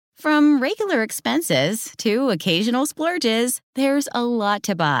From regular expenses to occasional splurges, there's a lot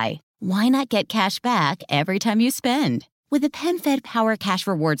to buy. Why not get cash back every time you spend? With a PenFed Power Cash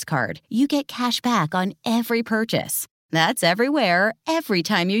Rewards card, you get cash back on every purchase. That's everywhere, every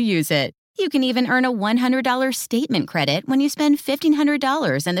time you use it. You can even earn a $100 statement credit when you spend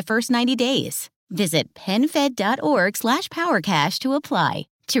 $1,500 in the first 90 days. Visit PenFed.org/PowerCash to apply.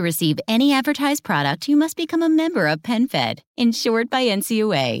 To receive any advertised product, you must become a member of PenFed, insured by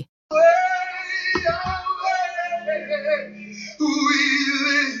NCUA. We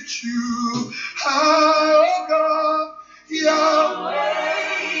lift you high, God,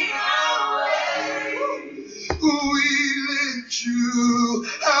 Yahweh, Yahweh. We lift you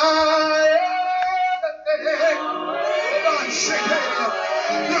high,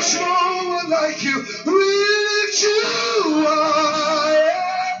 Yahweh. There's no one like you. We lift you high,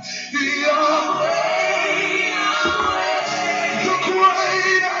 Yahweh. The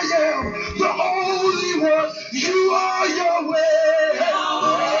great I am, the only one. You are Yahweh,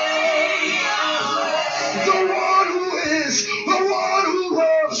 the one who is, the one who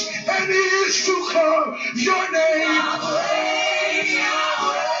was, and is to come. Your name,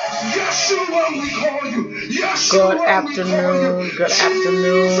 Yeshua, we call you. Yeshua, Good afternoon. Good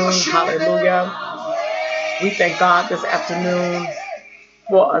afternoon. Hallelujah. We thank God this afternoon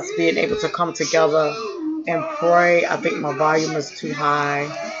for us being able to come together and pray. I think my volume is too high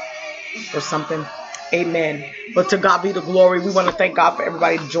or something. Amen. But to God be the glory. We want to thank God for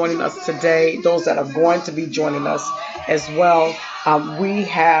everybody joining us today, those that are going to be joining us as well. We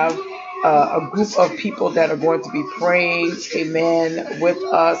have a group of people that are going to be praying, amen, with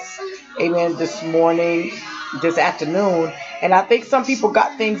us, amen, this morning, this afternoon. And I think some people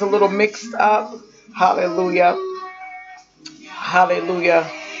got things a little mixed up. Hallelujah. Hallelujah.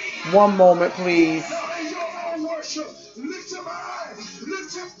 One moment, please.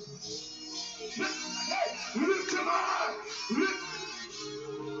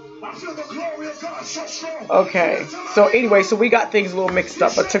 Okay, so anyway, so we got things a little mixed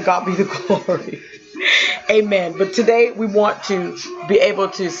up, but to God be the glory. Amen. But today we want to be able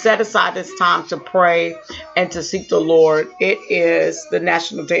to set aside this time to pray and to seek the Lord. It is the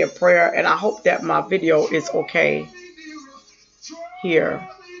National Day of Prayer, and I hope that my video is okay here.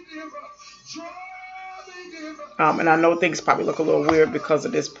 And I know things probably look a little weird because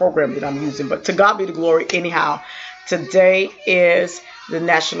of this program that I'm using, but to God be the glory anyhow. Today is the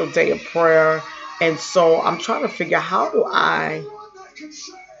National Day of Prayer, and so I'm trying to figure how do I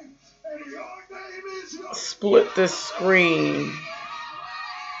split this screen.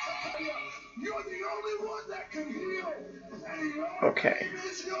 Okay.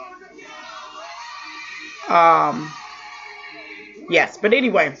 Yes, but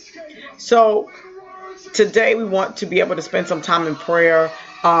anyway, so today we want to be able to spend some time in prayer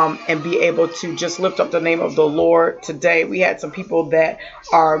and be able to just lift up the name of the Lord. Today we had some people that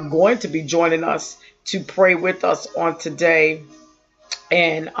are going to be joining us to pray with us on today.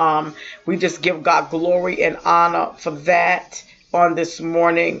 And we just give God glory and honor for that on this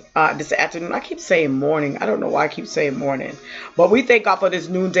morning, this afternoon. I keep saying morning. I don't know why I keep saying morning. But we thank God for this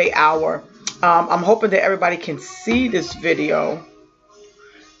noonday hour. I'm hoping that everybody can see this video.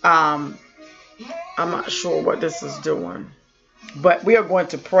 I'm not sure what this is doing. But we are going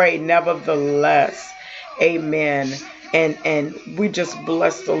to pray nevertheless. Amen. And we just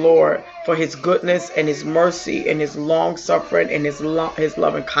bless the Lord for his goodness and his mercy and his long suffering and his love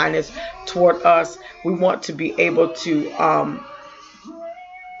and kindness toward us. We want to be able to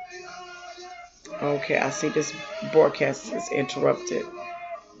okay, I see this broadcast is interrupted.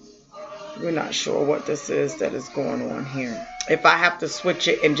 We're not sure what this is that is going on here. If I have to switch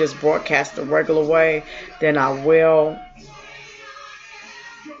it and just broadcast the regular way, then I will.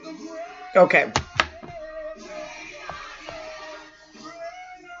 Okay.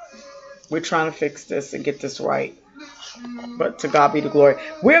 We're trying to fix this and get this right. But to God be the glory.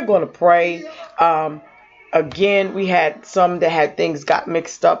 We're going to pray. Again, we had some that had things got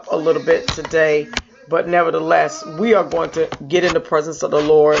mixed up a little bit today. But nevertheless, we are going to get in the presence of the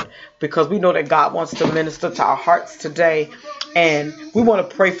Lord because we know that God wants to minister to our hearts today. And we want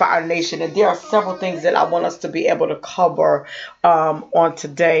to pray for our nation. And there are several things that I want us to be able to cover on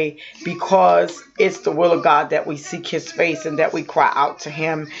today because it's the will of God that we seek his face and that we cry out to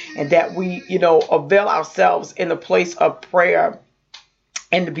him and that we, avail ourselves in the place of prayer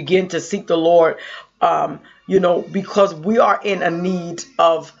and to begin to seek the Lord, because we are in a need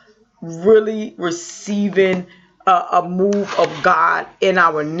of really receiving a move of God in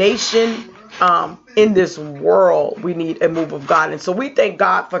our nation in this world, we need a move of God. And so we thank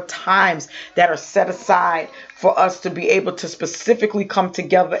God for times that are set aside for us to be able to specifically come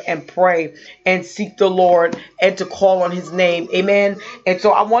together and pray and seek the Lord and to call on his name. Amen. And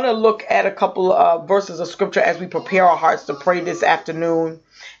so I want to look at a couple of verses of scripture as we prepare our hearts to pray this afternoon.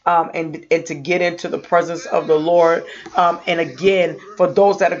 And to get into the presence of the Lord. And again, for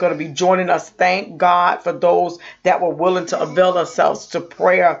those that are going to be joining us, thank God for those that were willing to avail themselves to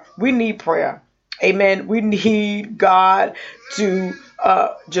prayer. We need prayer. Amen. We need God to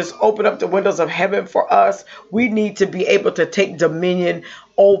just open up the windows of heaven for us. We need to be able to take dominion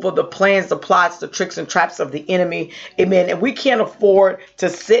over the plans, the plots, the tricks and traps of the enemy. Amen. And we can't afford to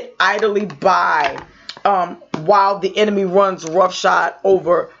sit idly by while the enemy runs roughshod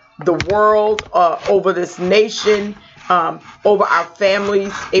over the world, over this nation, over our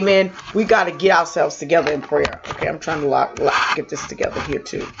families. Amen. We got to get ourselves together in prayer. Okay, I'm trying to get this together here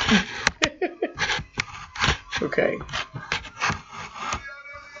too. Okay.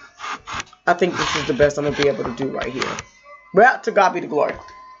 I think this is the best I'm going to be able to do right here. Well, to God be the glory.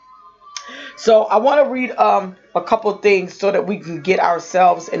 So I want to read a couple of things so that we can get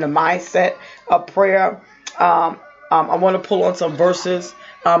ourselves in the mindset of prayer. I want to pull on some verses,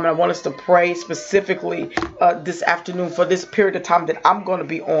 and I want us to pray specifically this afternoon for this period of time that I'm going to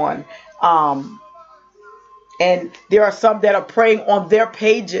be on. And there are some that are praying on their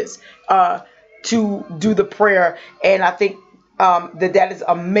pages to do the prayer, and I think that is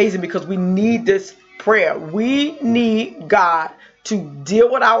amazing because we need this prayer. We need God to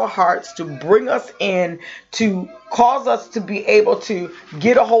deal with our hearts, to bring us in, to cause us to be able to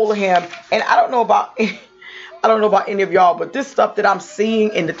get a hold of him. And I don't know about any of y'all, but this stuff that I'm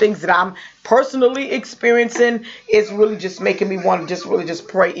seeing and the things that I'm personally experiencing is really just making me want to just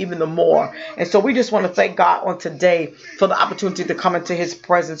pray even the more. And so we just want to thank God on today for the opportunity to come into his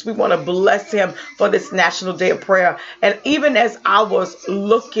presence. We want to bless him for this National Day of Prayer. And even as I was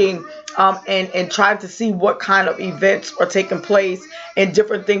looking and trying to see what kind of events are taking place and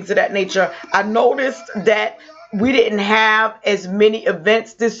different things of that nature, I noticed that we didn't have as many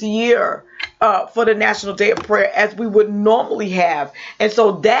events this year for the National Day of Prayer as we would normally have. And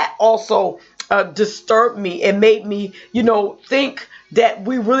so that also disturbed me and made me, think that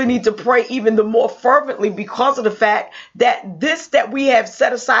we really need to pray even the more fervently because of the fact that we have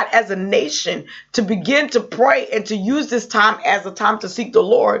set aside as a nation to begin to pray and to use this time as a time to seek the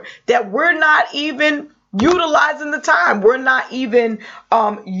Lord, that we're not even utilizing the time. We're not even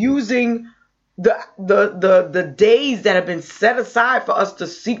using the days that have been set aside for us to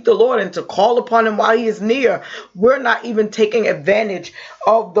seek the Lord and to call upon him while he is near. We're not even taking advantage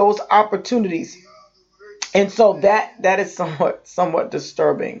of those opportunities. And so that is somewhat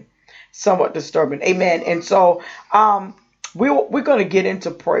disturbing. Amen. And so we're going to get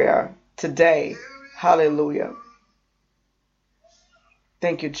into prayer today. Hallelujah.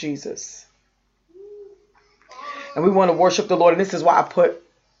 Thank you, Jesus. And we want to worship the Lord. And this is why I put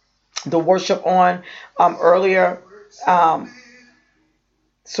the worship on earlier,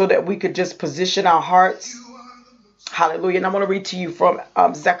 so that we could just position our hearts. Hallelujah. And I'm going to read to you from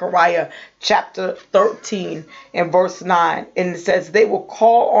Zechariah chapter 13 and verse 9. And it says, "They will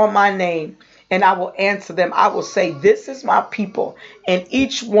call on my name and I will answer them. I will say, this is my people. And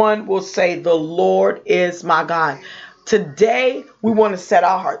each one will say, the Lord is my God." Today, we want to set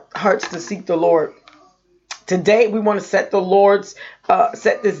our hearts to seek the Lord. Today, we want to set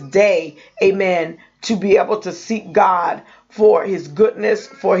set this day, amen, to be able to seek God for his goodness,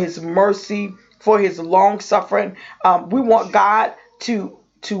 for his mercy, for his long suffering. We want God to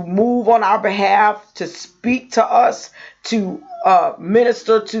move on our behalf, to speak to us, to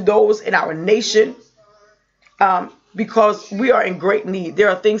minister to those in our nation, because we are in great need. There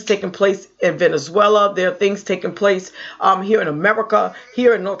are things taking place in Venezuela. There are things taking place here in America,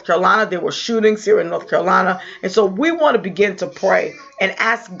 here in North Carolina. There were shootings here in North Carolina. And so we want to begin to pray and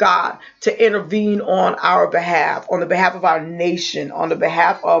ask God to intervene on our behalf, on the behalf of our nation, on the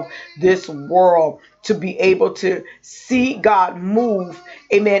behalf of this world, to be able to see God move,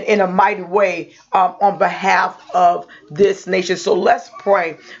 amen, in a mighty way on behalf of this nation. So let's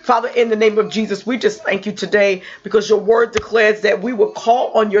pray. Father, in the name of Jesus, we just thank you today because your word declares that we will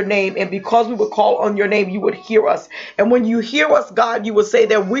call on your name, and because we would call on your name, you would hear us. And when you hear us, God, you will say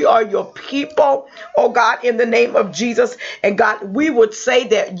that we are your people, oh God, in the name of Jesus. And God, we would say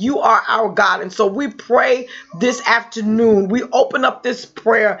that you are our God. And so we pray this afternoon. We open up this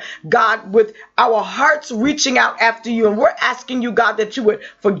prayer, God, with our hearts reaching out after you. And we're asking you, God, that you would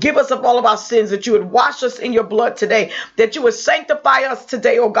forgive us of all of our sins, that you would wash us in your blood today, that you would sanctify us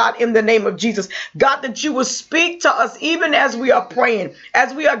today, oh God, in the name of Jesus. God, that you would speak to us even as we are praying,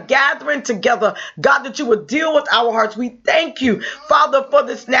 as we are gathering together. God, that you would deal with our hearts. We thank you, Father, for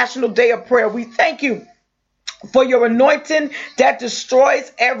this National Day of Prayer. We thank you for your anointing that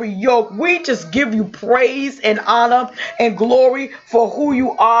destroys every yoke. We just give you praise and honor and glory for who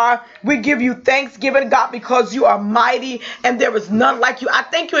you are. We give you thanksgiving, God, because you are mighty and there is none like you. I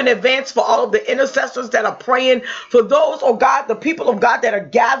thank you in advance for all of the intercessors that are praying, for those, oh God, the people of God that are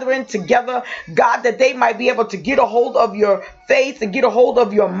gathering together, God, that they might be able to get a hold of your faith and get a hold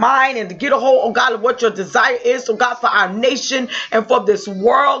of your mind and to get a hold, oh God, of what your desire is, oh God, for our nation and for this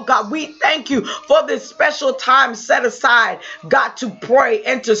world. God, we thank you for this special time set aside, God, to pray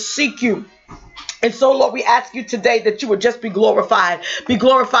and to seek you. And so, Lord, we ask you today that you would just be glorified. Be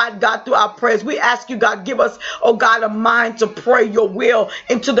glorified, God, through our prayers. We ask you, God, give us, oh God, a mind to pray your will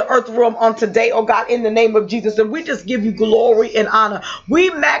into the earth realm on today, oh God, in the name of Jesus. And we just give you glory and honor. We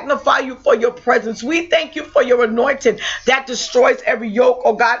magnify you for your presence. We thank you for your anointing that destroys every yoke,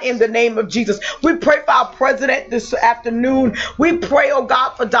 oh God, in the name of Jesus. We pray for our president this afternoon. We pray, oh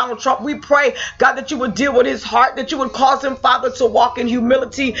God, for Donald Trump. We pray, God, that you would deal with his heart, that you would cause him, Father, to walk in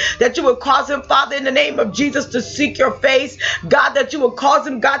humility, that you would cause him, Father, in the name of Jesus, to seek your face. God, that you would cause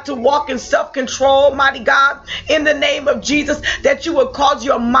him, God, to walk in self-control, mighty God, in the name of Jesus, that you would cause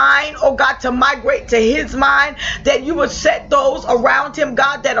your mind, oh God, to migrate to his mind, that you would set those around him,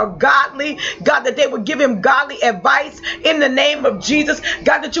 God, that are godly, God, that they would give him godly advice in the name of Jesus.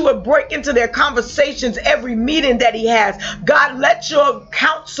 God, that you would break into their conversations, every meeting that he has. God, let your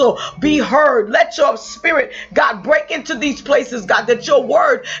counsel be heard. Let your spirit, God, break into these places, God, that your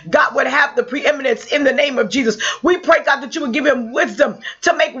word, God, would have the preeminence in the name of Jesus. We pray, God, that you would give him wisdom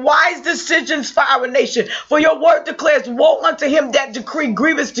to make wise decisions for our nation. For your word declares, woe unto him that decree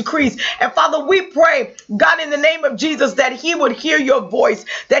grievous decrees. And Father, we pray, God, in the name of Jesus, that he would hear your voice,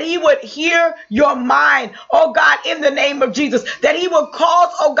 that he would hear your mind, oh God, in the name of Jesus, that he would cause,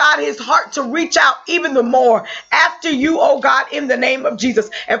 oh God, his heart to reach out even the more after you, oh God, in the name of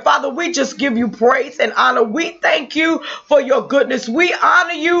Jesus. And Father, we just give you praise and honor. We thank you for your goodness. We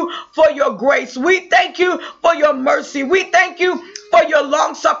honor you for your grace. We thank you for your mercy. We thank you for your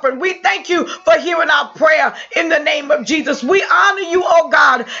long suffering. We thank you for hearing our prayer in the name of Jesus. We honor you, oh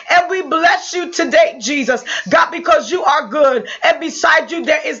God, and we bless you today, Jesus, God, because you are good and beside you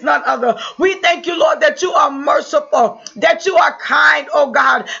there is none other. We thank you, Lord, that you are merciful, that you are kind, oh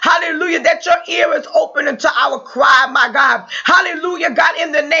God. Hallelujah, that your ear is open unto our cry, my God. Hallelujah, God,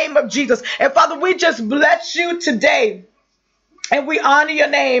 in the name of Jesus. And Father, we just bless you today. And we honor your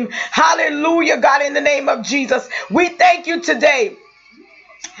name. Hallelujah, God, in the name of Jesus. We thank you today.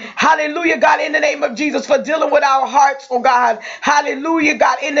 Hallelujah, God, in the name of Jesus, for dealing with our hearts, oh God. Hallelujah,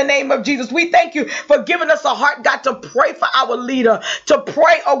 God, in the name of Jesus. We thank you for giving us a heart, God, to pray for our leader, to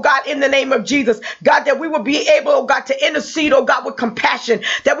pray, oh God, in the name of Jesus. God, that we will be able, oh God, to intercede, oh God, with compassion,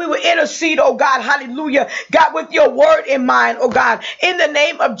 that we will intercede, oh God, hallelujah, God, with your word in mind, oh God, in the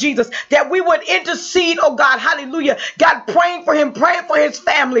name of Jesus, that we would intercede, oh God, hallelujah, God, praying for him, praying for his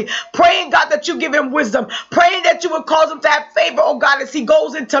family, praying, God, that you give him wisdom, praying that you would cause him to have favor, oh God, as he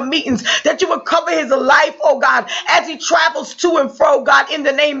goes into meetings, that you would cover his life, oh God, as he travels to and fro, God, in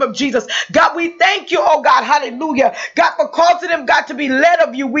the name of Jesus. God, we thank you, oh God, hallelujah, God, for causing him, God, to be led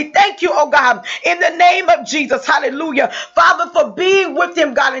of you. We thank you, oh God, in the name of Jesus, hallelujah, Father, for being with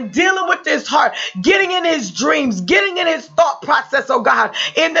him, God, and dealing with his heart, getting in his dreams, getting in his thought process, oh God,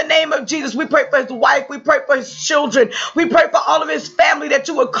 in the name of Jesus. We pray for his wife, we pray for his children, we pray for all of his family, that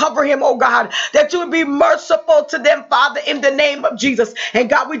you would cover him, oh God, that you would be merciful to them, Father, in the name of Jesus. And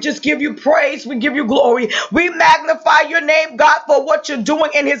God, we just give you praise, we give you glory, we magnify your name, God, for what you're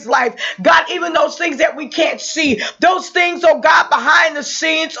doing in his life, God, even those things that we can't see, those things, oh God, behind the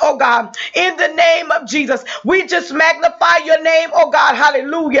scenes, oh God, in the name of Jesus, we just magnify your name, oh God,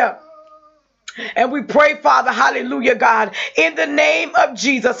 hallelujah. And we pray, Father, hallelujah, God, in the name of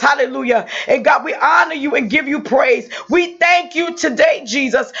Jesus, hallelujah. And God, we honor you and give you praise. We thank you today,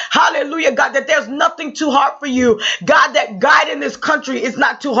 Jesus, hallelujah, God, that there's nothing too hard for you. God, that guiding this country is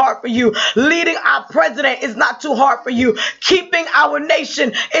not too hard for you. Leading our president is not too hard for you. Keeping our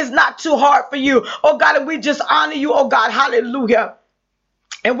nation is not too hard for you. Oh God, and we just honor you, oh God, hallelujah.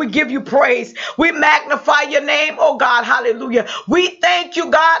 And we give you praise. We magnify your name, oh God. Hallelujah. We thank you,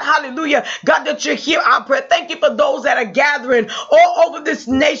 God. Hallelujah. God, that you hear our prayer. Thank you for those that are gathering all over this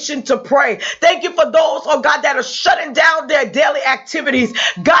nation to pray. Thank you for those, oh God, that are shutting down their daily activities.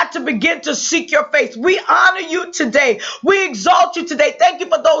 God, to begin to seek your face. We honor you today. We exalt you today. Thank you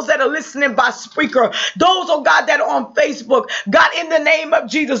for those that are listening by speaker. Those, oh God, that are on Facebook. God, in the name of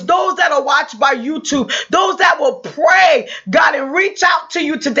Jesus. Those that are watched by YouTube. Those that will pray, God, and reach out to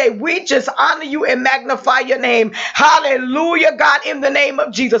you today. We just honor you and magnify your name. Hallelujah, God, in the name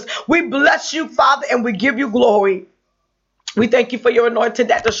of Jesus. We bless you, Father, and we give you glory. We thank you for your anointing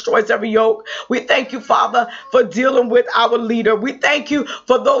that destroys every yoke. We thank you, Father, for dealing with our leader. We thank you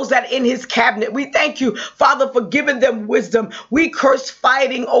for those that are in his cabinet. We thank you, Father, for giving them wisdom. We curse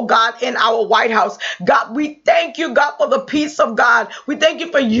fighting, oh God, in our White House. God, we thank you, God, for the peace of God. We thank you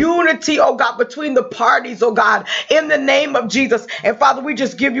for unity, oh God, between the parties, oh God, in the name of Jesus. And Father, we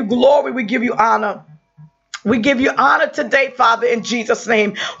just give you glory. We give you honor. We give you honor today, Father, in Jesus'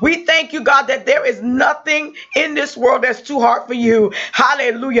 name. We thank you, God, that there is nothing in this world that's too hard for you.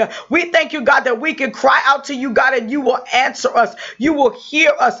 Hallelujah. We thank you, God, that we can cry out to you, God, and you will answer us. You will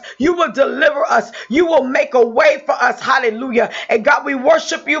hear us. You will deliver us. You will make a way for us. Hallelujah. And God, we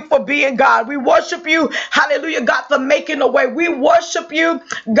worship you for being God. We worship you, hallelujah, God, for making a way. We worship you,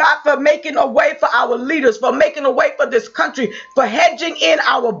 God, for making a way for our leaders, for making a way for this country, for hedging in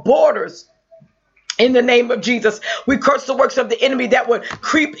our borders. In the name of Jesus, we curse the works of the enemy that would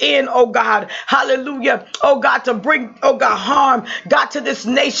creep in, oh God, hallelujah, oh God, to bring, oh God, harm, God, to this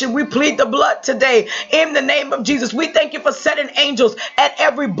nation. We plead the blood today in the name of Jesus. We thank you for setting angels at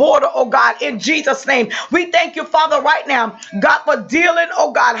every border, oh God, in Jesus' name. We thank you, Father, right now, God, for dealing,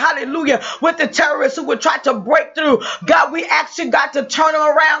 oh God, hallelujah, with the terrorists who would try to break through. God, we ask you, God, to turn them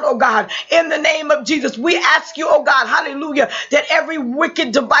around, oh God, in the name of Jesus. We ask you, oh God, hallelujah, that every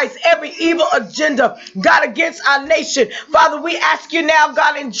wicked device, every evil agenda, God, against our nation, Father, we ask you now,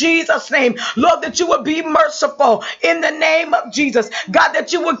 God, in Jesus' name, Lord, that you would be merciful in the name of Jesus, God,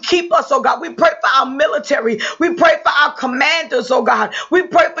 that you would keep us, oh God. We pray for our military. We pray for our commanders, oh God. We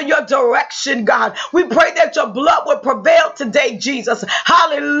pray for your direction, God. We pray that your blood would prevail today, Jesus.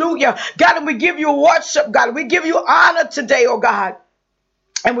 Hallelujah, God, and we give you worship, God. We give you honor today, oh God.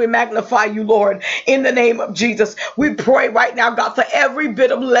 And we magnify you, Lord, in the name of Jesus. We pray right now, God, for every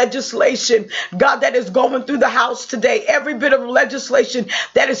bit of legislation, God, that is going through the House today, every bit of legislation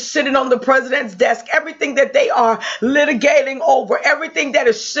that is sitting on the president's desk, everything that they are litigating over, everything that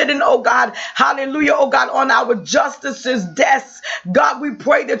is sitting, oh God, hallelujah, oh God, on our justices' desks. God, we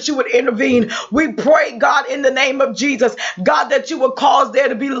pray that you would intervene. We pray, God, in the name of Jesus, God, that you would cause there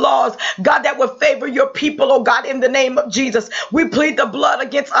to be laws, God, that would favor your people, oh God, in the name of Jesus. We plead the blood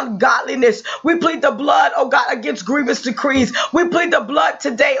against ungodliness. We plead the blood, oh God, against grievous decrees. We plead the blood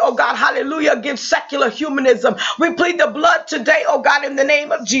today, oh God, hallelujah, against secular humanism. We plead the blood today, oh God, in the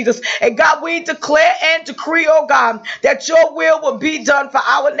name of Jesus. And God, we declare and decree, oh God, that your will be done for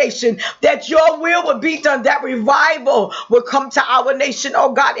our nation, that your will be done, that revival will come to our nation,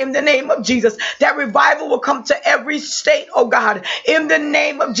 oh God, in the name of Jesus. That revival will come to every state, oh God, in the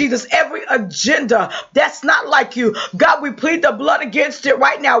name of Jesus. Every agenda that's not like you, God, we plead the blood against it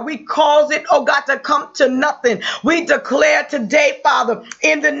right now. We cause it, oh God, to come to nothing. We declare today, Father,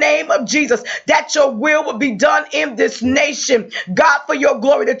 in the name of Jesus, that your will be done in this nation, God, for your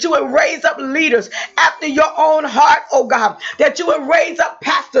glory, that you would raise up leaders after your own heart, oh God, that you would raise up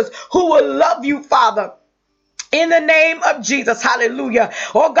pastors who will love you, Father. In the name of Jesus, hallelujah.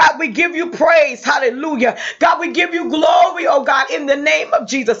 Oh God, we give you praise, hallelujah. God, we give you glory, oh God, in the name of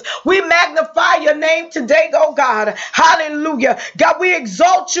Jesus. We magnify your name today, oh God, hallelujah. God, we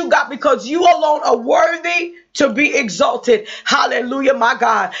exalt you, God, because you alone are worthy to be exalted. Hallelujah, my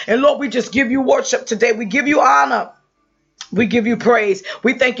God. And Lord, we just give you worship today. We give you honor. We give you praise.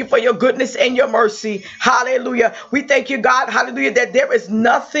 We thank you for your goodness and your mercy. Hallelujah. We thank you, God, hallelujah, that there is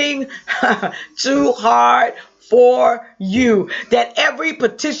nothing too hard for you, that every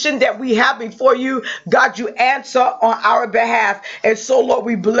petition that we have before you, God, you answer on our behalf. And so, Lord,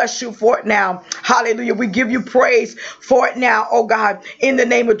 we bless you for it now. Hallelujah. We give you praise for it now, oh God, in the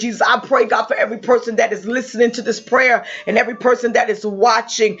name of Jesus. I pray, God, for every person that is listening to this prayer and every person that is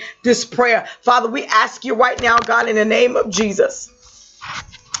watching this prayer. Father, we ask you right now, God, in the name of Jesus,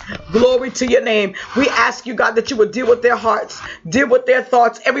 Glory to your name. We ask you, God, that you would deal with their hearts, deal with their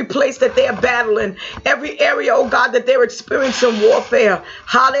thoughts, every place that they are battling, every area, oh God, that they're experiencing warfare.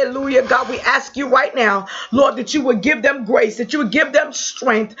 Hallelujah, God, we ask you right now, Lord, that you would give them grace, that you would give them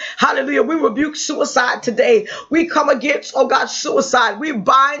strength. Hallelujah. We rebuke suicide today. We come against, oh God, suicide. We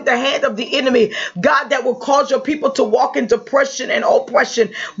bind the hand of the enemy, God, that will cause your people to walk in depression and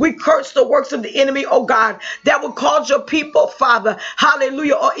oppression. We curse the works of the enemy, oh God, that will cause your people, Father,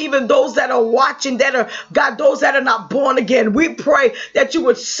 hallelujah, or even those that are watching, that are, God, those that are not born again. We pray that you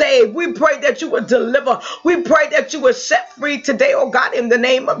would save. We pray that you would deliver. We pray that you would set free today, oh God, in the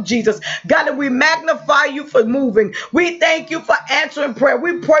name of Jesus. God, and we magnify you for moving. We thank you for answering prayer.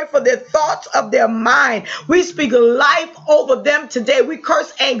 We pray for the thoughts of their mind. We speak life over them today. We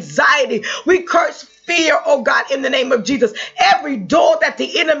curse anxiety. We curse fear, oh God, in the name of Jesus. Every door that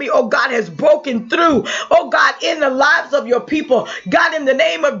the enemy, oh God, has broken through, oh God, in the lives of your people, God, in the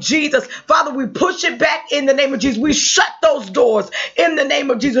name of Jesus, Father, we push it back in the name of Jesus. We shut those doors in the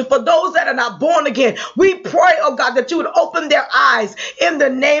name of Jesus. For those that are not born again, we pray, oh God, that you would open their eyes in the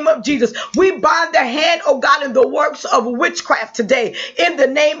name of Jesus. We bind the hand, oh God, in the works of witchcraft today in the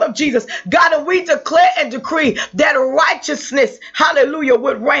name of Jesus. God, and we declare and decree that righteousness, hallelujah,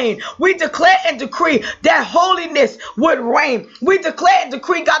 would reign. We declare and decree that holiness would reign. We declare and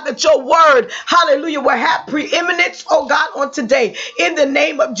decree, God, that your word, hallelujah, will have preeminence, oh God, on today in the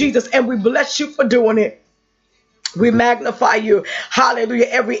name of Jesus. And we bless you for doing it. We magnify you, hallelujah,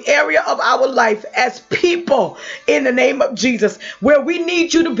 every area of our life as people in the name of Jesus, where we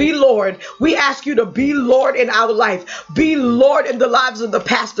need you to be Lord. We ask you to be Lord in our life. Be Lord in the lives of the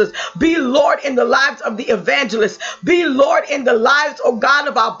pastors. Be Lord in the lives of the evangelists. Be Lord in the lives, oh God,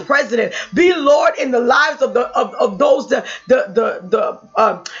 of our president. Be Lord in the lives of those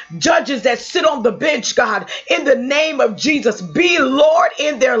the judges that sit on the bench, God, in the name of Jesus. Be Lord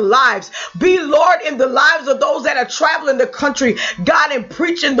in their lives. Be Lord in the lives of those that are traveling the country, God, and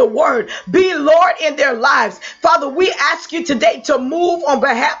preaching the word. Be Lord in their lives. Father, we ask you today to move on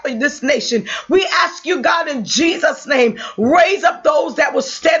behalf of this nation. We ask you, God, in Jesus' name, raise up those that will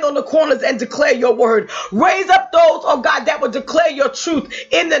stand on the corners and declare your word. Raise up those, oh God, that will declare your truth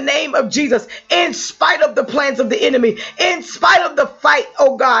in the name of Jesus, in spite of the plans of the enemy, in spite of the fight,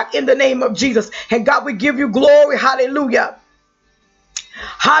 oh God, in the name of Jesus. And God, we give you glory. Hallelujah.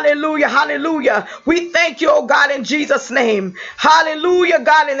 Hallelujah, hallelujah. We thank you, oh God, in Jesus' name. Hallelujah,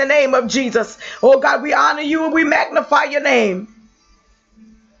 God, in the name of Jesus. Oh God, we honor you and we magnify your name.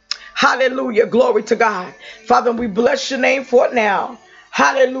 Hallelujah, glory to God. Father, we bless your name for it now.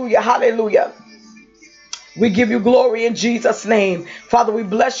 Hallelujah, hallelujah. We give you glory in Jesus' name. Father, we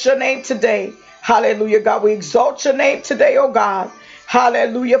bless your name today. Hallelujah, God. We exalt your name today, oh God.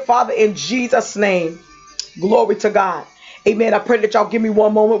 Hallelujah, Father, in Jesus' name. Glory to God. Amen. I pray that y'all give me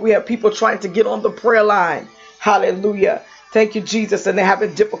one moment. We have people trying to get on the prayer line. Hallelujah. Thank you, Jesus. And they're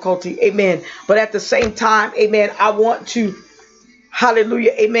having difficulty. Amen. But at the same time, amen, I want to,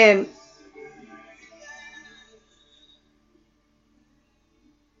 hallelujah, amen.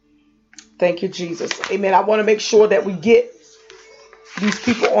 Thank you, Jesus. Amen. I want to make sure that we get these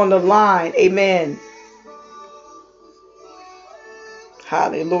people on the line. Amen.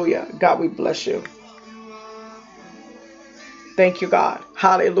 Hallelujah. God, we bless you. Thank you, God.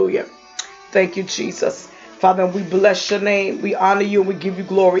 Hallelujah. Thank you, Jesus. Father, we bless your name. We honor you and we give you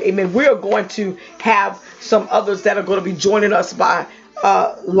glory. Amen. We are going to have some others that are going to be joining us by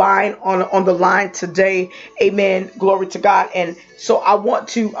line on the line today. Amen. Glory to God. And so I want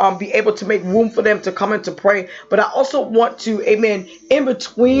to be able to make room for them to come in to pray. But I also want to, amen, in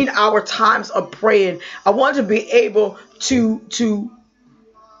between our times of praying, I want to be able to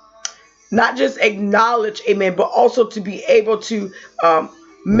not just acknowledge, amen, but also to be able to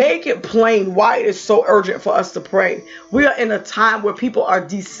make it plain why it is so urgent for us to pray. We are in a time where people are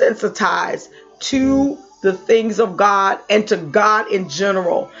desensitized to the things of God and to God in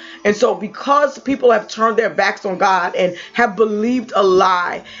general. And so because people have turned their backs on God and have believed a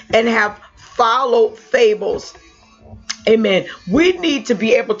lie and have followed fables, amen, we need to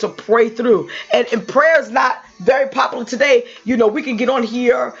be able to pray through. And prayer is not very popular today. You know, we can get on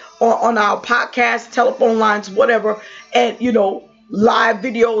here on our podcast, telephone lines, whatever, and, you know, live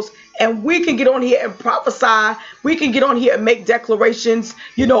videos, and we can get on here and prophesy. We can get on here and make declarations,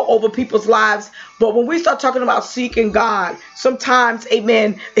 you know, over people's lives. But when we start talking about seeking God, sometimes,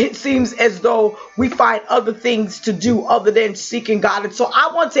 amen, it seems as though we find other things to do other than seeking God. And so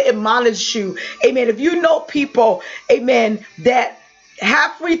I want to admonish you, amen, if you know people, amen, that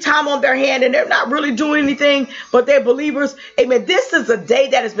have free time on their hand and they're not really doing anything, but they're believers. Amen. This is a day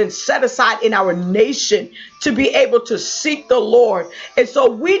that has been set aside in our nation to be able to seek the Lord. And so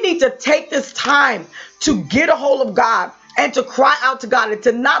we need to take this time to get a hold of God and to cry out to God and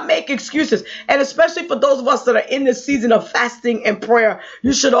to not make excuses. And especially for those of us that are in this season of fasting and prayer,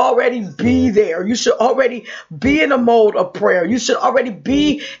 you should already be there. You should already be in a mode of prayer. You should already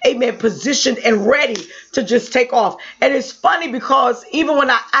be, amen, positioned and ready to just take off. And it's funny because even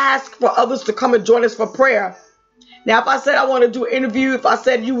when I ask for others to come and join us for prayer, now, if I said I want to do an interview, if I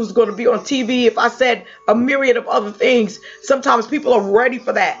said you was going to be on TV, if I said a myriad of other things, sometimes people are ready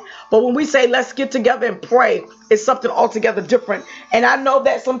for that. But when we say let's get together and pray, it's something altogether different. And I know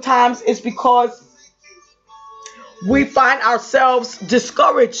that sometimes it's because we find ourselves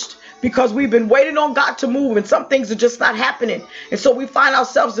discouraged because we've been waiting on God to move and some things are just not happening. And so we find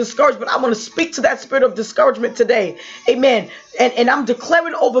ourselves discouraged. But I want to speak to that spirit of discouragement today. Amen. And I'm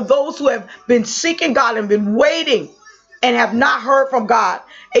declaring over those who have been seeking God and been waiting and have not heard from God.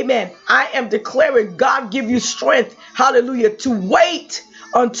 Amen. I am declaring God give you strength. Hallelujah. To wait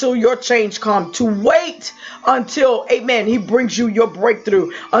until your change comes, to wait until, amen, he brings you your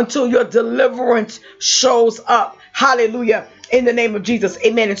breakthrough, until your deliverance shows up. Hallelujah. In the name of Jesus.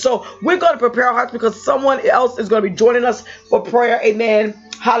 Amen. And so we're going to prepare our hearts because someone else is going to be joining us for prayer. Amen.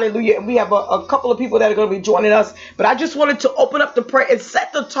 Hallelujah. And we have a couple of people that are going to be joining us. But I just wanted to open up the prayer and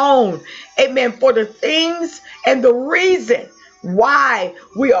set the tone. Amen. For the things and the reason why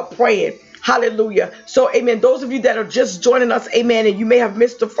we are praying. Hallelujah. So, amen. Those of you that are just joining us, amen, and you may have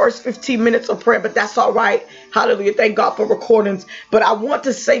missed the first 15 minutes of prayer, but that's all right. Hallelujah. Thank God for recordings. But I want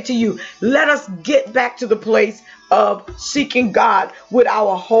to say to you, let us get back to the place of seeking God with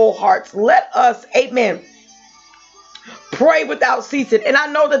our whole hearts. Let us, amen, pray without ceasing. And I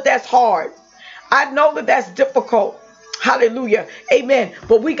know that that's hard. I know that that's difficult. Hallelujah. Amen.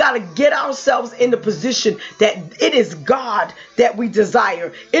 But we got to get ourselves in the position that it is God that we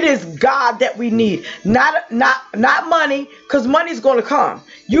desire. It is God that we need. Not money, because money's going to come.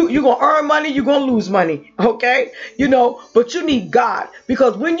 You're going to earn money, you're going to lose money. Okay? But you need God,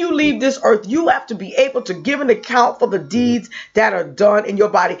 because when you leave this earth, you have to be able to give an account for the deeds that are done in your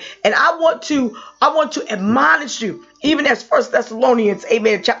body. And I want to admonish you, even as 1 Thessalonians,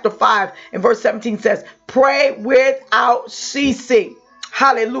 amen, chapter 5 and verse 17 says, pray without ceasing.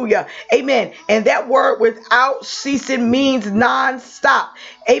 Hallelujah. Amen. And that word without ceasing means non-stop.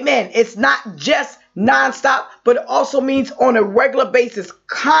 Amen. It's not just non-stop, but it also means on a regular basis,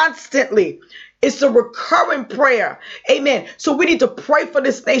 constantly. It's a recurring prayer. Amen. So we need to pray for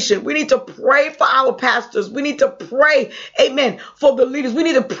this nation. We need to pray for our pastors. We need to pray, amen, for the leaders. We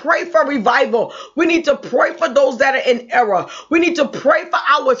need to pray for revival. We need to pray for those that are in error. We need to pray for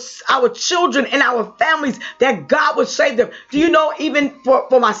our children and our families, that God would save them. Do you know, even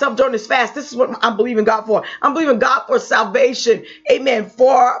for myself during this fast, this is what I'm believing God for. I'm believing God for salvation, amen,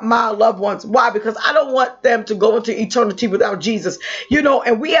 for my loved ones. Why? Because I don't want them to go into eternity without Jesus.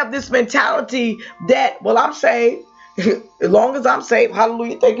 And we have this mentality that, well, I'm saved. As long as I'm saved,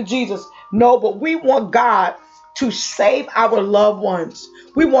 hallelujah, thank you, Jesus. No, but we want God to save our loved ones.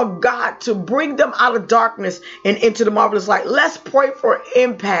 We want God to bring them out of darkness and into the marvelous light. Let's pray for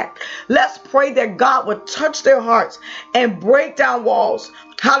impact. Let's pray that God would touch their hearts and break down walls.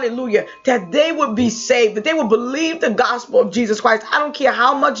 Hallelujah. That they would be saved, that they would believe the gospel of Jesus Christ. I don't care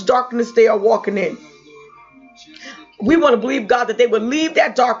how much darkness they are walking in. We want to believe, God, that they would leave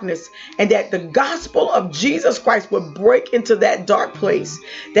that darkness and that the gospel of Jesus Christ would break into that dark place,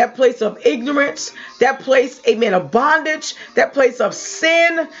 that place of ignorance, that place, amen, of bondage, that place of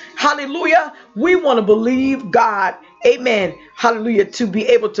sin. Hallelujah. We want to believe, God, amen, hallelujah, to be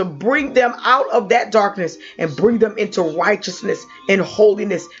able to bring them out of that darkness and bring them into righteousness and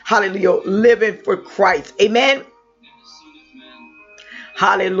holiness. Hallelujah. Living for Christ. Amen.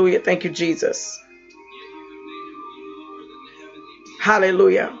 Hallelujah. Thank you, Jesus.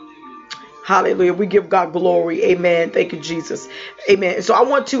 Hallelujah. Hallelujah. We give God glory. Amen. Thank you, Jesus. Amen. So I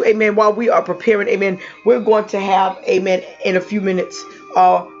want to, amen, while we are preparing, amen, we're going to have, amen, in a few minutes,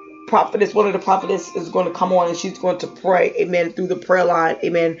 prophetess, one of the prophetess is going to come on and she's going to pray, amen, through the prayer line.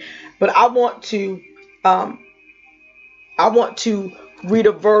 Amen. But I want to read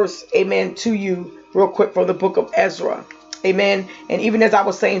a verse, amen, to you real quick from the book of Ezra. Amen. And even as I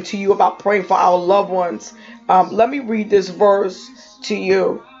was saying to you about praying for our loved ones, let me read this verse to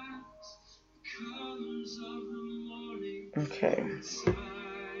you. Okay.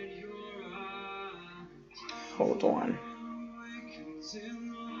 Hold on.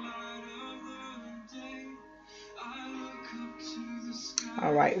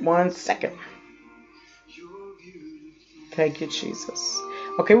 All right. 1 second. Thank you, Jesus.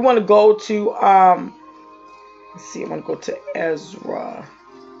 Okay, we want to go to, let's see, I want to go to Ezra.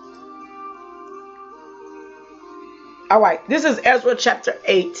 All right, this is Ezra chapter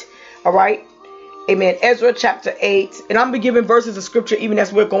 8. All right, amen. Ezra chapter 8. And I'm going to be giving verses of scripture even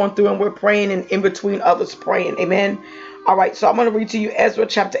as we're going through and we're praying and in between others praying. Amen. All right, so I'm going to read to you Ezra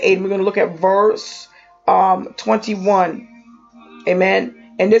chapter 8. And we're going to look at verse 21. Amen.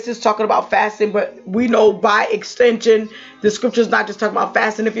 And this is talking about fasting, but we know by extension, the scripture is not just talking about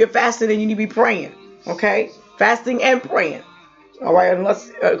fasting. If you're fasting, then you need to be praying. Okay, fasting and praying. All right,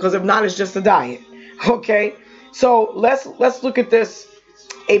 unless because if not, it's just a diet. Okay, so let's look at this.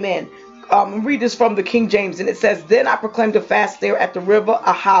 Amen. Read this from the King James, and it says, "Then I proclaimed a fast there at the river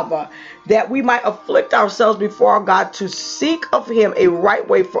Ahava, that we might afflict ourselves before our God to seek of Him a right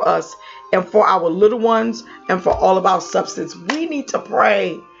way for us and for our little ones and for all of our substance." We need to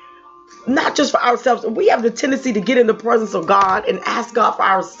pray, not just for ourselves. We have the tendency to get in the presence of God and ask God for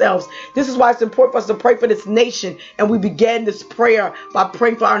ourselves. This is why it's important for us to pray for this nation. And we began this prayer by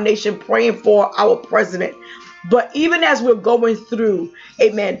praying for our nation, praying for our president. But even as we're going through,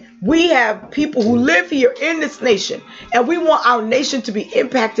 amen, we have people who live here in this nation, and we want our nation to be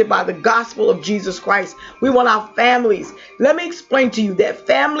impacted by the gospel of Jesus Christ. We want our families. Let me explain to you that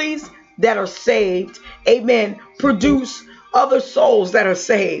families that are saved, amen, produce other souls that are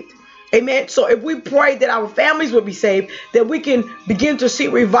saved. Amen. So if we pray that our families will be saved, that we can begin to see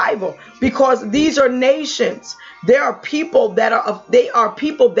revival, because these are nations. There are people that are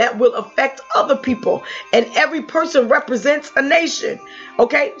people that will affect other people, and every person represents a nation.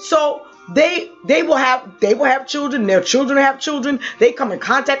 Okay, so they will have children. Their children have children. They come in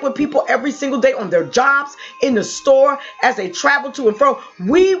contact with people every single day on their jobs, in the store, as they travel to and fro.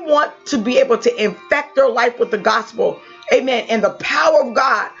 We want to be able to infect their life with the gospel. Amen. And the power of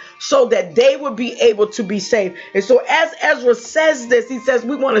God, so that they will be able to be saved. And so as Ezra says this, he says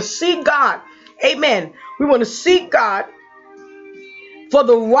we want to seek God. Amen. We want to seek God for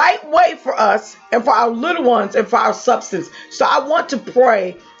the right way for us and for our little ones and for our substance. So I want to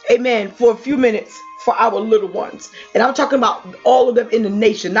pray, amen, for a few minutes for our little ones. And I'm talking about all of them in the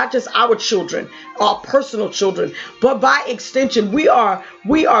nation, not just our children, our personal children, but by extension, we are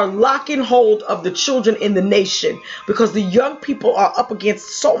locking hold of the children in the nation, because the young people are up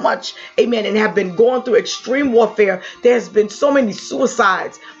against so much, amen, and have been going through extreme warfare. There has been so many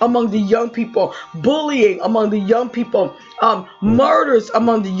suicides among the young people, bullying among the young people, murders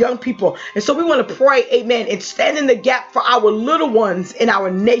among the young people. And so we want to pray, amen, and stand in the gap for our little ones in our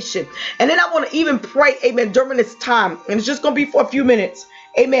nation. And then I want to even pray, amen, during this time, and it's just going to be for a few minutes,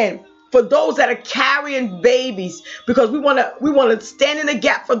 amen, for those that are carrying babies, because we want to stand in the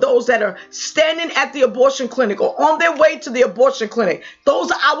gap for those that are standing at the abortion clinic or on their way to the abortion clinic.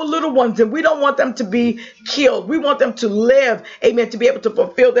 Those are our little ones, and we don't want them to be killed. We want them to live, amen, to be able to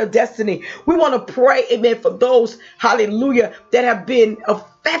fulfill their destiny. We want to pray, amen, for those, hallelujah, that have been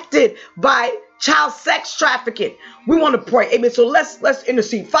affected by child sex trafficking. We want to pray, amen. So let's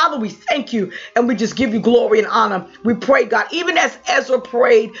intercede. Father, we thank you and we just give you glory and honor. We pray, God, even as Ezra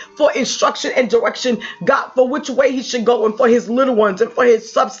prayed for instruction and direction, God, for which way he should go and for his little ones and for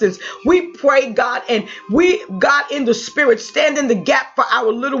his substance. We pray, God, and we, God, in the spirit, stand in the gap for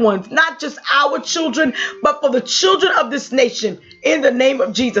our little ones, not just our children, but for the children of this nation. In the name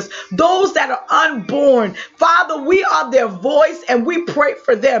of Jesus, those that are unborn, Father, we are their voice and we pray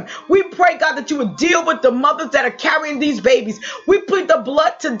for them. We pray, God, that you would deal with the mothers that are carrying these babies. We plead the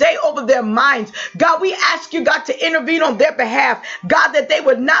blood today over their minds. God, we ask you, God, to intervene on their behalf. God, that they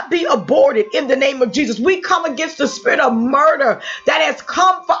would not be aborted in the name of Jesus. We come against the spirit of murder that has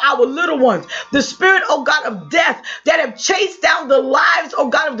come for our little ones. The spirit, oh God, of death that have chased down the lives, oh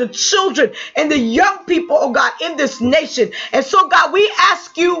God, of the children and the young people, oh God, in this nation. And so, God, we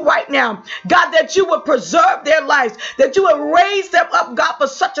ask you right now, God, that you would preserve their lives, that you would raise them up, God, for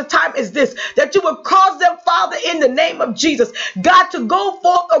such a time as this, that you would cause them, Father, in the name of Jesus, God, to go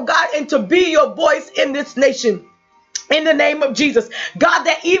forth, oh God, and to be your voice in this nation. In the name of Jesus, God,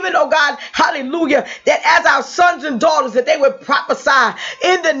 that even, oh God, hallelujah, that as our sons and daughters, that they would prophesy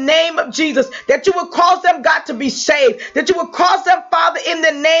in the name of Jesus, that you would cause them, God, to be saved, that you would cause them, Father, in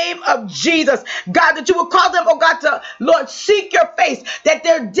the name of Jesus, God, that you would cause them, oh God, to, Lord, seek your face, that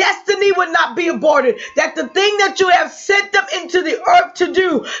their destiny would not be aborted, that the thing that you have sent them into the earth to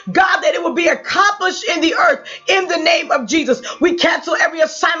do, God, that it will be accomplished in the earth in the name of Jesus. We cancel every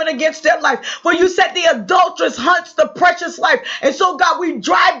assignment against their life, for you said the adulteress hunts the precious life. And so, God, we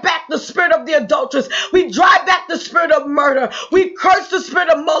drive back the spirit of the adulteress. We drive back the spirit of murder. We curse the spirit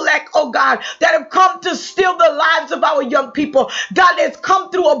of Molech, oh God, that have come to steal the lives of our young people. God, it's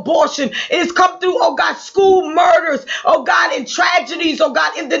come through abortion. It has come through, oh God, school murders, oh God, and tragedies, oh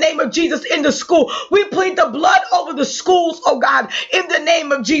God, in the name of Jesus, in the school. We plead the blood over the schools, oh God, in the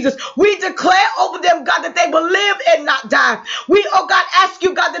name of Jesus. We declare over them, God, that they will live and not die. We, oh God, ask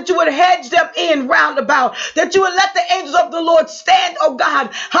you, God, that you would hedge them in round about, that you would let the angels of the Lord stand, oh God,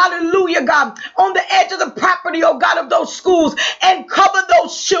 hallelujah, God, on the edge of the property, oh God, of those schools, and cover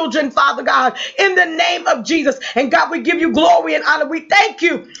those children, Father God, in the name of Jesus. And God, we give you glory and honor. We thank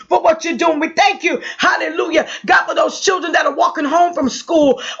you for what you're doing. We thank you, hallelujah, God, for those children that are walking home from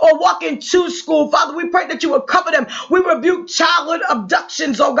school or walking to school. Father, we pray that you would cover them. We rebuke childhood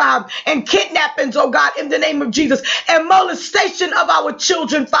abductions, oh God, and kidnappings, oh God, in the name of Jesus, and molestation of our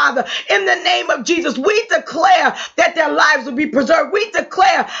children, Father, in the name of Jesus. We declare that their lives will be preserved. We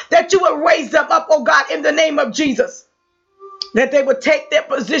declare that you will raise them up, oh God, in the name of Jesus, that they would take their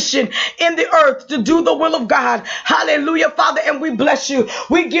position in the earth to do the will of God. Hallelujah, Father, and we bless you.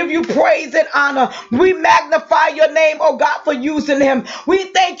 We give you praise and honor. We magnify your name, oh God, for using them. We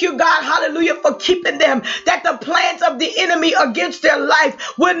thank you, God, hallelujah, for keeping them, that the plans of the enemy against their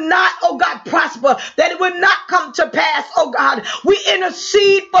life would not, oh God, prosper, that it would not come to pass, oh God. We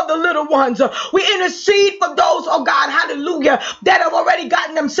intercede for the little ones. We intercede for those, oh God, hallelujah, that have already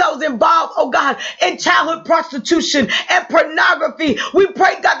gotten themselves involved, oh God, in childhood prostitution and pornography. We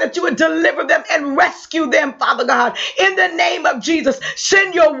pray, God, that you would deliver them and rescue them, Father God, in the name of Jesus.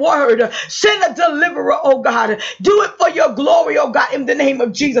 Send your word. Send a deliverer, oh God. Do it for your glory, oh God, in the name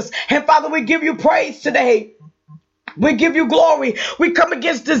of Jesus. And Father, we give you praise today. We give you glory. We come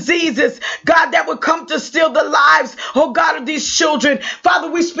against diseases, God, that would come to steal the lives, oh God, of these children.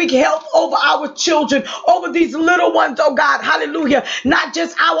 Father, we speak health over our children, over these little ones, oh God, hallelujah. Not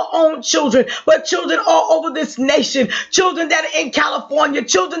just our own children, but children all over this nation. Children that are in California,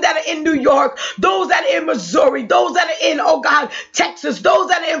 children that are in New York, those that are in Missouri, those that are in, oh God, Texas, those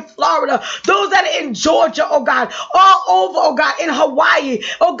that are in Florida, those that are in Georgia, oh God, all over, oh God, in Hawaii,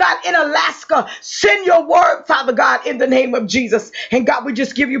 oh God, in Alaska. Send your word, Father God, in the name of Jesus. And God, we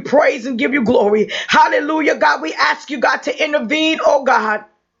just give you praise and give you glory. Hallelujah, God. We ask you, God, to intervene, oh God.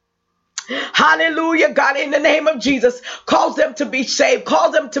 Hallelujah, God, in the name of Jesus, cause them to be saved,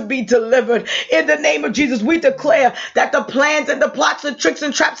 cause them to be delivered. In the name of Jesus, we declare that the plans and the plots and tricks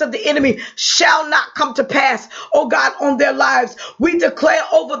and traps of the enemy shall not come to pass, oh God, on their lives. We declare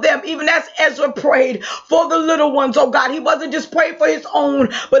over them, even as Ezra prayed for the little ones, oh God. He wasn't just praying for his own,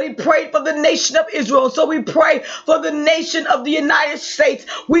 but he prayed for the nation of Israel. So we pray for the nation of the United States.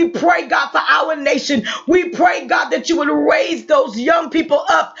 We pray, God, for our nation. We pray, God, that you would raise those young people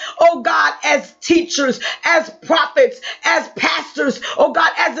up, oh God, as teachers, as prophets, as pastors, oh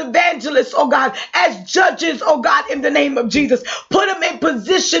God, as evangelists, oh God, as judges, oh God, in the name of Jesus. Put them in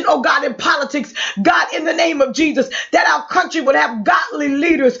position, oh God, in politics, God, in the name of Jesus, that our country would have godly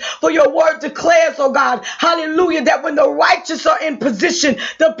leaders. For your word declares, oh God, hallelujah, that when the righteous are in position,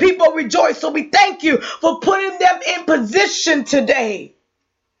 the people rejoice. So we thank you for putting them in position today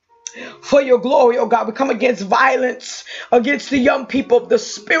for your glory, oh God. We come against violence against the young people, the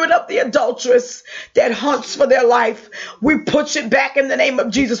spirit of the adulteress that hunts for their life. We push it back in the name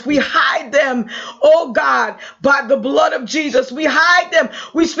of Jesus. We hide them, oh God, by the blood of Jesus. We hide them.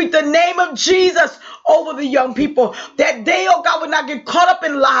 We speak the name of Jesus over the young people, that they, oh God, would not get caught up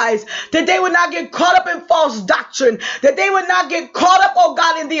in lies, that they would not get caught up in false doctrine, that they would not get caught up, oh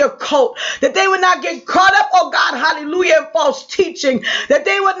God, in the occult, that they would not get caught up, oh God, hallelujah, in false teaching, that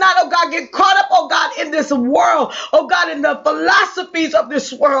they would not, oh God, get caught up, oh God, in this world, oh God, in the philosophies of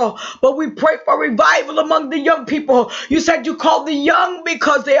this world. But we pray for revival among the young people. You said you called the young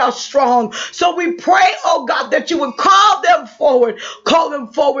because they are strong. So we pray, oh God, that you would call them forward,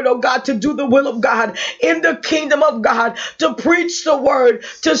 oh God, to do the will of God in the kingdom of God, to preach the word,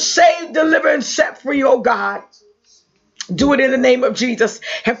 to save, deliver, and set free, oh God. Do it in the name of Jesus.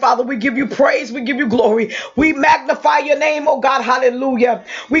 And Father, we give you praise. We give you glory. We magnify your name, oh God. Hallelujah.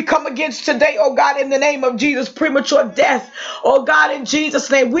 We come against today, oh God, in the name of Jesus, premature death. Oh God, in Jesus'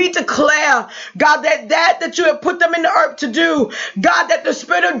 name, we declare, God, that you have put them in the earth to do. God, that the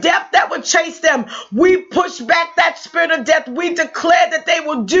spirit of death that would chase them, we push back that spirit of death. We declare that they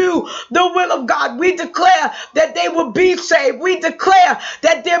will do the will of God. We declare that they will be saved. We declare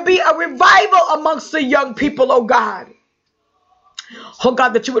that there be a revival amongst the young people, oh God. Oh God,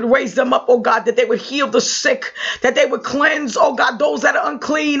 that you would raise them up, oh God, that they would heal the sick, that they would cleanse, oh God, those that are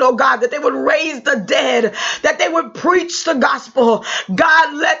unclean, oh God, that they would raise the dead, that they would preach the gospel.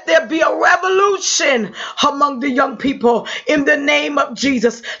 God, let there be a revolution among the young people in the name of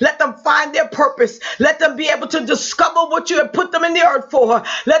Jesus. Let them find their purpose. Let them be able to discover what you have put them in the earth for.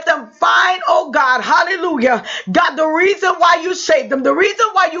 Let them find, oh God, hallelujah, God, the reason why you saved them, the reason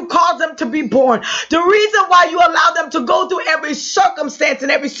why you caused them to be born, the reason why you allow them to go through every circumstance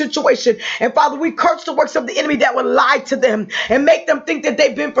and every situation. And Father, we curse the works of the enemy that would lie to them and make them think that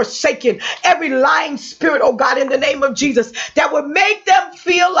they've been forsaken. Every lying spirit, oh God, in the name of Jesus, that would make them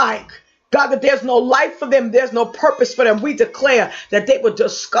feel like, God, that there's no life for them, there's no purpose for them. We declare that they would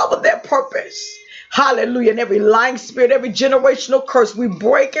discover their purpose. Hallelujah. And every lying spirit, every generational curse, we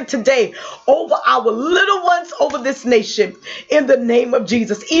break it today over our little ones, over this nation, in the name of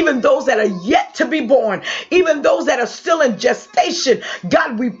Jesus. Even those that are yet to be born, even those that are still in gestation,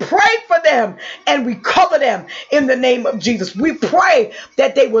 God, we pray for them and we cover them in the name of Jesus. We pray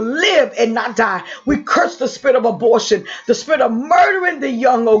that they will live and not die. We curse the spirit of abortion, the spirit of murdering the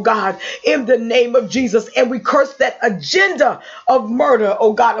young, oh God, in the name of Jesus. And we curse that agenda of murder,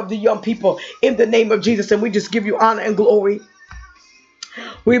 oh God, of the young people, in the name of Jesus. And we just give you honor and glory.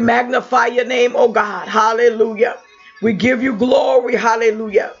 We magnify your name, oh God. Hallelujah. We give you glory.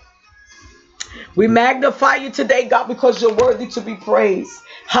 Hallelujah. We magnify you today, God, because you're worthy to be praised.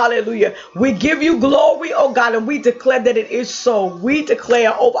 Hallelujah. We give you glory, oh God, and we declare that it is so. We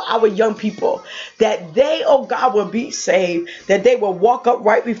declare over our young people that they, oh God, will be saved, that they will walk up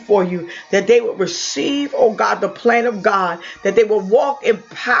right before you, that they will receive, oh God, the plan of God, that they will walk in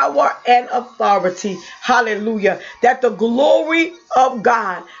power and authority. Hallelujah. That the glory of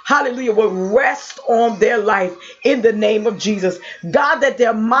God, hallelujah, will rest on their life in the name of Jesus. God, that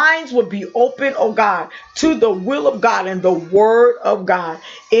their minds will be open, oh God, to the will of God and the word of God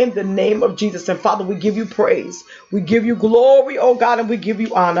in the name of Jesus. And Father, we give you praise. We give you glory, oh God, and we give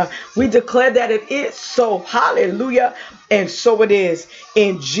you honor. We declare that it is so. Hallelujah. And so it is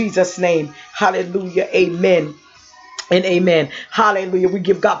in Jesus' name. Hallelujah. Amen. And amen. Hallelujah. We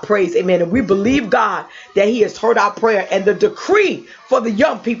give God praise. Amen. And we believe, God, that he has heard our prayer and the decree for the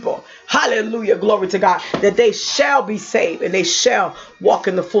young people. Hallelujah. Glory to God. That they shall be saved and they shall walk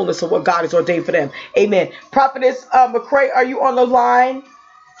in the fullness of what God has ordained for them. Amen. Prophetess McCray, are you on the line?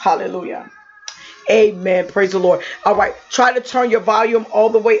 Hallelujah. Amen. Praise the Lord. All right. Try to turn your volume all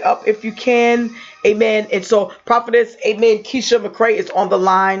the way up if you can. Amen. And so Prophetess, amen, Keisha McCray is on the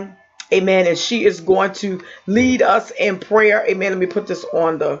line. Amen. And she is going to lead us in prayer. Amen. Let me put this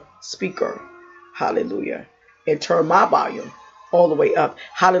on the speaker. Hallelujah. And turn my volume all the way up.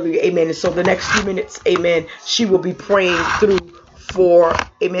 Hallelujah. Amen. And so the next few minutes, amen, she will be praying through for,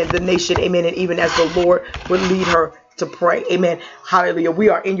 amen, the nation. Amen. And even as the Lord would lead her to pray. Amen. Hallelujah. We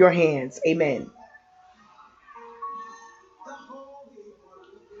are in your hands. Amen.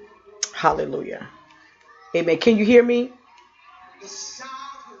 Hallelujah. Amen. Can you hear me?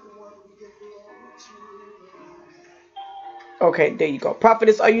 Okay, there you go.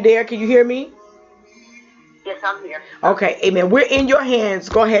 Prophetess, are you there? Can you hear me? Yes, I'm here. Okay, amen. We're in your hands.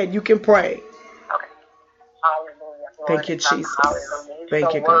 Go ahead. You can pray. Okay. Hallelujah. Glory Thank you, to God. Jesus. Hallelujah.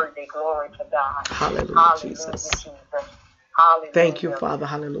 Thank so you, God. worthy. Glory to God. Hallelujah, Hallelujah, Jesus. Jesus. Hallelujah. Thank you, Father.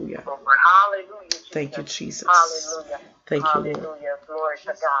 Hallelujah. Hallelujah, Jesus. Thank you, Jesus. Hallelujah. Thank you, Lord. Hallelujah. Glory to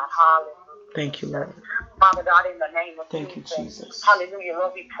God. Hallelujah. Thank you, Lord. Father God, in the name of Thank you, Jesus. Jesus. Hallelujah.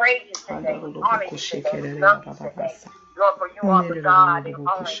 Lord, we praise you today. We honor you today. We love you today. Lord, for you are the God and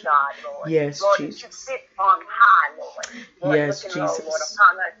only God, Lord. Yes, Lord, Jesus. that you sit on high, Lord. Lord, Yes, looking, Lord, Jesus.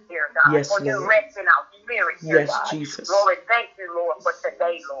 upon us, dear God. Yes, for you Lord. rest in our spirit, dear Yes, God. Jesus. Lord, thank you, Lord, for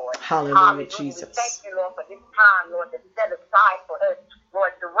today, Lord. Hallelujah, We Jesus. thank you, Lord, for this time, Lord, to set aside for us,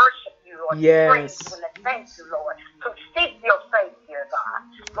 Lord, to worship you, Lord, Yes. to praise you and to thank you, Lord, to seek your face, dear God.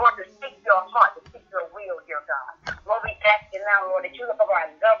 Lord, to seek your heart, to seek your will, dear God. Lord, we ask you now, Lord, that you look over our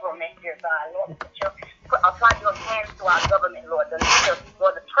government, dear God. Lord, that you apply your hands to our government, Lord, the leader,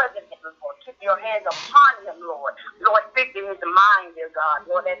 Lord, the president, Lord. Keep your hands upon him, Lord. Lord, speak to his mind, dear God.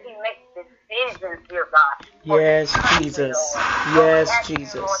 Lord, as he makes decisions, dear God. Yes, Jesus. Yes,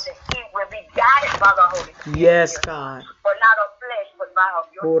 Jesus. You, Lord, that he will be guided by the Holy Spirit. Yes, God. For not of flesh, but by of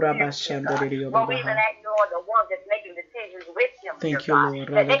your Ora spirit, bashanda dear God. Lord, we even ask you, Lord, the ones that's making decisions with him, Thank dear you, God, Lord.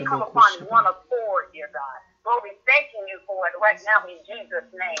 that they come upon one accord, dear God. Lord, we're thanking you for it right now in Jesus'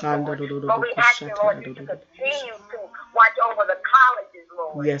 name, Lord. Lord, we ask you, Lord, you to continue to watch over the colleges,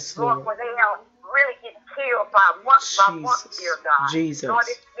 Lord. Yes, Lord. Lord, for they are really getting killed by month, dear God. Jesus. Lord,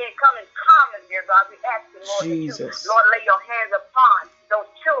 it's becoming common, dear God. We ask you, Lord, that you, Lord, lay your hands upon those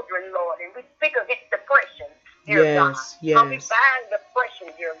children, Lord. And we speak against depression, dear God. Yes, Lord, we yes. bind depression,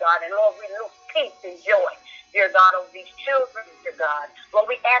 dear God, and Lord, we lose peace and joy, dear God, over these children, dear God. Lord,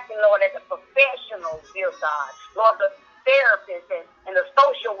 we ask you, Lord, as a professional, dear God, Lord, the therapists and the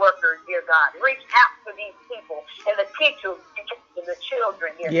social workers, dear God, reach out to these people and the teachers and the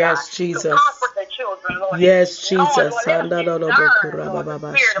children, dear Yes, God, Jesus. to comfort the children, Lord. Yes, Lord, Jesus. Lord, let them discern, Lord, the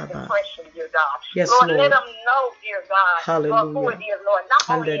spirit of depression, dear God. Yes, Lord, let Lord. them know, dear God, Lord, who Hallelujah. it is, Lord, not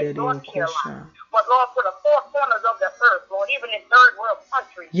only in North Hallelujah. Carolina, but Lord, for the four corners of the earth, Lord, even in third world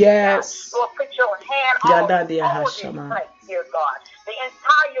countries, Yes. dear God. Lord, put your hand all over this Hashama. place, dear God. The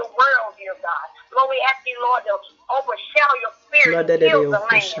entire world, dear God. Lord, we ask you, Lord, to overshadow your spirit and heal the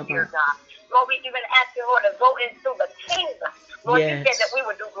land, dear God. Lord, we even ask you, Lord, to go into the kingdom. Lord, you said that we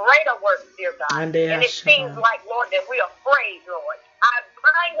would do greater works, dear God. And it seems like, Lord, that we're afraid, Lord. I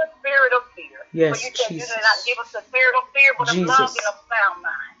bind the spirit of fear. Yes, for you said Jesus. you did not give us the spirit of fear, but of love and a sound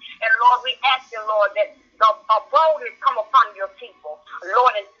mind. And Lord, we ask you, Lord, that a boldness come upon your people,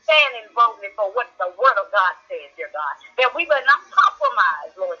 Lord, and stand in boldness for what the word of God says, dear God. That we will not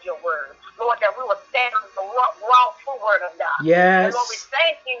compromise, Lord, your word. Lord, that we will stand on the raw, true word of God. Yes. And Lord, we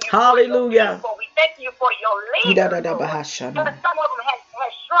thank you Hallelujah. for your people. We thank you for your leaders, Lord. Because some of them have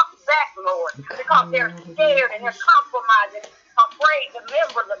shrunk back, Lord, because they're scared and they're compromising, afraid the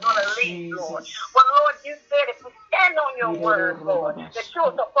members are going to leave, Lord. But Lord, you said if we stand on your word, Lord, that you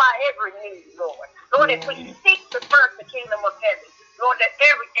will supply every need, Lord. Lord, if we seek the first the kingdom of heaven, Lord, that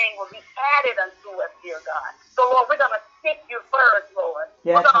everything will be added unto us, dear God. So, Lord, we're going to seek you first, Lord.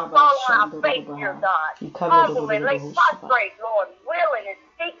 We're going to fall on our face, dear God. Humble and lay prostrate, Lord, willing and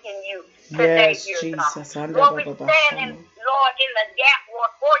seeking you today, dear God. Lord, we stand in, Lord, in the gap,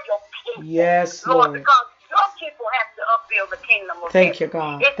 Lord, for your people. Yes, Lord, because your people have to upbuild the kingdom of heaven. Thank you,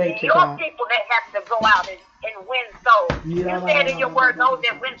 God. It's Thank you, your God. people that have to go out and win souls. You said in your word, those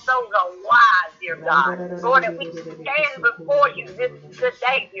that win souls are wise, dear God. Lord, if we stand before you this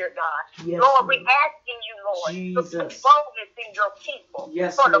day, dear God, Lord, we're asking you, Lord, to put boldness in your people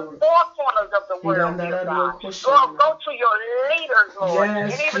for the four corners of the world, dear God. Lord, go to your leaders, Lord,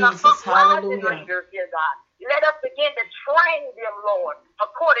 and even the uprising leaders, dear God. Let us begin to train them, Lord,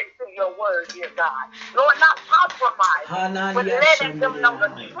 according to your word, dear God. Lord, not compromise, but letting them know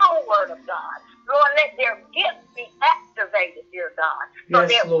the true word of God. Lord, let their gifts be activated, dear God, so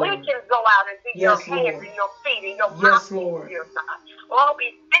that we can go out and be your hands and your feet and your mouthpiece, dear God. Lord,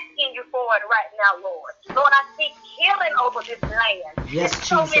 we're thanking you for it right now, Lord. Lord, I speak healing over this land. Yes, There's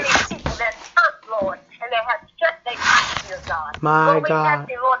so many people that hurt, Lord, and they have shut their mouth, dear God. My Lord, we God. ask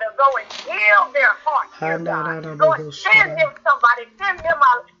you, Lord, to go and heal their hearts, dear God. Lord, send them somebody, send them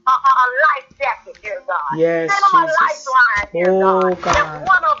a life jacket, dear God. Yes, send them a Jesus. lifeline, dear Oh, God. That God.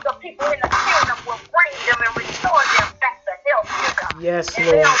 one of the people in the kingdom will bring them and restore them back to health, dear God. Yes, and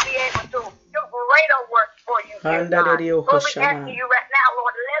Lord. they'll be able to do greater work for you, dear God. Lord, we asking you right now,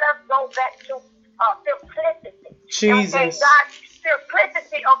 Lord, let us go back to simplicity. Jesus. And God,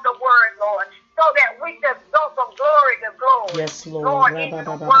 simplicity of the word, Lord, so that we can go from glory to glory. Yes, Lord. Lord, in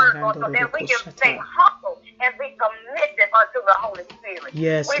the word, Lord, so that we can stay humble and be committed unto the Holy Spirit.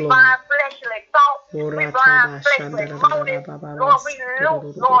 Yes, we Lord. bind fleshly thoughts. We bind fleshly motives. Lord, we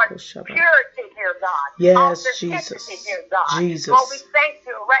loose, Lord, purity, dear God. Yes, authenticity, Jesus. dear God. Jesus. Lord, we thank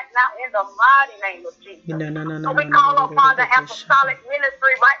you right now in the mighty name of Jesus. So we call upon the apostolic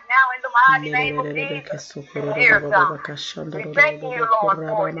ministry right now in the mighty name of Jesus. Dear God, we thank you, Lord,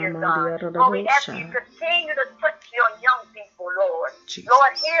 for it, dear God. Lord, we ask you to continue to touch your young people, Lord. Jesus.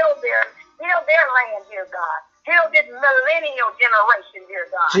 Lord, heal their land, dear God. Heal this millennial generation, dear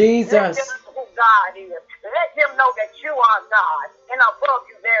God. Jesus. Let them know who God is. Let them know that you are God, and above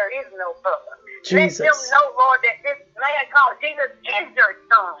you there is no other. Jesus. Let them know, Lord, that this man called Jesus is your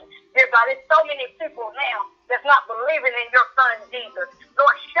son. Dear God, there's so many people now that's not believing in your son, Jesus.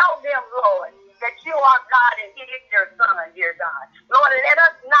 Lord, show them, Lord, that you are God and he is your son, dear God. Lord, let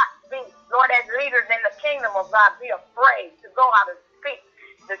us not be, Lord, as leaders in the kingdom of God, be afraid to go out and speak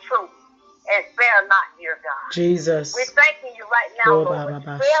the truth and spare not, dear God. Jesus. We're thanking you right now, Lord.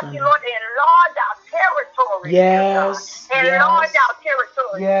 We ask you, Lord, to enlarge our territory, dear God. Enlarge our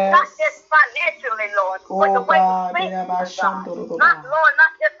territory. Not just financially, Lord, but the way we speak, dear God. Lord,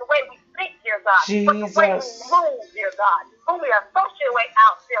 not just the way we speak, dear God, but the way we move, dear God. Who we associate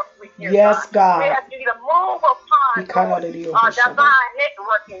ourselves with, dear God. We ask you to move upon, Lord, divine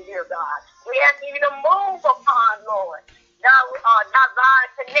networking, dear God. We ask you to move upon, Lord, divine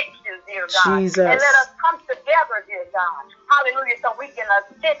connections, dear God. Jesus. And let us come together, dear God. Hallelujah, so we can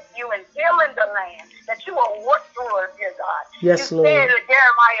assist you in healing the land, that you will work through us, dear God. Yes, you Lord. said to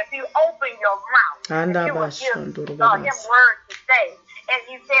Jeremiah, if you open your mouth, that you will give him words to say. And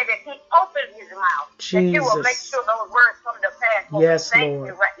you said that he opened his mouth, that you will make Jesus. sure those words come to pass. Lord, Yes, we thank Lord.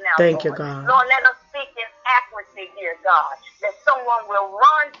 you right now, Thank you, Lord. God. Lord, let us speak in accuracy, dear God, that someone will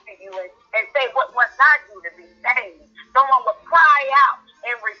run to you and say, what must I do to be saved? Someone will cry out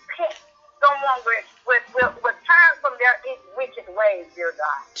and repent. Someone will turn from their wicked ways, dear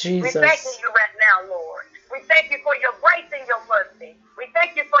God. We thank Jesus. you right now, Lord. We thank you for your grace and your mercy. We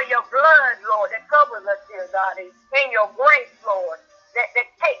thank you for your blood, Lord, that covers us, dear God, and your grace, Lord, that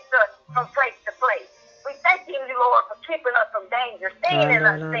takes us from place to place. We thank you, Lord, for keeping us from danger, seen and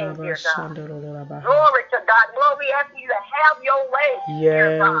unseen, dear God. Glory to God. Lord, we ask you to have your way,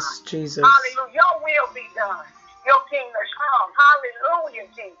 dear God. Yes, Jesus. Hallelujah. Your will be done. Your kingdom come. Hallelujah,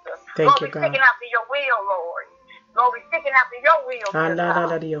 Jesus. Thank Lord, you, we're God. seeking after your will, Lord. Lord, we're seeking after your will, dear God.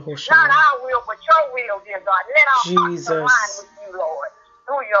 Not Jesus. our will, but your will, dear God. Let our hearts align with you, Lord,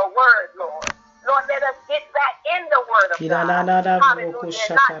 through your word, Lord. Lord, let us get back in the word of God. Hallelujah.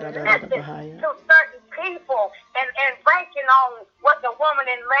 And not listen to certain people and banking on what the woman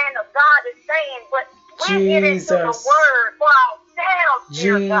in land of God is saying, but we get into the word for ourselves,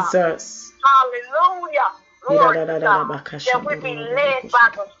 dear God. Jesus. Hallelujah. Glory to God. That we be led by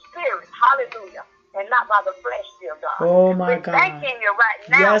the Spirit. Hallelujah. And not by the flesh, dear God. Oh, my We're God. thanking you right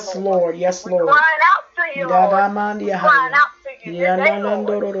now, Yes, Lord. Yes, We're Lord. crying out to you, Lord. We're crying out to you today,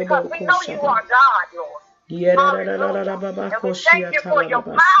 Lord. Because we know you are God, Lord. Hallelujah. And we thank you for your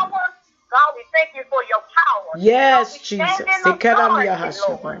power. God, we thank you for your power. Yes, God, we stand Jesus. in authority,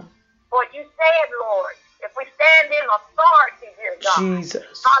 Lord. For you said, Lord, if we stand in authority, dear God,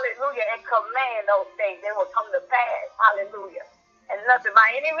 Jesus. hallelujah, and command those things, they will come to pass. Hallelujah. And nothing by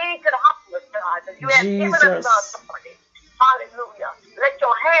any means could harm us, God, because you have given us the authority. Hallelujah. Let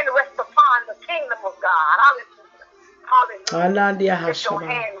your hand rest upon the kingdom of God. Hallelujah. Hallelujah. Let your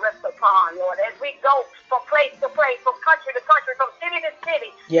hand rest upon, Lord, as we go from place to place, from country to country, from city to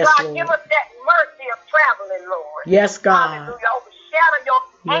city. Yes, God, Lord. give us that mercy of traveling, Lord. Yes, God. Hallelujah. Overshadow your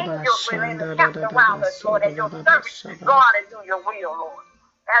angels within the camp around us, Lord, as your servants go out and do your will, Lord.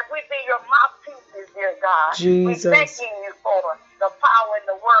 As we be your mouthpieces, dear God, Jesus. we thanking you for the power and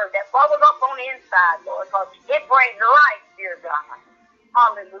the word that bubbles up on the inside, Lord, because it brings life, dear God.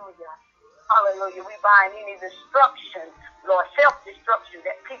 Hallelujah. Hallelujah. We bind any destruction, Lord, self-destruction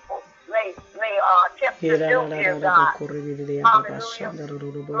that people may attempt to do, dear God. Hallelujah.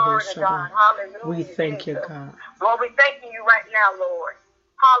 Glory to God. Hallelujah. We thank you, Jesus. God. Lord, we thanking you right now, Lord.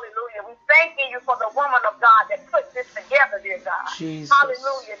 Hallelujah. We thanking you for the woman of God that put this together, dear God. Jesus.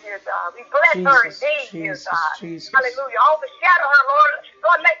 Hallelujah, dear God. We bless her indeed, dear Jesus, God. Jesus. Hallelujah. Overshadow her, Lord.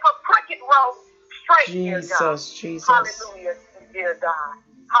 Lord, make her crooked road straight, dear God. Jesus. Hallelujah, dear God.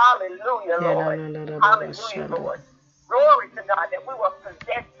 Hallelujah, Lord. Hallelujah, Lord. Glory to God that we will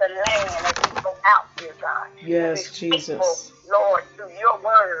possess the land as we go out, dear God. Yes, be faithful, Jesus. Lord, to your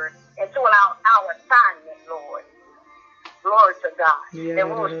word and to our assignment, Lord. Glory to God. That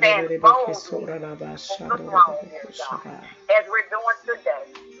we will stand boldly on the throne, dear God, as we're doing today.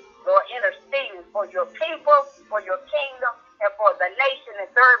 Lord, interceding for your people, for your kingdom, and for the nation and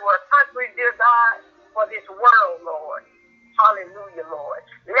third world countries, dear God, for this world, Lord. Hallelujah, Lord.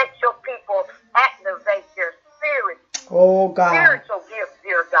 Let your people activate their spirit. Oh, God. Spiritual gifts,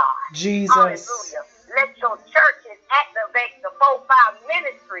 dear God. Jesus. Hallelujah. Let your churches activate the 4-5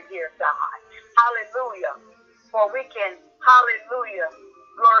 ministry, dear God. Hallelujah. For we can, hallelujah,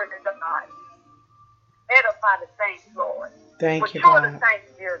 glory to God, edify the saints, Lord. Thank you, Mature the God.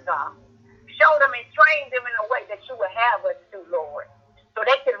 saints, dear God. Show them and train them in a way that you would have us to, Lord. So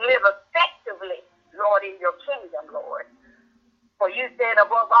they can live effectively, Lord, in your kingdom, Lord. For you said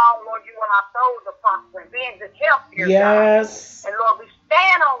above all, Lord, you want our souls to prosper and be in good health, dear God. Yes. And Lord, we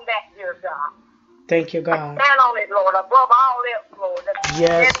stand on that, dear God. Thank you, God. Stand on it, Lord, above all else, Lord.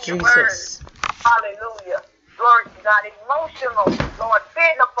 Yes, in your word. Jesus. Hallelujah. Glory to God. Emotional, Lord,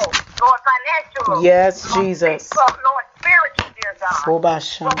 physical, Lord, financial. Yes, Lord, Jesus. Lord, spiritual, dear God.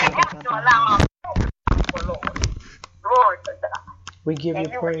 Lord, we have to allow our soul to prosper, Lord. Glory to God. We give you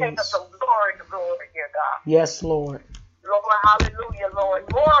And you will take us praise. from glory to glory, dear God. Yes, Lord. Lord, hallelujah, Lord.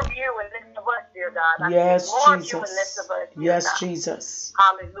 More of you and less of us, dear God. Yes, more of you and less Jesus. of us, dear Yes, God. Jesus.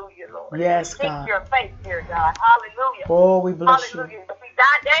 Hallelujah, Lord. Yes, Seek God. your face, dear God. Hallelujah. Oh, we bless you. Hallelujah. We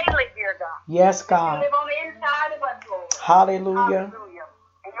die daily, dear God. Yes, You God. live on the inside of us, Lord. Hallelujah. Hallelujah.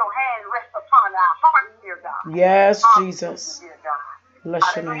 And your hand rests upon our hearts, dear God. Yes, Hallelujah, Jesus. dear God. Bless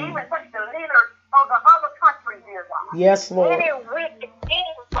your Hallelujah. name. Even touch the leaders of the other countries, dear God. Yes, Lord. Any wicked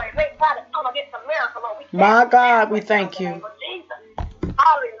anyway, they try to come against America, Lord. We My cast God, them we down thank in the you. name of Jesus.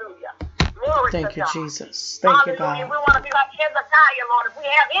 Hallelujah. Glory Thank to you, God. Jesus. Thank you, Hallelujah. God. We want to be like Hezekiah, Lord. If we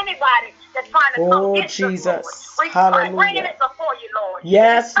have anybody that's trying to come Oh, against us, Lord, Jesus. we start bringing Hallelujah. it before you, Lord.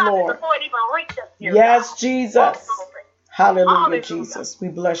 Yes, Stop it Lord. before it even reaches us, dear Yes, God. Jesus. Oh, glory. Hallelujah, Hallelujah. Jesus. We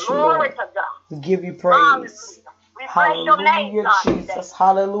bless you, Glory Lord. to God. We give you praise. Hallelujah. We bless your name, Hallelujah, God, today. Jesus.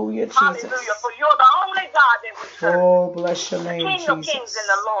 Hallelujah, Hallelujah. Jesus. For you're the only God that we serve. Oh, bless your The name, King of kings Jesus. and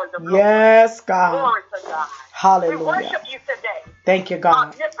the Lord of lords. Yes, God. Glory to God. We Hallelujah. worship you today. Thank you,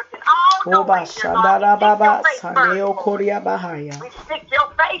 God. Omnipotent, all Oh, knowing, dear God. We seek your Baba, face first, Sandeo Lord. Korea Bahaya. We seek your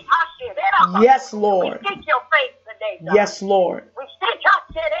face. Yes, Lord. We seek your face today, God. Yes, Lord. We seek your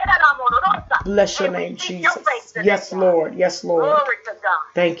Bless your and we name, seek your Jesus. face today, Yes, God. Lord. Yes, Lord. Glory to God.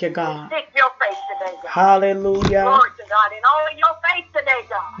 Thank you, We God. seek your face today, God. Hallelujah. Glory to God. And only your face today,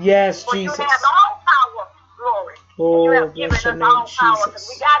 God. Yes, For you Jesus. have all power, glory. And you Oh, have given bless your us name, all power. Because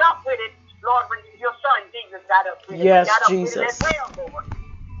we Jesus. got up with it, Lord, when your son Jesus got up with it. Yes, We got up Jesus. with it as well, Lord.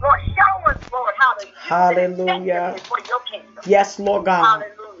 Lord, show us, Lord, how to use it Hallelujah. effectively for your kingdom. Yes, Lord God.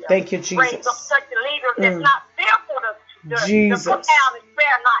 Hallelujah. Thank you, Raise up Jesus. such leaders that's not fearful to Jesus. put down and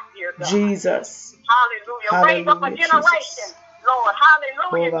spare not, dear God. Jesus. Hallelujah. Raise up a Hallelujah, generation, Jesus. Lord. Oh,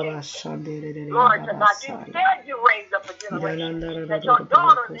 Hallelujah, Baba, Jesus. Shandere, Glory to Baba, God. You Saya. said you raised up a generation that your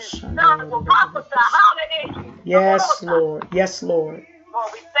daughters and sons will prophesy. Hallelujah. Yes, Lord. Yes, Lord. Lord,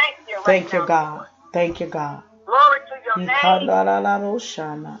 we thank you right Thank you, now, God. Lord. Thank you, God. Glory to your name.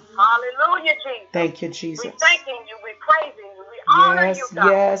 Hallelujah, Jesus. thank you, We Jesus. thanking you. We praising you. We honor you, Yes, God.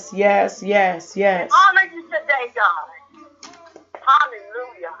 yes, yes, yes, yes. Honor you today, God.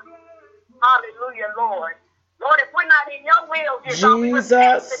 Hallelujah. Hallelujah, Lord. Lord, if we're not in your will, dear God, we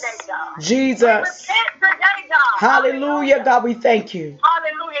repent today, Jesus. God. We Jesus. repent today, God. Hallelujah, God, we thank you.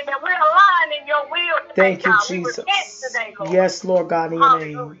 Hallelujah, that we're aligned in your will today, Thank you, God. We Jesus. repent today, Lord. Yes, Lord God, in your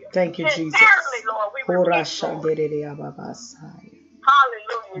name. Hallelujah. Thank you, Jesus. Sincerely, Lord, we repent, Lord.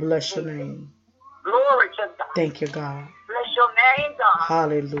 Hallelujah. Bless your Jesus. name. Glory to God. Thank you, God. Bless your name, God.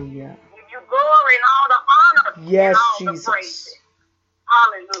 Hallelujah. Give you glory and all the honor Yes, and all Jesus. the praise.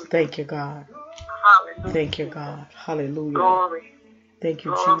 Hallelujah. Thank you, God. Hallelujah. Thank you, God. Hallelujah. Glory. Thank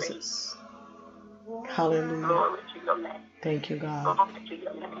you, Glory. Jesus. Hallelujah. Glory to your name. Thank you, God. Glory to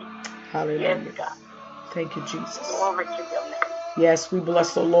your name. Hallelujah. Yes, God. Thank you, Jesus. Glory to your name. Yes, we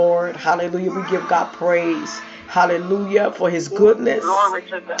bless the Lord. Hallelujah. We give God praise. Hallelujah for his goodness. Glory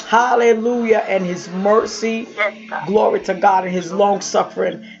to God. Hallelujah. And his mercy. Yes, God. Glory to God and his long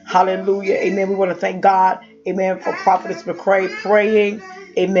suffering. Hallelujah. Amen. We want to thank God. Amen. For Prophetess McCray praying.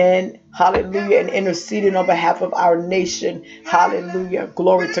 Amen. Hallelujah. And interceding on behalf of our nation. Hallelujah.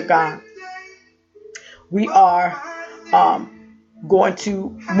 Glory to God. We are going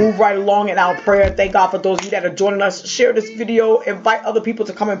to move right along in our prayer. Thank God for those of you that are joining us. Share this video. Invite other people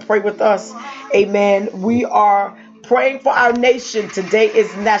to come and pray with us. Amen. We are praying for our nation. Today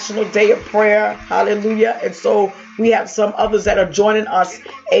is National Day of Prayer. Hallelujah. And so we have some others that are joining us.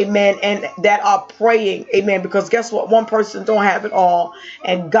 Amen. And that are praying. Amen. Because guess what? One person don't have it all.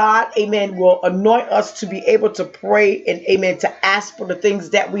 And God, amen, will anoint us to be able to pray and, amen, to ask for the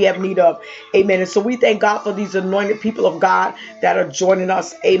things that we have need of. Amen. And so we thank God for these anointed people of God that are joining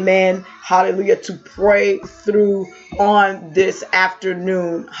us. Amen. Hallelujah. To pray through on this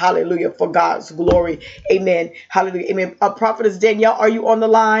afternoon. Hallelujah. For God's glory. Amen. Hallelujah. Amen. Prophetess Danielle, are you on the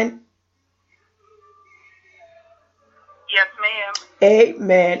line? Yes, ma'am.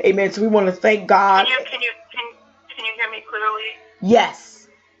 Amen. Amen. So we want to thank God. Can you hear me clearly? Yes.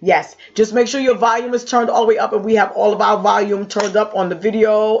 Yes. Just make sure your volume is turned all the way up, and we have all of our volume turned up on the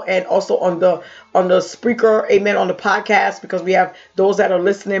video and also on the speaker. Amen. On the podcast, because we have those that are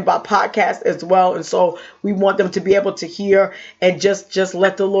listening by podcast as well. And so we want them to be able to hear and just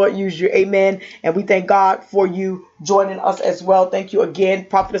let the Lord use you. Amen. And we thank God for you joining us as well. Thank you again,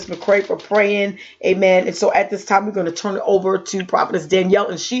 Prophetess McCray, for praying. Amen. And so at this time, we're going to turn it over to Prophetess Danielle,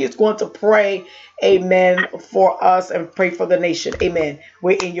 and she is going to pray. Amen. For us and pray for the nation. Amen.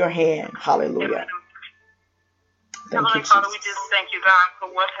 We're in your hand. Hallelujah. Thank you, Heavenly Father, Jesus. we just thank you, God, for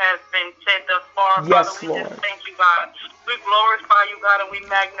what has been said thus far. Yes, Father, we Lord. just thank you, God. We glorify you, God, and we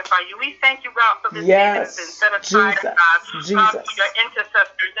magnify you. We thank you, God, for this Yes, day that's been set aside, Jesus, God. Jesus. God, for your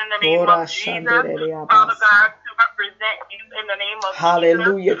intercessors in the name Ora of Jesus. shandereya Father basa. God, to represent you in the name of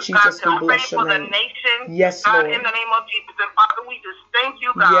Hallelujah, Jesus. Jesus, God, we to bless pray your for the name. nation. Yes, God, Lord. in the name of Jesus. And Father, we just thank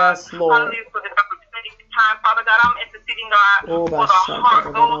you, God. Yes, Lord. Hallelujah, for this opportunity. Time, Father God, I'm interceding, God, Oh, for the heart,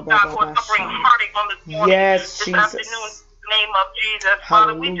 those, God, who are suffering basha. heartache on this morning, Yes, this Jesus. afternoon, in the name of Jesus.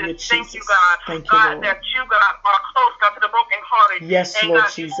 Father, we Hallelujah, just thank you, Jesus. God, Thank you, God, Lord. that you, God, are close, God, to the brokenhearted. Yes, and Lord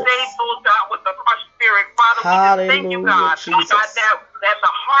God, Jesus. you save those, God, with the crushed spirit. Father, we just thank you, God. Jesus. God, that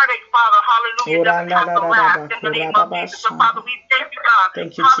the heartache, Father, hallelujah, doesn't have to last in the name of Jesus. So, Father, we thank you, God.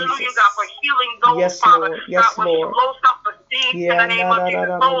 Thank you, hallelujah, Jesus. God, for healing those, Yes, Father, Lord. Yes, God, with Lord. low self-esteem in the name of Jesus.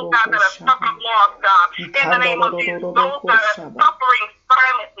 Those, God, that have suffered loss, God, in the name of Jesus. Those that are suffering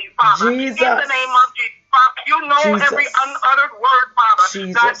silently, Father, Jesus. in the name of Jesus. Father, you know Jesus. every unuttered word, Father.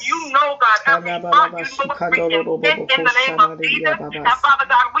 Jesus. God, you know, God, every thought, you know every intent in the name of Jesus. And Father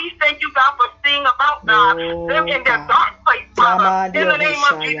God, we thank you, God, for seeing about, God, them in their dark place, Father, in the name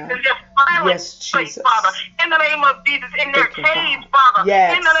of Jesus, in their silent place, Father, in the name of Jesus, in their caves, Father,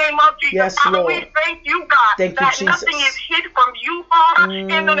 in the name of Jesus. Yes, Father, Lord. we thank you, God, Thank you, that Jesus. nothing is hid from you, Father,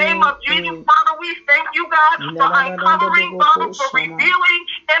 in the name of Jesus. Father, we thank you, God, for uncovering, Father, for revealing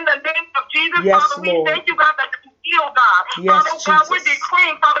in the name of Jesus. Yes, Father, we Lord. thank you, God, that you heal, God. Yes, Father, God, we're Jesus.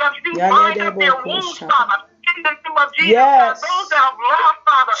 declaring, Father, that you bind up their wounds, Father, in the name of Jesus. Yes. God, those that have lost,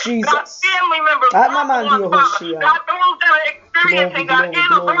 Father, Jesus. God, family members, loved ones, Father, God, those that are experiencing, God,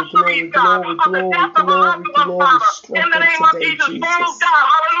 anniversaries, God, of the death of a loved one, Father, in the name of Jesus. Those, God,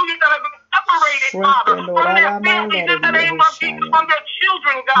 hallelujah, that have been separated, Father, from their families, in the name of Jesus, from their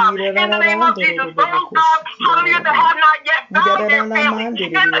children, God, in the name of Jesus. Those, God, hallelujah, that have not yet found their families,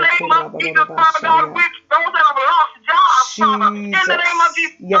 in the name of Jesus, Father God, which those that have lost jobs, Father, in the name of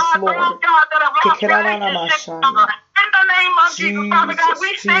Jesus, Yes, God, Lord. those, God, that have lost relationships, Father, in the name of Jesus, Father God,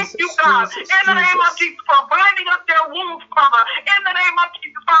 we thank you, God, in the name of Jesus, for binding up their wounds, Father, in the name of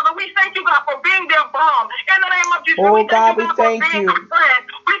Jesus, Father, we thank you, God, for being their balm, in the name of Jesus, Oh, we God, thank you, we God, for thank being you. a friend,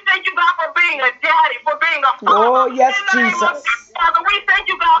 we thank you, God, for being a daddy, for being a father, Oh, yes, in the name of Jesus. Jesus, Father, we thank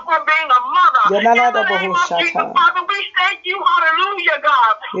you, God, for being a mother, in the name of Jesus, Father, we thank you, hallelujah,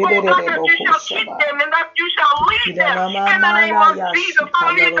 God, oh, God, that you shall keep them and that you shall lead them, in the name of Jesus,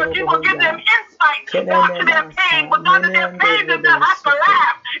 hallelujah, that you will give them insight, God, to their pain, but God, that their pain does not have to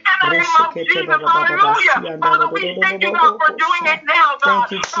laugh, in the name of Jesus, hallelujah, Father, we thank you, God, for doing it now, God,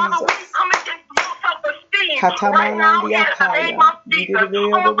 Thank you, Father, we Jesus. come against low self-esteem right now, in the name of Jesus,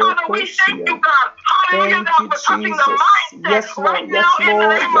 oh, Father, we thank you, God, hallelujah, Thank God, you, for touching the Jesus. mindset Yes, Lord. right Yes, now, in the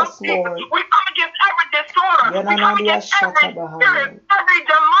Lord. name Yes, of Jesus, Lord. we come against every disorder, we come against every spirit, every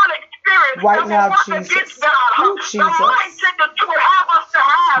demonic spirit Right that now, will work Jesus. against God, Oh, the Jesus. mindset that you would have us to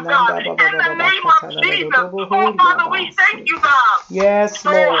have, God, in the name of Jesus. Oh, Father, we thank you, God. Yes,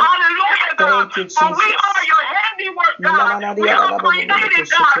 Oh, Lord. hallelujah, God. Thank you, For we Jesus. are your handiwork, God. We are created,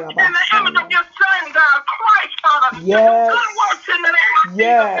 God, in the image of your Son, God, Christ, Father, to do Yes. good works in the name of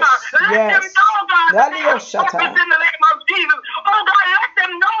Yes. Jesus, God. Let them Yes. know, God, that they have Shata. purpose in the name of Jesus. Oh, God, let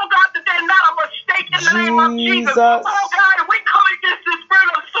them know, God, that they're not a mistake in the name of Jesus. Jesus. Oh, God, we come against the spirit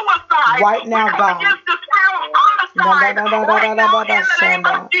of suicide. Right now, we come God. against the spirit of homicide. Right now, in the name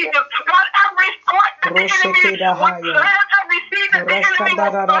of Jesus. God, every thought that the enemy would plant, every seed that the enemy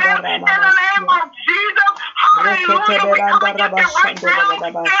will plant, in the name of Jesus. Hallelujah. We come against it right now,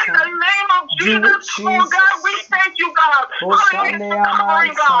 in the name of Jesus. Oh, God, we thank you, God. Hallelujah. For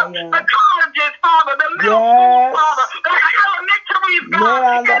covering, God, the colleges, Father, the middle schools, Father, the elementaries, God,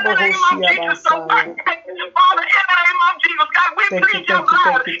 in the name of Jesus. So, Father, in the name of Jesus, God, we plead your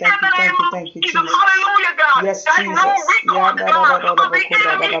blood in the name of Jesus. Hallelujah, God. Yes, That no Jesus. recourse, God, of the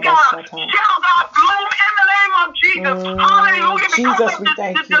enemy, God, shall God bloom in the name of Jesus. Hallelujah, because Jesus, of we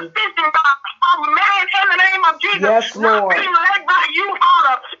thank the you. decision, God, of man in the name of Jesus. Yes, Not Lord. being led by you,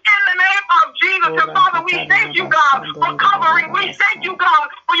 Father, in the name of Jesus. And Father, we thank you, God, for covering. We thank you, God,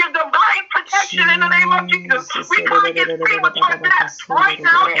 for your divine protection in the name of Jesus. We come against premature death right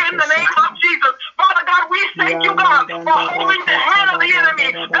now in the name of Jesus. Father God, we thank you, God, for holding the hand of the enemy.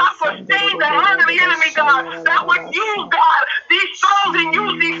 God, for staying the hand of the enemy, God, that would use, God, these souls and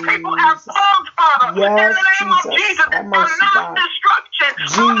use these people as pawns, Father, in the name of Jesus, for non-destruction.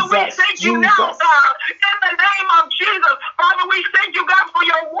 Father, we thank you now, God, in the name of Jesus. Father, we thank you, God, for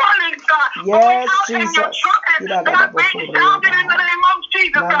your warnings, God. Yes, in your Jesus. trumpet, God, being sounded in the name of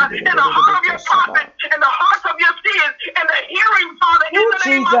Jesus, God, in the heart of your prophets, in the hearts of your seers, in the hearing, Father, in the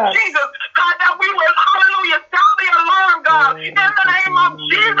name of Jesus, God, that we will, hallelujah, sound the alarm, God, in the name of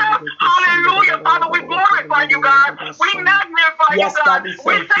Jesus, hallelujah, Father, we glorify you, God, we magnify you, God,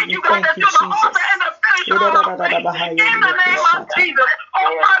 we thank you, God, that you're the author and the finisher of our faith, in the name of Jesus, oh,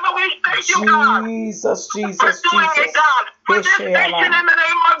 Father, we thank you, God, Jesus, for doing it, God, for this nation in the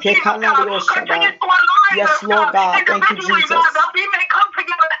name of Jesus, God, continue to align Yes, us, Lord God, thank you, individually, Jesus. God, that we may come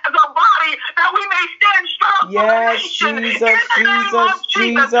together as a body, that we may stand strong for the Yes, nation, Jesus, in the name of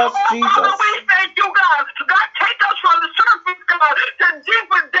Jesus, Jesus. Oh, Jesus. Father, we thank you, God. God, take us from the surface, God, to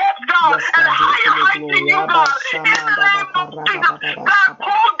deeper depths, God, Yes, and God, higher do it for your heights in glory. you, God, in the name of Jesus. God,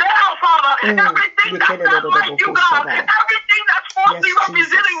 pull down, Father, everything that's not like you, God, everything that's falsely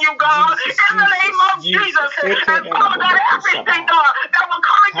representing you, God, in the name of Jesus. And Father God, everything, God, that will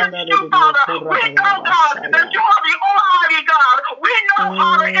come against you, Father, we know, God, that you are the Almighty God. We know,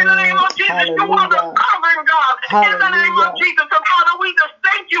 Father, in the name of Jesus, you are the sovereign God, in the name of Jesus. So, Father, we just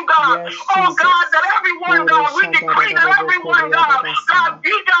thank you, God. Oh, God, that everyone, God, we decree that everyone, God,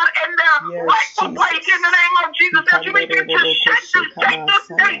 be, God, in their rightful place in the name of Jesus, that you begin to shake this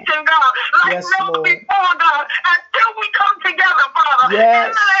nation, God, like never before, God, until we come together, Father,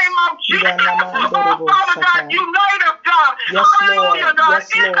 in the name of Jesus. Oh, Father God, unite us, God. Hallelujah, God,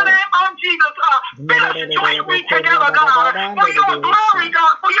 in the name of Jesus. Fit us jointly together, God, for your glory,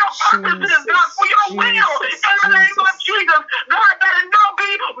 God, for your purposes, God, for your will, in the name of Jesus. God, that it no be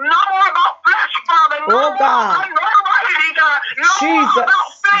no more about flesh, Father, no more about morality, God, no more about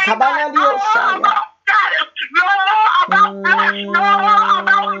fame, God, no more about status, no more about flesh, no more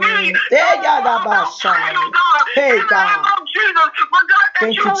about me, no more about title, God, in the name of Jesus. But God, that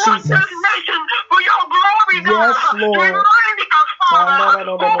you want this nation for your glory, God. Reminding us, Father,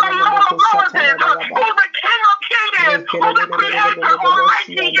 who the Lord of Lords is, who the King of Kings is, who the Creator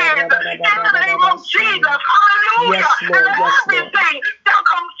Almighty is, in the name of Jesus. Hallelujah. And everything shall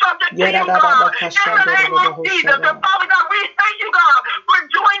come subject to you, God, in the name of Jesus. And Father God, we thank you, God, for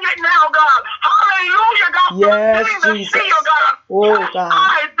doing it now, God. Hallelujah, God. Yes, for Jesus. the seal, God. Oh, God.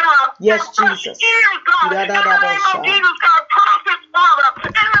 Eyes, God. Yes, and Jesus. Ears, God. In the name of Jesus, God. Prophets, Father.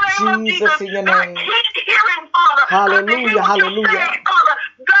 In the name of Jesus, Jesus. in your God, name. keep hearing, Father. Hallelujah, God, to hear what hallelujah. you say, Father.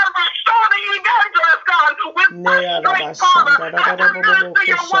 God, restore the evangelist, God, with strength, Father, as they minister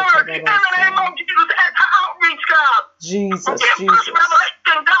your word. In the name of Jesus, and to outreach, God. Jesus, Give us Jesus.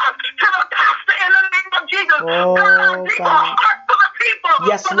 revelation, God, to the pastor in the name of Jesus. Oh, God, give God. a heart for the people.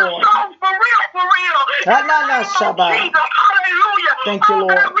 Yes, for the Lord. souls, for real, for real. In the name of Jesus, hallelujah. Thank you, Oh,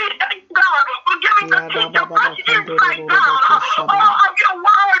 Lord. God, we thank you, God, for giving the teacher fresh insight, God, of your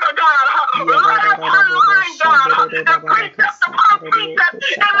word, God. Line upon line, God, and precept upon precept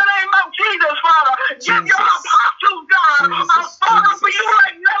in the name of Jesus, Father. Give your apostles, God, a father for you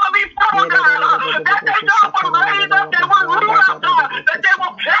like never before, God, that they not will raise up, they will root up, God, that they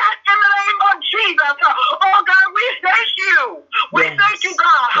will plant in the name of Jesus. Oh, God, we thank you. We thank you,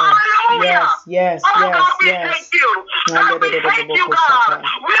 God. Hallelujah. Yes, Oh, yes, God, we yes. thank you. God, we thank you, God.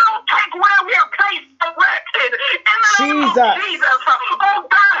 We don't take where we are placed for granted. In the name of Jesus. Oh,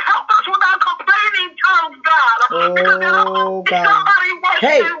 God, help us with our complaining tongues, God. Because there's Oh, God. somebody worse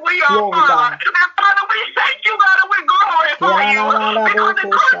Hey, than we are, glory, Father. God. And Father, we thank you, God, and we glorify you. Because it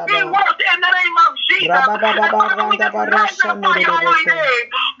could be worse in the name of Jesus. And Father, we just magnify your holy name.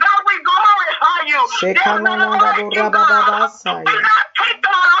 God, we glorify you. There's none like you, God. We not take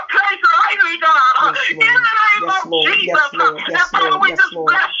on our place lightly, God. In the name of Jesus. And Father, we just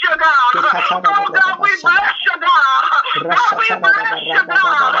bless you, God. Oh, God, we bless you, God. God, we bless you,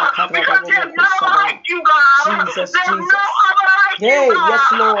 God. Because there's no like you, God. There's no other like you, God.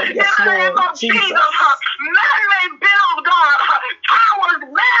 Yes, Lord. Yes, In the name Lord. of Jesus. Man may build, God. Towers,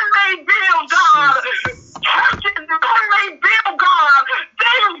 man may build, God. Churches, man may build, God.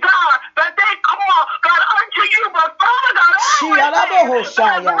 Things, God, that they call, God, unto you. But Father, God, everything,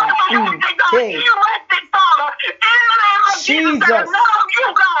 Father, in the name of Jesus, that is not of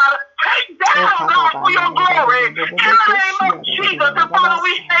you, God. Take down, God, for your glory. In the name of Jesus. And Father,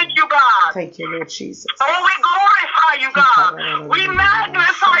 we thank you, God. Thank you, Lord Jesus. Oh, we glorify you, God. We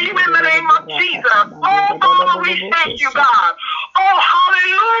magnify you in the name of Jesus. Oh, Father, we thank you, God. Oh,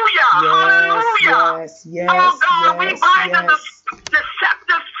 hallelujah. Hallelujah. Oh, God, we bind the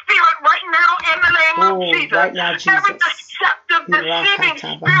deceptive spirit right now in the name of Jesus. Right now, Jesus. Every deceptive, deceiving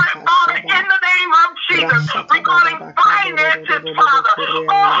spirit, Father, in the name of Jesus. Regarding finances, Father.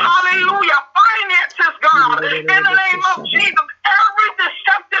 Oh, hallelujah. Finances, God. In the name of Jesus. Every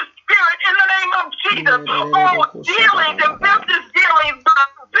deceptive spirit in the name of Jesus. Oh, dealings and business dealings,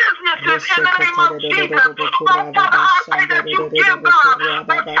 businesses in the name of Jesus. Oh, Father, I pray that you give, God,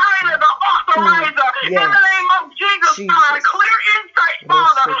 the signer, the authorizer, in the name of Jesus, God, clear insight,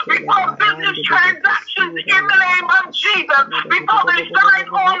 Father, before business transactions in the name of Jesus, before they sign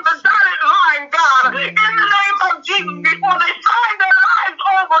on the dotted line, God, in the name of Jesus, before they sign their lives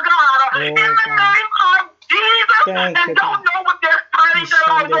over, God, in the name of Jesus, and don't know what they're signing their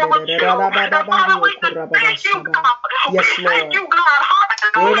lives over to. And Father, we just thank you, God. We thank you, God.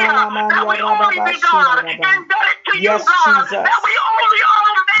 Hallelujah. That we only be God, and that it to you, God. That we only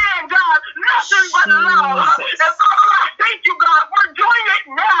owe man, God. Nothing but love. And Father, I thank you, God. We're doing it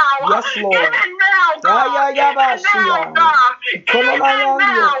now. Yes, Lord. Even now, God. Even now, God. Even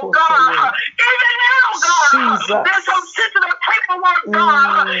now, God. Even now, God. There's some sensitive paperwork,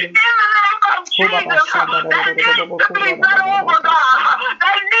 God. In the name of Jesus. That needs to be read over, God.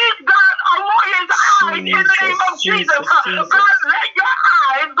 in the name of Jesus. God, let your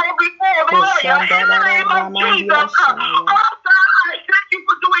eyes go before the lawyer in the name of Jesus. Oh God, I thank you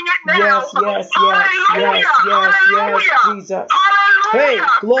for doing it now. Yes, Jesus. Hey,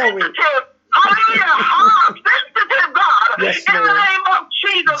 glory. Hallelujah. Sensitive God. Yes, in the name of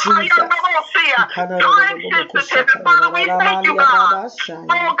Jesus. Time sensitive. Father, we thank you, God.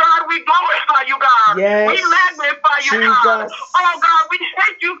 Oh God, we glorify you, God. Yes. We magnify you, God. Oh God, we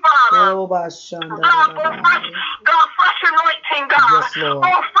thank you, Father. God, for fresh anointing, God. Yes, Lord.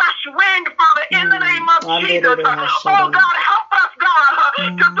 Oh, fresh wind, Father, in the name of Jesus. Oh God, help us, God,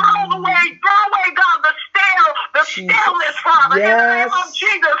 to throw away, God, the stillness, Father, in the name of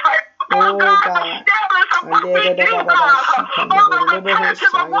Jesus. Oh God, the stillness of what we do, God. Oh, the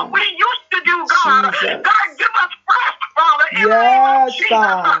repetitive of what we used to do, God. God, give us fresh, Father, in the name of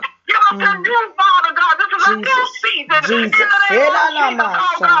Jesus. Give us a new, Father, God. This is a new season. In the name of Jesus,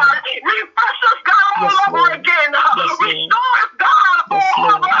 oh God. Refresh us, God, all over again. Restore us, God, all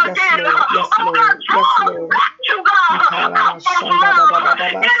over again. Oh God, draw us back to God. Help us, Lord.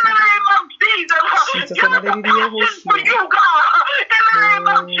 In the name of Jesus. Give us a passion for you, God. In the name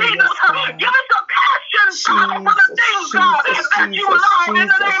of Jesus. Give us a passion, God, for the things, God, that you love. In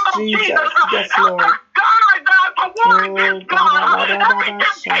the name of Jesus. Help us, God, to war against God. Every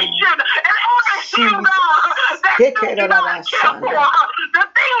temptation and everything, God, that you not care for. The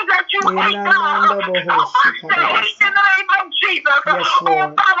things that you hate, God. Help us stay in the name of Jesus. Oh,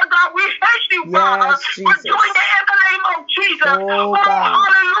 Father God, we thank you, Father, for doing it in the name of Jesus. Oh,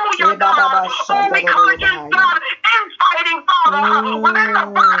 hallelujah, God. Oh, we come against God infighting, Father, within the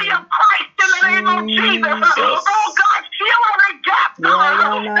body of Christ in the name of Jesus. Oh, God, fill every gap, God,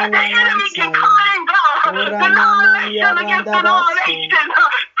 that the enemy can come in, God. Denomination against denomination.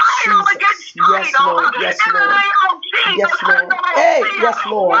 Title against title. In the name of Jesus. Hey, yes,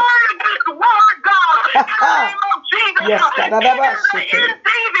 Lord. Word against word, God. In the name of Jesus. Yes, God. In the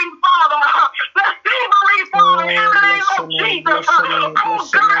deceiving, Father. The thievery, Father, in the name of Jesus. Oh,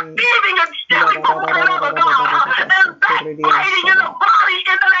 God, thieving and stealing from one another, God. And backbiting in the body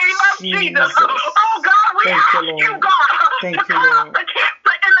in the name of Jesus. Oh, God, we ask you, God, to cut off the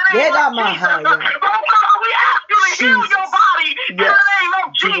cancer in the name of Jesus. Oh, God, we ask you to heal your body in the name of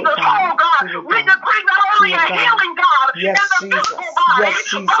Jesus. Oh, God, we decree not only a healing, God, in the physical body,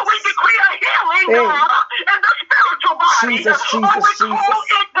 but we decree a healing, God, in the spiritual body. Jesus. Oh, we call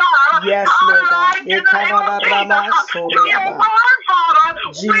it, God. Yes, Lord God. In the name of Jesus. To your word, Father.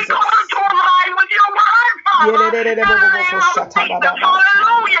 We come into line with your word, Father. In the name of Jesus.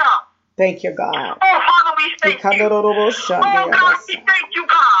 Hallelujah. Thank you, God. Oh, Father, we thank you. Oh, God, we thank you,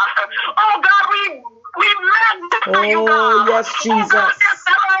 God. Oh, God, we magnify you, God. Oh, yes, Jesus. Oh, God, there's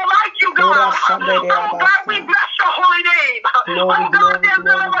none like you, God. Oh, God, we bless your holy name. Oh, God, there's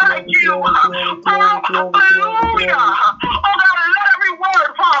none like you. Oh, hallelujah. Oh, God, let every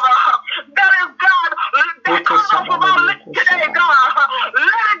word, Father, that is God, that comes off of our lips today, God.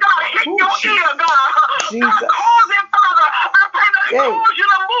 Let it, God, hit your ear, God. God, cause it, Father. I pray that it cause you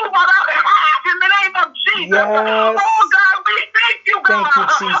to move on our behalf in the name of Jesus. Oh, God, we thank you, God. Thank you,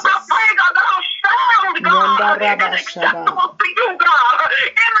 Jesus. I pray, God, that our sound, God, is acceptable to you, God.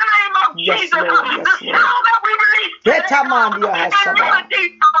 In the name of Jesus. The sound that we release today, God, in unity,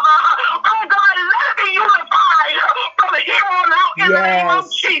 Father. Oh, God, let it be unified from here on out in the name of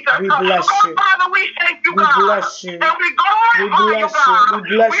Jesus. We bless you. Father, we thank you, God. We bless you. And we glorify you, God. We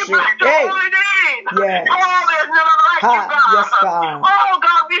bless you. We bless your holy name. Yes. Oh, there's none like you, God. Yes, God. Oh,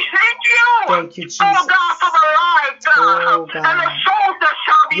 God, we thank you. Thank you, Jesus. Oh, God, for the lives, God. Oh, God. And the souls that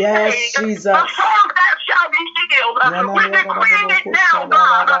shall be Yes, saved. Jesus. The souls that shall be healed. We're decreeing it now,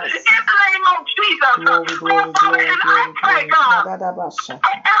 God. In the name of Jesus. Oh, Father, and I pray, God,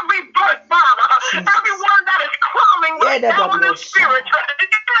 for every birth, Father, everyone that is crawling right now in the spirit, in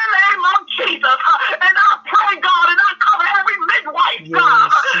the name of Jesus. And I pray, God, and I cover every midwife, God,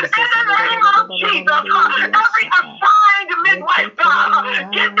 in the name of Jesus. Every assigned midwife, God,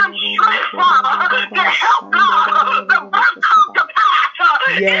 give them strength, Father, to help, God, the birth come to pass,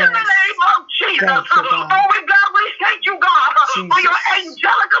 in the name of Jesus. Oh, God, we thank you, God, for your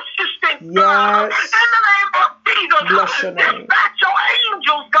angelic assistance, God, in the name of Jesus. Dispatch your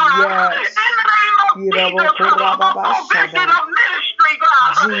angels, God, in the name of Jesus, for provision of ministry,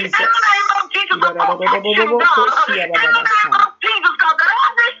 God, in the name of Jesus, for protection, God, in the name of Jesus, God, that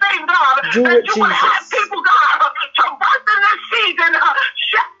everything, God, that you would have people, God, to birth in this season,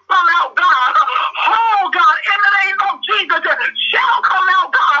 shall come out, God. Oh, God, in the name of Jesus, shall come out,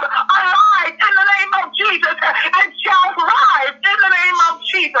 God, alive in the name of Jesus, and shall rise in the name of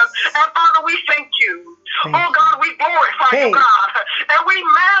Jesus. And Father, we thank you. Oh, God, we glorify you, God, and we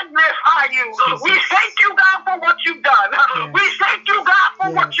magnify you. We thank you, God, for what you've done. We thank you, God, for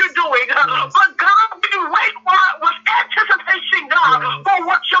what you're doing. But God, we wait with anticipation, God, for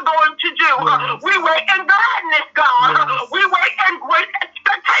what you're going to do. We wait in gladness, God. We wait in great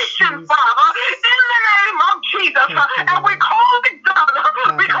expectation, Father, in the name of Jesus. And we call it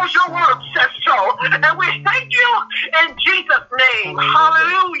done because your word says so. And we thank you in Jesus' name.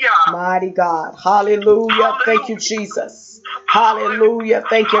 Hallelujah. Mighty God. Hallelujah. Thank you, Jesus. Hallelujah.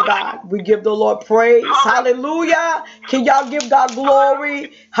 Thank you, God. We give the Lord praise. Hallelujah. Can y'all give God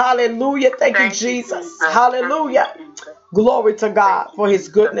glory? Hallelujah. Thank you, Jesus. Hallelujah. Glory to God for his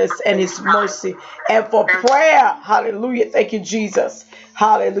goodness and his mercy and for prayer. Hallelujah. Thank you, Jesus.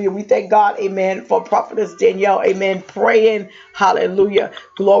 Hallelujah. We thank God, amen, for Prophetess Danielle, amen, praying. Hallelujah.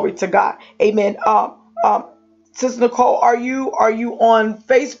 Glory to God. Amen. Sister Nicole, are you on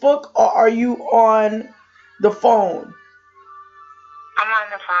Facebook or are you on the phone? I'm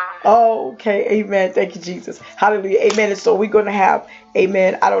on the phone. Oh, okay. Amen. Thank you, Jesus. Hallelujah. Amen. And so we're going to have,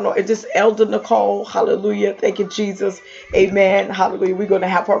 amen, I don't know, it's just Elder Nicole. Hallelujah. Thank you, Jesus. Amen. Hallelujah. We're going to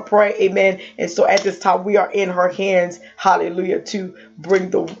have her pray. Amen. And so at this time, we are in her hands. Hallelujah. To bring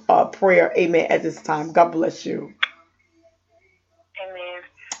the prayer. Amen. At this time. God bless you. Amen.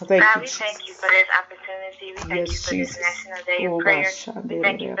 Thank God, you, we Jesus. thank you for this opportunity. We thank you for this National Day of Prayer. We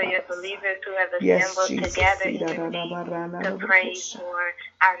thank you for your believers who have assembled together in your name to pray for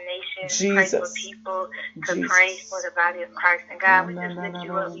our nation, to pray for people, to pray for the body of Christ. And God, we just lift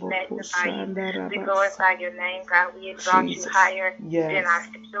you up. We magnify you. We glorify your name, God. We exalt you higher than our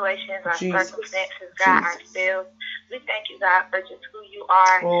situations, our circumstances, God, ourselves. We thank you, God, for just who you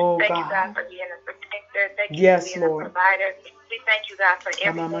are. Thank you, God, for being a protector. Thank you for being a provider. We thank you, God, for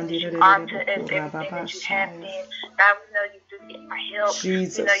everything that you are to us, everything that you have been. God, we know you to be our help. We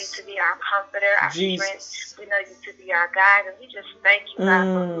know you to be our comforter, our strength. We know you to be our guide. And we just thank you, God,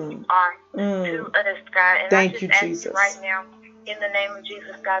 for who you are to us, God. And I just ask you right now, in the name of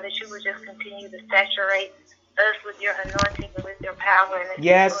Jesus, God, that you would just continue to saturate us with your anointing and with your power. And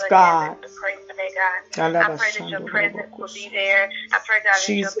yes, God. To pray today, God. I pray that your presence will be there. I pray, God, that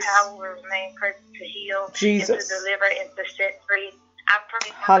your power will remain present to heal and to deliver and to set free. I pray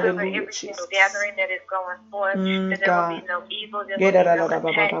to cover every single gathering that is going forth, that there will be no evil, there will be no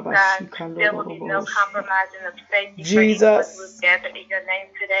attack, God. There will be no compromising of safety for anyone who is gathered in your name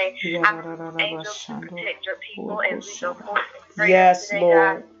today. I pray angels to protect your people as we go forth in prayer today,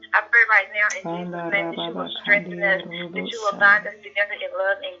 God. I pray right now in Jesus' name that you will strengthen us, that you will bind us together in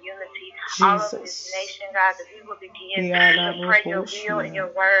love and unity, all over this nation, God, that we will begin to pray your will and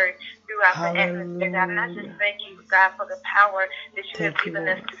your word throughout the atmosphere, God. And I just thank you, God, for the power that you have given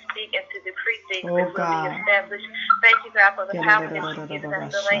us to speak and to decree things that will be established. Thank you, God, for the power that you've given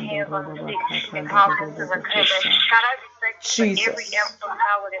us to lay hands on the sick and cause them to recover. God, I just thank you for every ounce of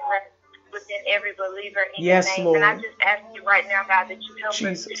power that rests within every believer in your name. Lord. And I just ask you right now, God, that you help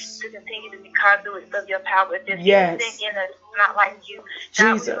us to continue to be conduits of your power. If there's anything in us not like you,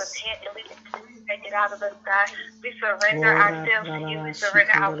 God, we repent and we take it out of us, God. We surrender ourselves to you. We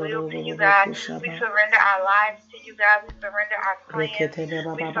surrender our will to you, God. We surrender our lives to you, God. We surrender our plans.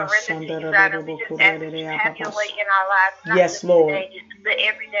 We surrender to you, God. And we just ask that you have your way in our lives. Not just today, but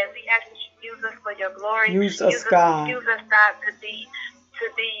every day. We ask that you use us for your glory. Use us, God. Use us, God, to be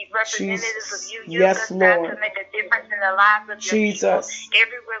representatives of you. Use us, God, to make a difference in the lives of your people.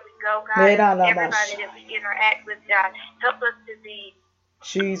 Everywhere we go, God, everybody that we interact with, God, help us to be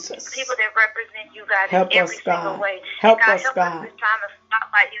people that represent you, God, in every single way. Help God, us, help God. us to shine a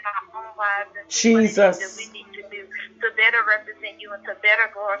spotlight in our own lives and Jesus. What it is that we need to do to better represent you and to better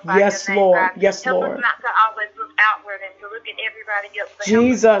glorify yes, your name, Lord. God. Yes, help Lord. us not to always look outward and to look at everybody else, but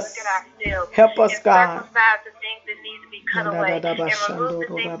Jesus. help us to look at ourselves. Help us, and God. circumcise the things that need to be cut away and remove the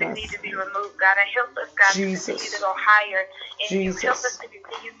things that need to be removed, God. And help us, God, to continue to go higher in you. Help us to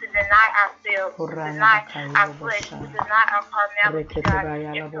continue to deny ourselves, to deny our flesh, to deny our carnality, God,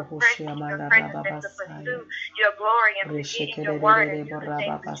 and to press in your presence and to pursue your glory and to get in your word and do the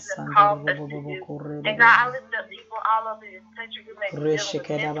things that you have called us to do. And God, I lift up people all over this country who may be dealing with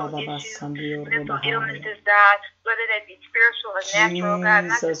mental issues, mental illnesses, God, whether they be spiritual or natural, God.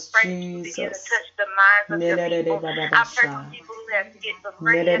 And I just pray that you begin to touch the minds of your people. I pray for people who have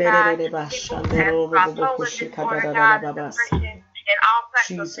schizophrenia, God, people who have bipolar disorder, God, depression, and all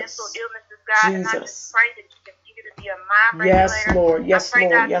types of mental illnesses, God. And I just pray that you continue to be a mind regulator. Yes, Lord. Yes, I pray,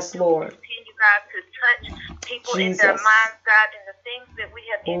 Lord. God, yes, Lord. Continue, God, to touch people in their minds, God, and the things that we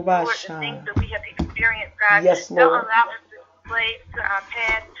have endured, the things that we have experienced, God. Yes, Lord. Don't allow us to be slaves to our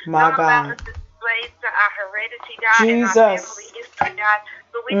past. My Don't God. allow us to be slaves to our heredity, God, Jesus. and our family history, God.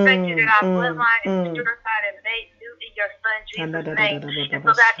 But we thank you that our bloodline is purified and made new in your Son, Jesus' name. And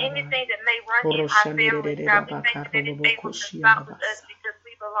so, God, anything that may run in our families, God, we thank you that it's able to stop with us because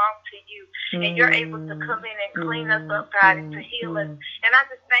we belong to you. And you're able to come in and clean us up, God, and to heal us. And I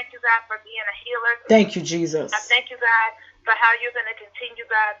just thank you, God, for being a healer. Thank you, Jesus. I thank you, God, for how you're going to continue,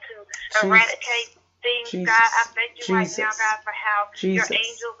 God, to eradicate things, God. I thank you right now, God, for how your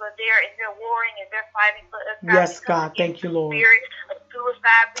angels are there and they're warring and they're fighting for us, God. Yes, God. Thank you, Lord. Spirit of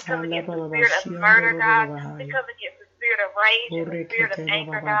suicide. We come against the spirit of murder, God. We come against the spirit of rage and the spirit of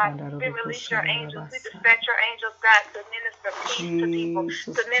anger, God. We release your angels. We dispatch your angels, God, to minister peace to people,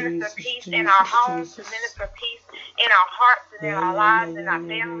 to minister peace in our homes, to minister peace in our hearts and in our lives and our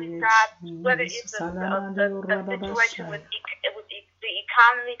families, God. Whether it's a situation with the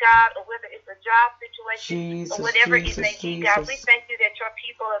economy, God, or whether it's a job situation, or whatever it may be, God, we thank you that your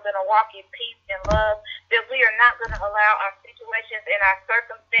people are going to walk in peace and love, that we are not going to allow our situations and our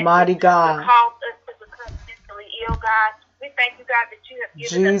circumstances to cause us to become mentally ill, God. We thank you, God, that you have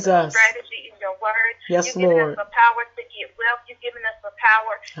given us a strategy in your word. Yes, You've given Lord. us the power to get wealth. You've given us the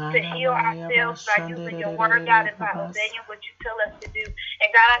power to heal ourselves by using your word, God, and by obeying what you tell us to do. And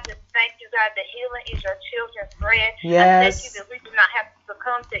God, I just thank you, God, that healing is your children's bread. I thank you that we do not have to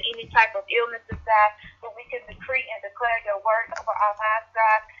succumb to any type of illnesses, God, but we can decree and declare your word over our lives,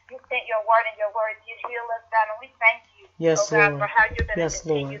 God. You sent your word and your word did heal us, God, and we thank you. Yes, God, for how you're going to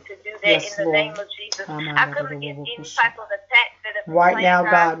continue to do that in the name of Jesus. I come against any type of attack that is right now,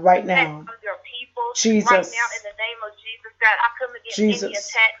 God, right now. From your people, Jesus. right now, in the name of Jesus, God, I come against any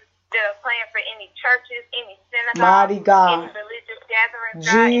attacks that are planned for any churches, any synagogues, any religious gatherings,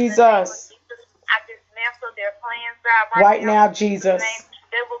 God, Jesus. In the name of Jesus. I dismantle their plans, God, right now, Jesus.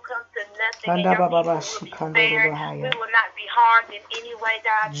 They will come to nothing, and your people will be spared. We will not be harmed in any way,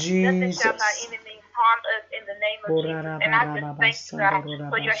 God. Nothing shall by any means harm us in the name of Jesus. And I just thank you, God,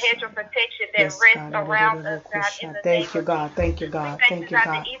 for your hedge of protection that rests around us, God, in the name of Jesus. Thank you, God. Thank you, God,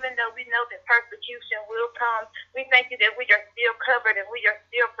 that even though we know that persecution will come, we thank you that we are still covered and we are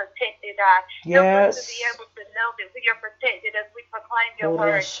still protected, God. Help us to be able to know that we are protected as we proclaim your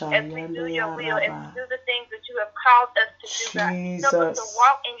word, as we do your will, as we do the things that you have called us to do, God. Help us to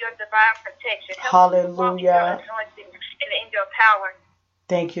walk in your divine protection. Help us to walk in your anointing and in your power.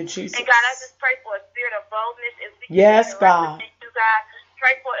 Thank you, Jesus. And God, I just pray for a spirit of boldness as we represent you, God.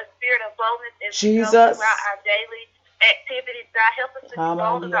 Pray for a spirit of boldness as we go throughout our daily activities. God, help us to be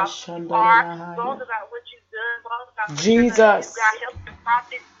bold about who you are, bold about what you've done, bold about what you're going to do. God, help the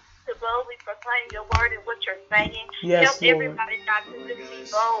prophets to boldly proclaim your word and what you're saying. Help everybody, God, to just be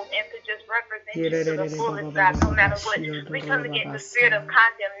bold and to just represent you to the fullest, God, no matter what. We come against the spirit of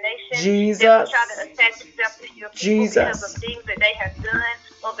condemnation that will try to attach itself to your people because of things that they have done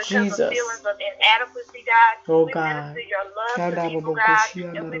or because of feelings of inadequacy, God. We minister your love to people, God,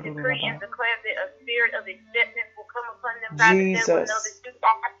 and we decree and declare that a spirit of acceptance will come upon them, God, that they will know that you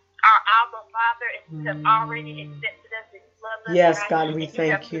are our Abba Father and you have already accepted us and you love us. Yes, God, we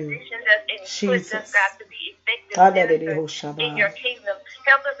thank you. Jesus. Us, God, to be effective in your kingdom.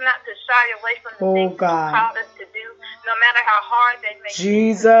 Help us not to shy away from the things that you called us to do, no matter how hard they may be.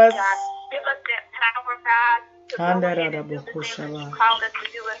 Jesus. God. Give us that power, God, to go ahead and do the things that you called us to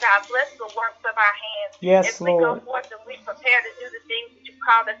do. And God, bless the works of our hands. Yes, as we go forth and we prepare to do the things that you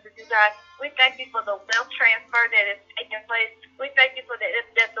called us to do, God. We thank you for the wealth transfer that is taking place. We thank you for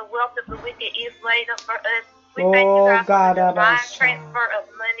that the wealth of the wicked is laid up for us. We thank you, God, for the divine transfer of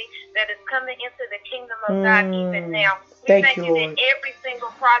money that is coming into the kingdom of God even now. We thank you that every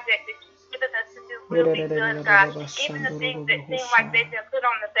single project that you've given us to do will be done, God. Even the things that seem like they've been put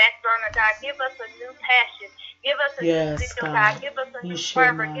on the back burner, God, give us a new passion. Give us a new zeal, God. Give us a new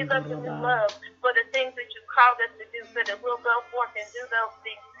fervor. Give us a new love for the things that you called us to do so that we'll go forth and do those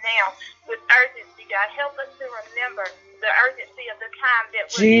things now with urgency, God. Help us to remember the urgency of the time that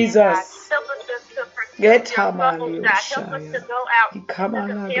we're in, God. Help us to pursue your purpose, God. Help us to go out to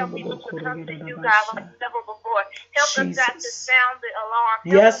compel people to come to you, God, like never before. Help us, God, to sound the alarm.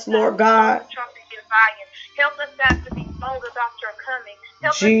 Yes, Lord God. Help us, God, to be bold about your coming.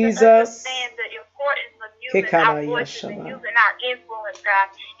 Help us to understand the importance of using our voices and using our influence, God,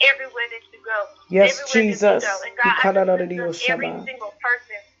 everywhere that you go. Yes, Jesus. And God, I just every single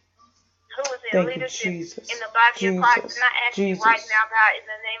person who is in leadership in the body of Christ. And I ask you right now, God, in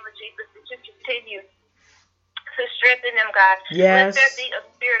the name of Jesus, that you continue to strengthen them, God. Yes. Let there be a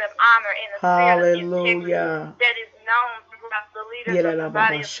spirit of honor and a spirit of integrity that is known throughout the leaders of the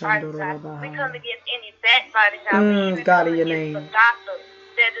body of Christ, God. We come against any backbiting, God. We God, in your name. The name. gossip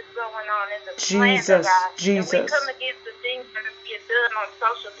that is going on in the Jesus, God. Jesus. And we come against the things that are being done on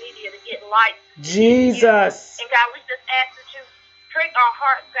social media to get likes. Jesus. And God, we just ask that you prick our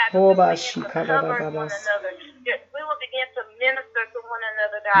hearts, God, that we Oh, will begin to cover one Bashika. another, that we will begin to minister to one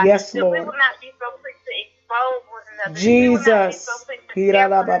another, God, Yes, that we Lord. will not be so quick to expose one another, that we will not be so Jesus. quick to tear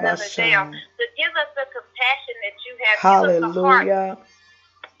one another down, Hiralababasha. to give us the compassion that you have, give us the heart Hallelujah.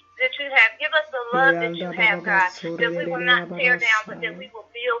 that you have. Give us the love that you have, God, that we will not tear down, but that we will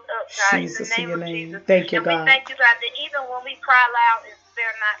build up, God, in the Jesus, in name your of name. Jesus. Thank you, And we God. thank you, God, that even when we cry loud and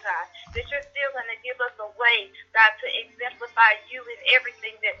spare not, God, that you're still going to give us a way, God, to exemplify you in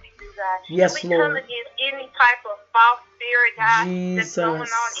everything that we do, God. Yes, and we come Lord. against any type of false spirit, God, that's going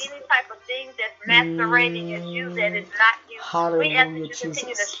Jesus. on, any type of thing that's masquerading as you that is not you. We ask that Hallelujah, you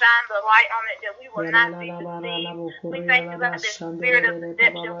continue to Jesus. shine the light on it, that we will not be deceived. We thank you, God, that the spirit of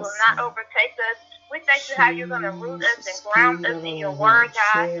deception will not overtake us. We thank you how you're going to root us and ground us in your word,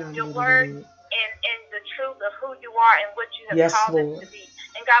 God, your word and the truth of who you are and what you have Yes, called Lord. us to be.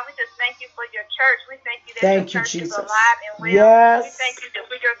 And God, we just thank you for your church. We thank you that Thank you, your church is Jesus. alive and well. Yes. We thank you that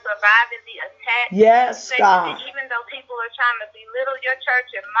we are surviving the attack. Yes, we thank God. you that even though people are trying to belittle your church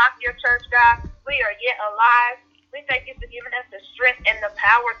and mock your church, God, we are yet alive. We thank you for giving us the strength and the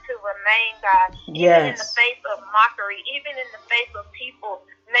power to remain, God. Even in the Yes. face of mockery, even in the face of people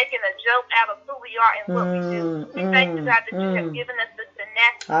making a joke out of who we are and what we do. We thank you, God, that you have given us the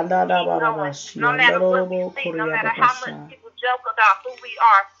tenacity to keep going. No matter what we see, no matter how much people joke about who we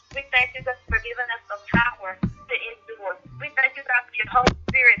are, we thank you, God, for giving us the power to endure. We thank you, God, for your Holy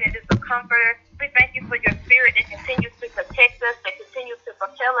Spirit that is a comforter. We thank you for your spirit that continues to protect us, that continues to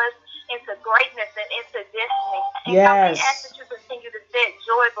propel us into greatness and into destiny. And God, we ask that you continue to set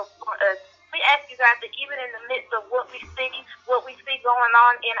joy before us. We ask you, God, that even in the midst of what we see going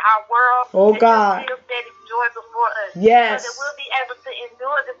on in our world, Oh, that God. you're still setting joy before us. Yes. So that we'll be able to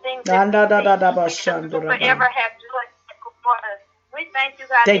endure the things that we see, because we will forever have joy before us. We thank you,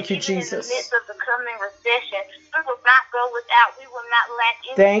 God, Thank that you, even Jesus. in the midst of the coming recession, we will not go without. We will not lack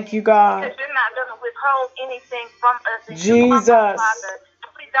anything. Thank you, God. Because you're not going to withhold anything from us. And Jesus. You are our Father.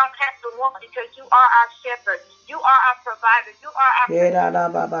 We don't have to want, because you are our shepherd. You are our provider. You are our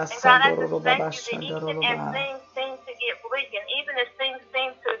protector. And God, I just thank you that even as things seem to get bleak, and even as things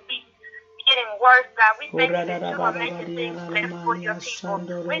seem to be getting worse, God, we thank you that you are making things better for your people.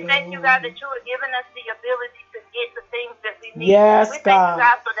 We thank you, God, that you are giving us the ability to get the things that we need. Yes, we thank you, God.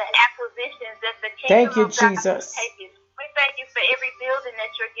 God, for the acquisitions that the Thank you, kingdom of God Jesus. is taking. We thank you for every building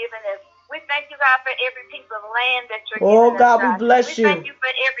that you're giving us. We thank you, God, for every piece of land that you're Oh, giving us, God, we God. bless We thank you. you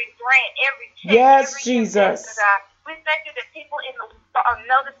for every grant, every check, Yes, every Jesus. investment, God. We thank you that people in the world are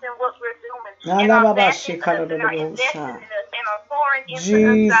noticing what we're doing Na, and na, are ba, ba, backing us and are shikadadadabosha. investing in us and are pouring into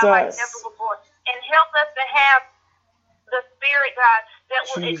us, God, like Jesus. never before. And help us to have the spirit, God, that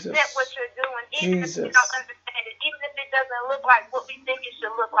will Jesus. accept what you're doing, even if we Jesus. don't understand it, even if it doesn't look like what we think it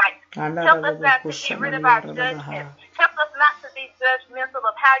should look like. Na, na, Help na, us, na, God, to kusha, get rid of na, our na, na, judgment. na. Help us not to be judgmental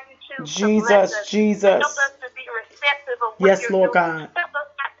of how you choose to bless us. Jesus. Help us to be receptive of what Yes, you're Lord doing. God. Help us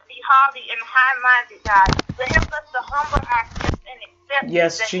not to be haughty and high-minded, God, but help us to humble ourselves and accept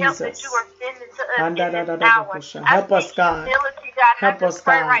Yes, the help that Jesus. you are sending to us Na, na, in na, this na, na, hour. kusha. I Help us, speak God. humility, God, and I Help just us,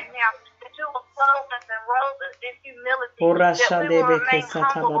 pray God. right now that you will clothe us and robe us in humility, Ora, that we shande, will beke, remain sata,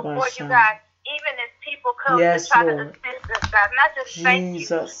 humble baba, before you, sha. God, even as people come Yes, to try to Lord. assist us, God. And I just thank you,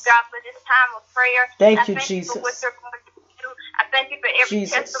 Jesus. God, for this time of prayer. Thank I you, thank you for what Jesus. you're going to do. I thank you for every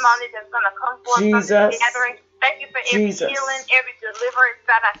Jesus. testimony that's going to come forth from this Jesus. gathering. Thank you for every Jesus. healing, every deliverance,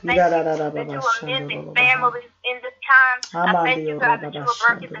 God. I thank you that you are mending families in this time. I thank you, God, that you are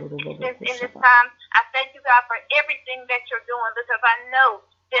birthing decisions in this time. I thank you, God, for everything that you're doing, because I know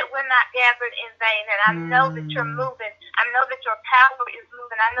that we're not gathered in vain, and I know that you're moving. I know that your power is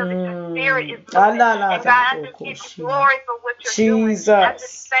moving. I know that your spirit is moving. And God, I just give you glory for what you're doing. I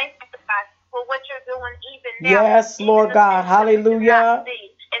just thank you, God, for what you're doing even now. Yes, Lord God. Hallelujah.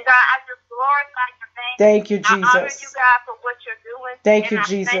 And God, I just glorify your name. Thank you, I honor Jesus. you, God, for what you're doing. Thank you, and I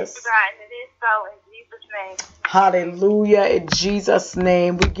Jesus. Thank you, God, and it is so in Jesus' name. Hallelujah. In Jesus'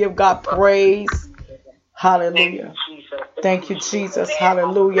 name, we give God praise. Hallelujah. Thank you, Jesus.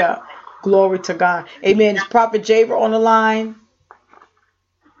 Hallelujah. Glory to God. Amen. Is Prophet Javer on the line?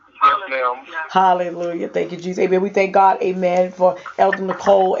 Yes, ma'am. Hallelujah. Thank you, Jesus. Amen. We thank God, amen, for Elder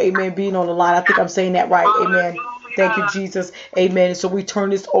Nicole, amen, being on the line. I think I'm saying that right. Amen. Thank you, Jesus. Amen. So we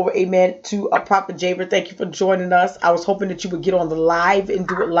turn this over, amen, to Prophet Javer. Thank you for joining us. I was hoping that you would get on the live and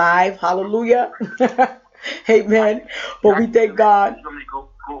do it live. Hallelujah. Amen. But we thank God.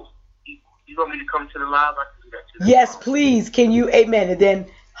 You want me to come to the live? I can do that too. Yes, please. Can you, amen, and then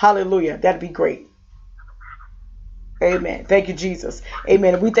hallelujah. That'd be great. Amen. Thank you, Jesus.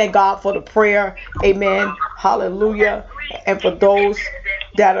 Amen. We thank God for the prayer. Amen. Hallelujah. And for those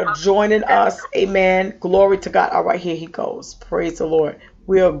that are joining us. Amen. Glory to God. All right, here he goes. Praise the Lord.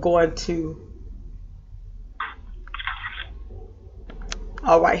 We are going to.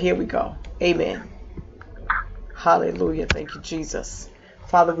 All right, here we go. Amen. Hallelujah. Thank you, Jesus.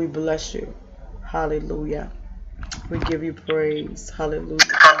 Father, we bless you. Hallelujah. We give you praise. Hallelujah,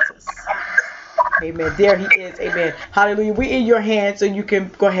 Jesus. Amen. There he is. Amen. Hallelujah. We in your hands, so you can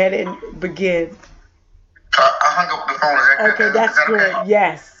go ahead and begin. I hung up the phone. Okay, that's good. Okay?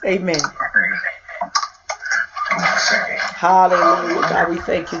 Yes. Amen. Okay. Hallelujah. God, we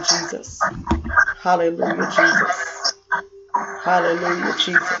thank you, Jesus. Hallelujah, Jesus. Hallelujah,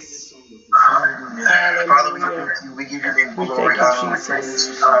 Jesus. Hallelujah. We give you the We glory. thank you,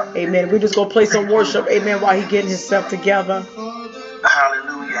 Jesus. Amen. We're just going to play some worship. Amen. While he getting himself together.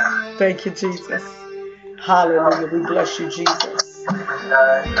 Hallelujah. Thank you, Jesus. Hallelujah. We bless you, Jesus.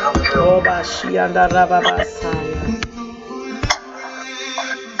 Oh, Bashianda Rababasaya.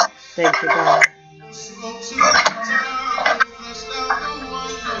 Thank you, God.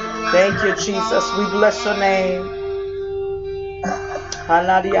 Thank you, Jesus. We bless your name.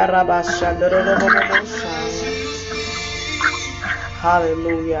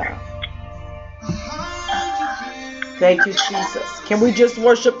 Hallelujah. Thank you, Jesus. Can we just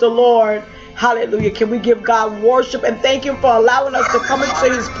worship the Lord? Hallelujah. Can we give God worship and thank him for allowing us to come into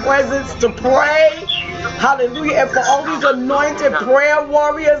his presence to pray? Hallelujah. And for all these anointed prayer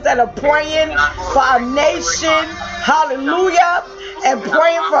warriors that are praying for our nation. Hallelujah. And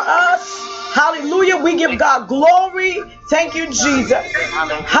praying for us. Hallelujah. We give God glory. Thank you, Jesus.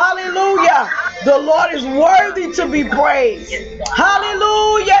 Hallelujah. The Lord is worthy to be praised.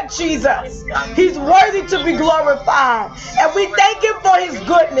 Hallelujah, Jesus. He's worthy to be glorified. And we thank him for his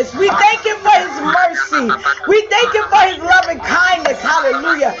goodness. We thank him for his mercy. We thank him for his loving kindness.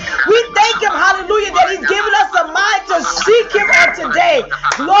 Hallelujah. We thank him, hallelujah, that he's given us a mind to seek him on today.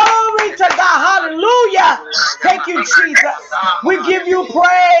 Glory to God. Hallelujah. Thank you, Jesus. We give you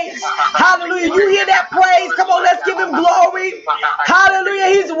praise. Hallelujah. You hear that praise? Come on, let's give him glory. Hallelujah.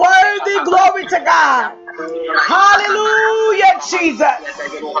 He's worthy. Glory to God. Hallelujah,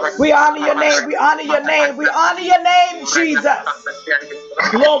 Jesus. We honor your name. We honor your name. We honor your name, Jesus.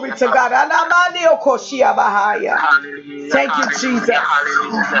 Glory to God. Thank you, Jesus.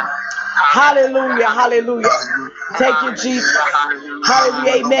 Hallelujah. Hallelujah. Thank you, Jesus.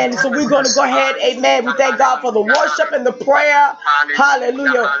 Hallelujah. Amen. So we're going to go ahead. Amen. We thank God for the worship and the prayer.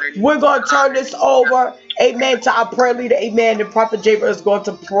 Hallelujah. We're going to turn this over. Amen. To our prayer leader. Amen. And Prophet Jaber is going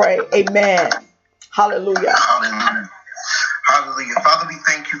to pray. Amen. Hallelujah. Hallelujah. Hallelujah. Father, we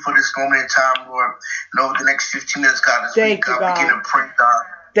thank you for this moment in time, Lord. And over the next 15 minutes, God, as we begin to pray, God.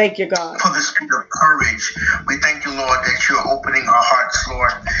 Thank you, God. For the spirit of courage. We thank you, Lord, that you're opening our hearts,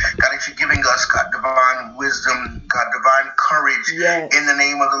 Lord. God, that you're giving us, God, divine wisdom, God, divine courage. Yes. In the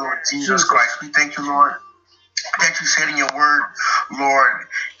name of the Lord Jesus Christ. We thank you, Lord, that you said in your word, Lord,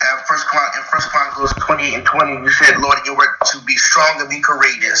 First Chronicles 28 and 20, you said, Lord, in your word, to be strong and be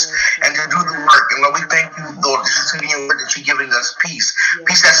courageous and to do the work. And Lord, we thank you, Lord, that you said in your word that you're giving us peace,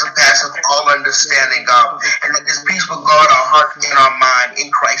 peace that surpasses all understanding, God, and that this peace will guard our heart and our mind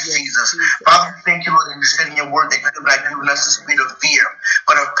in Christ Jesus. Father, we thank you, Lord, that you said in your word that you have not given us the spirit of fear,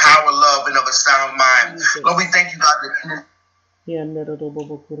 but of power, love, and of a sound mind. Lord, we thank you, God, that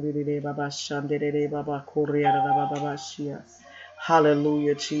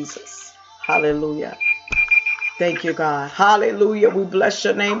hallelujah, Jesus. Hallelujah. Thank you, God. Hallelujah. We bless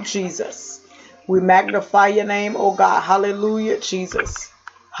your name, Jesus. We magnify your name, oh God. Hallelujah, Jesus.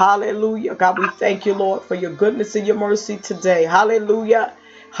 Hallelujah. God, we thank you, Lord, for your goodness and your mercy today. Hallelujah.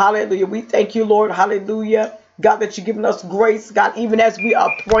 Hallelujah. We thank you, Lord. Hallelujah. God, that you're giving us grace, God, even as we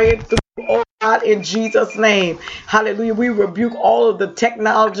are praying through, oh God, in Jesus' name. Hallelujah. We rebuke all of the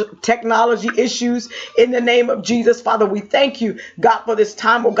technology issues in the name of Jesus. Father, we thank you, God, for this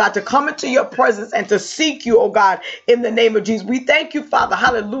time, oh God, to come into your presence and to seek you, oh God, in the name of Jesus. We thank you, Father,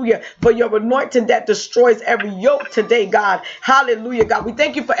 hallelujah, for your anointing that destroys every yoke today, God. Hallelujah, God. We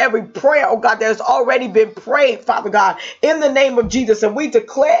thank you for every prayer, oh God, that has already been prayed, Father God, in the name of Jesus. And we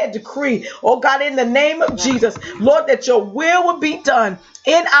declare and decree, oh God, in the name of Jesus, Lord, that your will be done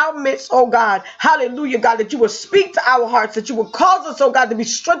in our midst, oh God. Hallelujah, God, that you will speak to our hearts, that you will cause us, oh God, to be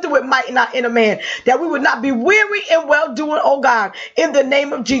strengthened with might in our inner man, that we would not be weary in well doing, oh God, in the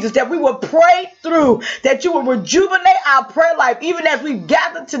name of Jesus, that we will pray through, that you will rejuvenate our prayer life, even as we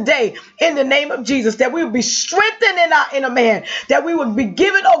gather today in the name of Jesus, that we will be strengthened in our inner man, that we would be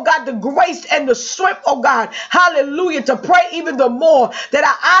given, oh God, the grace and the strength, oh God, hallelujah, to pray even the more, that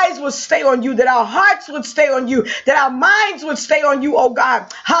our eyes would stay on you, that our hearts would stay on you, that our minds would stay on you, oh God.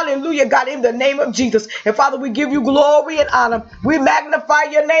 Hallelujah, God, in the name of Jesus. And Father, we give you glory and honor. We magnify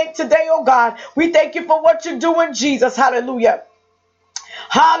your name today, oh God. We thank you for what you're doing, Jesus. Hallelujah.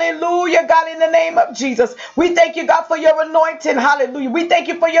 Hallelujah, God, in the name of Jesus. We thank you, God, for your anointing. Hallelujah. We thank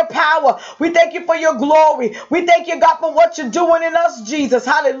you for your power. We thank you for your glory. We thank you, God, for what you're doing in us, Jesus.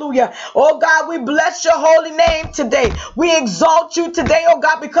 Hallelujah. Oh, God, we bless your holy name today. We exalt you today, oh,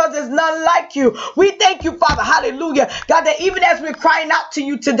 God, because there's none like you. We thank you, Father. Hallelujah. God, that even as we're crying out to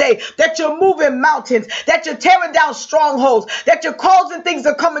you today, that you're moving mountains, that you're tearing down strongholds, that you're causing things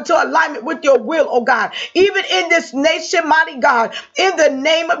to come into alignment with your will, oh, God. Even in this nation, mighty God, in the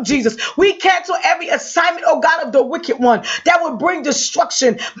name of Jesus, we cancel every assignment, oh God, of the wicked one that would bring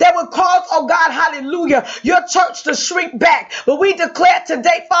destruction, that would cause, oh God, hallelujah, your church to shrink back. But we declare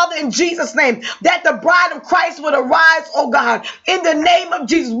today, Father, in Jesus' name, that the bride of Christ would arise, oh God, in the name of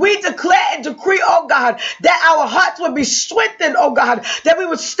Jesus. We declare and decree, oh God, that our hearts would be strengthened, oh God, that we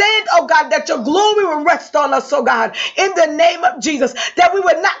would stand, oh God, that your glory will rest on us, oh God, in the name of Jesus, that we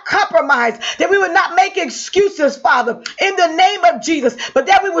would not compromise, that we would not make excuses, Father, in the name of Jesus, but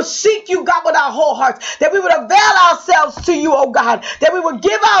that we would seek you, God, with our whole hearts, that we would avail ourselves to you, oh God, that we would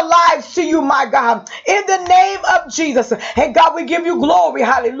give our lives to you, my God, in the name of Jesus. And God, we give you glory,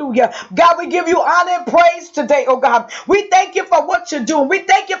 hallelujah. God, we give you honor and praise today, oh God. We thank you for what you're doing. We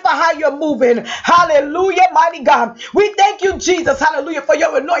thank you for how you're moving, hallelujah, mighty God. We thank you, Jesus, hallelujah, for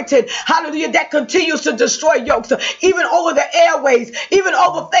your anointing, hallelujah, that continues to destroy yokes, even over the airways, even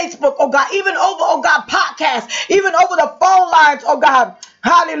over Facebook, oh God, even over, oh God, podcasts, even over the phone lines, oh God.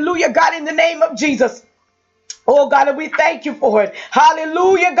 Hallelujah, God, in the name of Jesus. Oh God, and we thank you for it.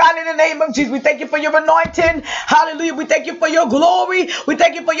 Hallelujah, God, in the name of Jesus. We thank you for your anointing. Hallelujah. We thank you for your glory. We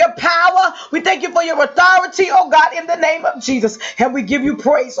thank you for your power. We thank you for your authority, oh God, in the name of Jesus. And we give you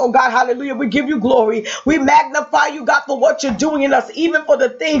praise, oh God. Hallelujah. We give you glory. We magnify you, God, for what you're doing in us, even for the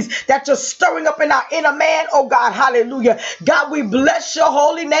things that you're stirring up in our inner man, oh God. Hallelujah. God, we bless your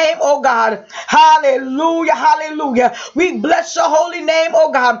holy name, oh God. Hallelujah. Hallelujah. We bless your holy name,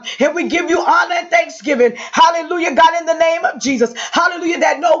 oh God. And we give you honor and thanksgiving. Hallelujah, God, in the name of Jesus. Hallelujah,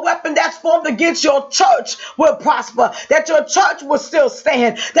 that no weapon that's formed against your church will prosper, that your church will still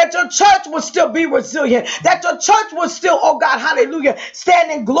stand, that your church will still be resilient, that your church will still, oh God, hallelujah,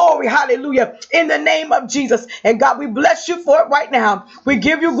 stand in glory, hallelujah, in the name of Jesus. And God, we bless you for it right now. We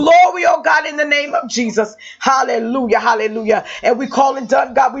give you glory, oh God, in the name of Jesus. Hallelujah, hallelujah. And we call it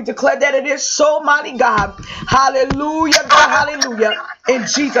done, God. We declare that it is so, mighty God. Hallelujah, God, hallelujah. In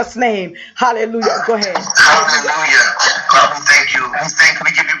Jesus' name, hallelujah. Go ahead. Hallelujah. God, we thank you. We thank you.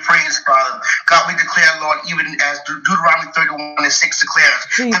 We give you praise, Father. God, we declare, Lord, even as Deuteronomy 31:6 declares,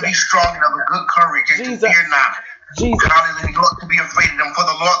 Jesus. to be strong and of a good courage and Jesus. to fear not. Jesus. Hallelujah. Lord, to be afraid of them. For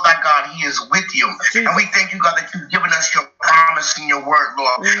the Lord thy God, he is with you. Jesus. And we thank you, God, that you've given us your promise in your word,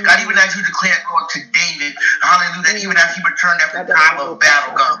 Lord. God, even as you declared, Lord, to David, hallelujah, that even as he returned after time of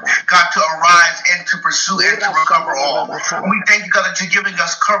battle, God, to arise and to pursue and to recover all. And we thank you, God, that you're giving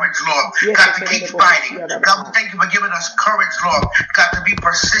us courage, Lord, God, to keep fighting. God, we thank you for giving us courage, Lord, God, to be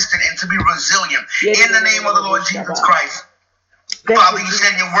persistent and to be resilient. In the name of the Lord Jesus Christ. Father, you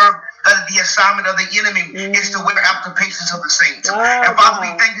said in your word that the assignment of the enemy is to wear out the patience of the saints. And Father, we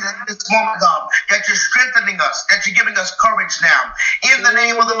thank you that in this moment, God, that you're strengthening us, that you're giving us courage now. In the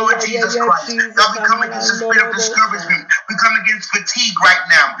name of the Lord Jesus Christ. God, we come against the spirit of discouragement. We come against fatigue right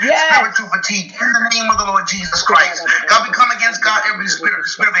now. Spiritual fatigue. In the name of the Lord Jesus Christ. God, we come against, God, every spirit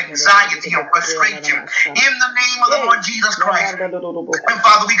of anxiety or frustration. In the name of the Lord Jesus Christ. And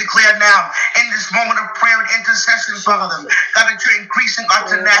Father, we declare now, in this moment of prayer and intercession, Father, God, that you're increasing our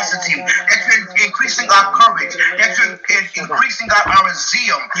tenacity, that you're increasing our courage, that you're increasing our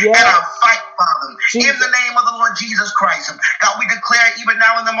zeal and our fight, Father. In the name of the Lord Jesus Christ. God, we declare even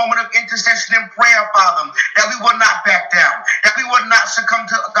now in the moment of intercession and prayer, Father, that we will not back down, that we will not succumb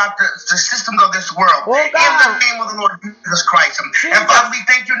to, God, the systems of this world. In the name of the Lord Jesus Christ. And Father, we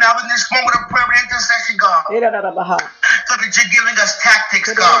thank you now in this moment of prayer and intercession, God. God, that you're giving us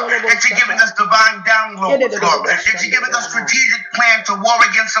tactics, God, that you're giving us divine downloads, Lord, that you're giving us strategic plan to war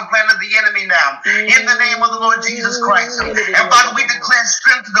against the plan of the enemy now. In the name of the Lord Jesus Christ. And Father, we declare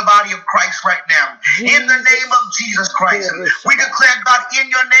strength to the body of Christ right now. In the name of Jesus Christ, we declare, God, in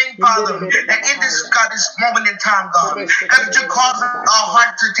your name, Father, that in this, God, this moment in time, God, that you're causing our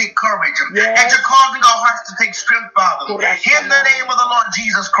hearts to take courage, and you're causing our hearts to take strength, Father. In the name of the Lord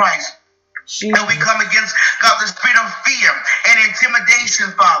Jesus Christ. And we come against, God, the spirit of fear and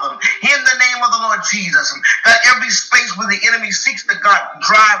intimidation, Father. In the name of the Lord Jesus. God, every space where the enemy seeks to, God,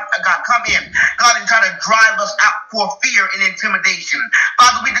 come in, God, and try to drive us out for fear and intimidation.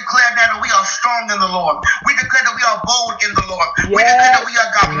 Father, we declare that we are strong in the Lord. We declare that we are bold in the Lord. We declare that we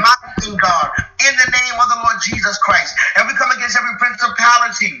are, God, mighty in God. In the name of the Lord Jesus Christ. And we come against every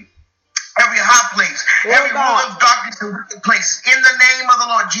principality, every high place, every rule of darkness and wicked place, in the name of the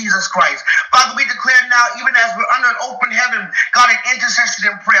Lord Jesus Christ. Father, we declare now, even as we're under an open heaven, God, in intercession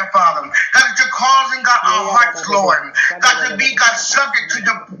and prayer, Father, God, that you're causing, God, our hearts, Lord, God, to be, God, subject to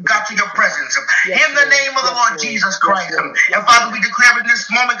your presence, in the name of the Lord Jesus Christ. And Father, we declare in this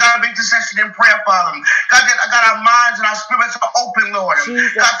moment, God, of intercession and prayer, Father, God, that God, our minds and our spirits are open, Lord,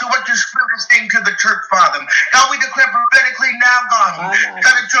 God, to what your spirit is saying to the church, Father. God, we declare prophetically now, God,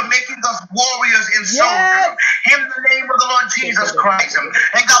 God, that you're making us warriors and soldiers, in the name of the Lord Jesus Christ.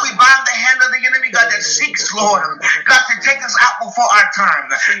 And God, we bind the hand of the enemy, God, that seeks, Lord, God, to take us out before our time.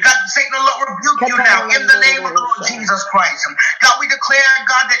 God, Satan, the Lord rebuke you now, in the name of the Lord Jesus Christ. God, we declare,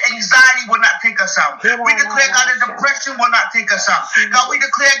 God, that anxiety will not take us out. We declare, God, that depression will not take us out. God, we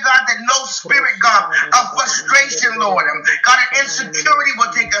declare, God, that no spirit, God, of frustration, Lord, God, and insecurity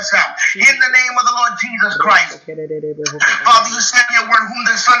will take us out, in the name of the Lord Jesus Christ. Father, you said in your word, whom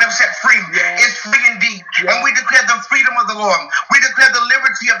the Son has set free is free indeed. And we declare the freedom of the Lord. We declare the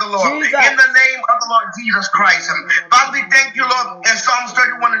liberty of the Lord, in the name of the Lord Jesus Christ. Father, we thank you, Lord, in Psalms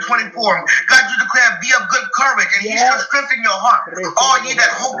 31 and 24. God, you declare, be of good courage, and he shall strengthen your heart, all ye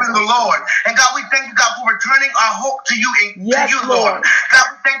that hope in the Lord. And God, we thank you, God, for returning our hope to you, Lord. God,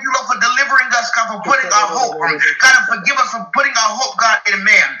 we thank you, Lord, for delivering us, God, for putting our hope, God, and forgive us for putting our hope, God, in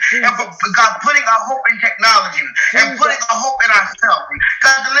man, and for, God, putting our hope in technology, and putting our hope in ourselves.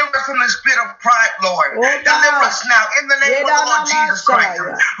 God, deliver us from the spirit of pride, Lord. Deliver us now, in the name of the Lord Jesus Christ.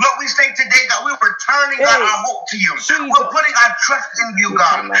 Lord, we say today, God, we're returning, God, our hope to you. We're putting our trust in you,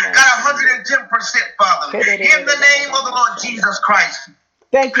 God. God, 110%, Father. In the name of the Lord Jesus Christ.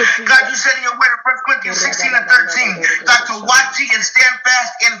 Thank you, Jesus. God, you said in your word in 1 Corinthians 16 and 13, God, to watch ye and stand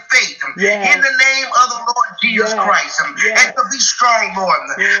fast in faith, in the name of the Lord Jesus Christ, and to be strong, Lord.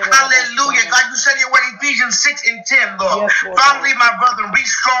 Hallelujah. God, you said in your word in Ephesians 6 and 10, Lord. Finally, my brethren, be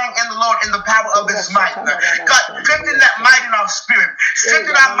strong in the Lord in the power of his might. God, strengthen that might in our spirit.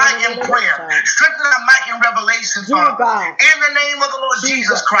 Strengthen our might in prayer. Strengthen our might in revelation, Father. In the name of the Lord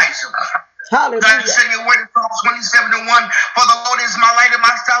Jesus Christ. Hallelujah. God, you said in your word in Psalms 27 and 1, for the Lord is my light and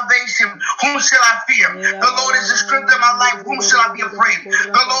my salvation. Whom shall I fear? The Lord is the strength of my life. Whom shall I be afraid?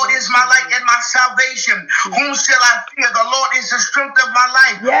 The Lord is my light and my salvation. Whom shall I fear? The Lord is the strength of my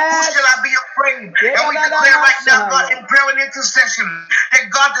life. Whom shall I be afraid? And we declare right now, God, in prayer and intercession,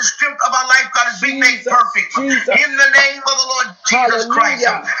 that God, the strength of our life, God, is being made perfect. In the name of the Lord Jesus Christ.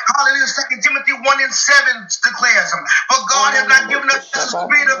 Hallelujah. 2 Timothy 1 and 7 declares, for God has not given us the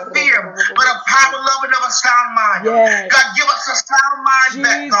spirit of fear, but a power, love, and of a sound mind. God, give us a sound mind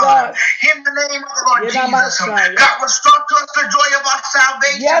back, God. In the name of the Lord Jesus. God, restore to us the joy of our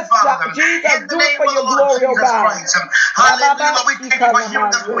salvation, Father. In the name of the Lord Jesus Christ. Hallelujah. Lord, we thank you for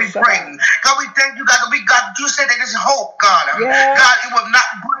hearing us when we pray. God, we thank you, God, that God, you said that this hope, God. God, it will not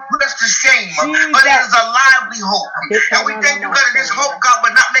put us to shame, but it is a lively hope. And we thank you, God, that this hope, God,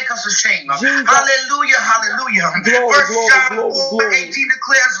 will not make us ashamed. Hallelujah, hallelujah. First John 4:18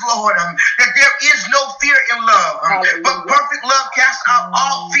 declares, Lord, that there is no fear in love, but perfect love casts out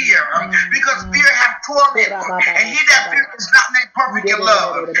all fear, because fear hath torment, and he that fears is not made perfect in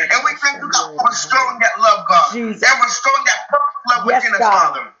love. And we thank you, God, for restoring that love, God, and restoring that perfect love within us,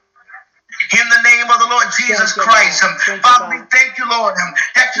 Father. In the name of the Lord Jesus Christ. Father, we thank you, Lord,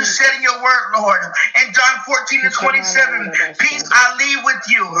 that you said in your word, Lord, in John 14 and 27, peace I leave with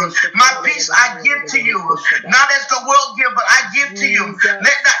you. My peace I give to you. Not as the world gives, but I give to you.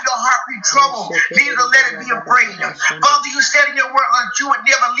 Let not your heart be troubled, neither let it be afraid. Father, you said in your word that you would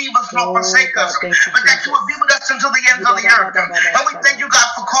never leave us nor forsake us, but that you would be with us until the ends of the earth. And we thank you, God,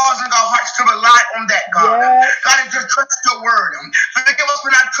 for causing our hearts to rely on that, God. God, and just trust your word. Forgive us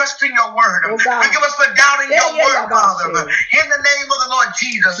for not trusting trusting your word. Forgive us for doubting your word, Father. In the name of the Lord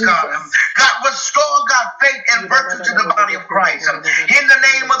Jesus, God. God, restore, God, faith and virtue to the body of Christ. In the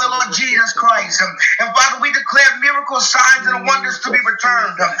name of the Lord Jesus Christ. And Father, we declare miracles, signs, and wonders to be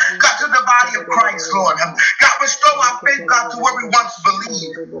returned, God, to the body of Christ, Lord. God, restore our faith, God, to where we once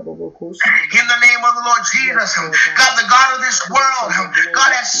believed. In the name of the Lord Jesus, God, the God of this world,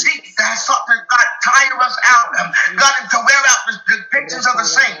 God has sought to, God, tire us out, God, and to wear out the depictions of the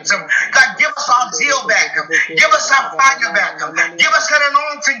saints. God, give us our zeal back. Give us our fire back. Give us an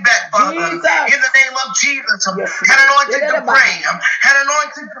anointing back, Father. In the name of Jesus, an anointing to pray, an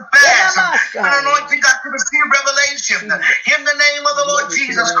anointing to fast, an anointing, God, to receive revelation. In the name of the Lord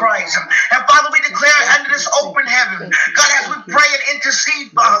Jesus Christ. And Father, we declare under this open heaven, God, as we pray and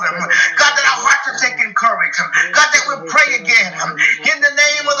intercede, Father, God, that our hearts are taking courage. God, that we pray again. In the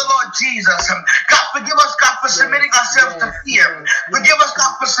name of the Lord Jesus. God, forgive us, God, for submitting ourselves to fear. Forgive us,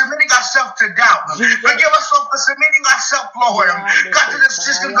 God, for submitting ourselves to doubt. Forgive us, Lord, for submitting ourselves, Lord, God, to the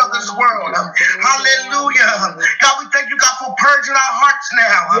systems of this world. Hallelujah. God, we thank you, God, for purging our hearts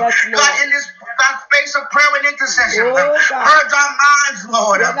now. God, in this space of prayer and intercession. Purge our minds,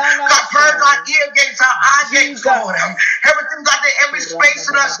 Lord. God, purge our ear gates, our eye gates, Lord. Everything, God, that every space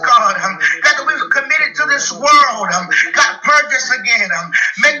in us, God, God, that we've committed to this world. God, purge us again.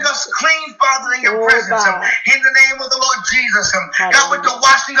 Make us clean, Father, in your presence. In the name of the Lord Jesus. God, with the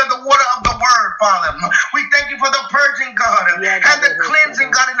washing of the water of the word, Father. We thank you for the purging, God, and the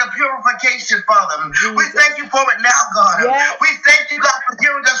cleansing, God, and the purification, Father. We thank you for it now, God. We thank you, God, for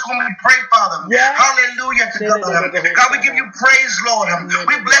hearing us when we pray, Father. Hallelujah to God. God, we give you praise, Lord.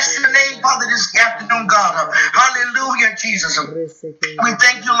 We bless your name, Father, this afternoon, God. Hallelujah, Jesus. We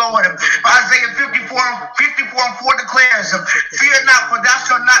thank you, Lord. Isaiah 54:4 declares, fear not, for thou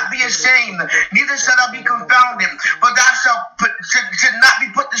shalt not be ashamed, neither shalt thou be confounded, for thou should not be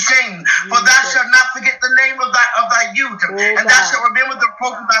put to shame, for thou shalt not forget the name of thy youth, and thou shalt remember the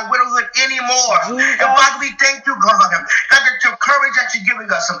approach of thy widowhood anymore. And Father, we thank you, God, that your courage that you're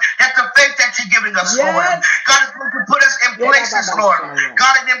giving us, that the faith that you're giving us, Lord. God, is going to put us in places, Lord.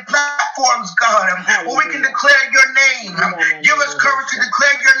 God, and in platforms, God, where we can declare your name. Give us courage to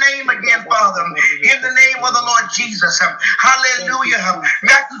declare your name again, Father, in the name of the Lord Jesus. Hallelujah.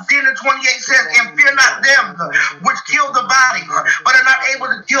 Matthew 10:28 says, and fear not them which kill the body, but are not able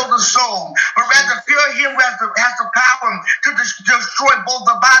to kill the soul, but rather fear him who has the power to destroy both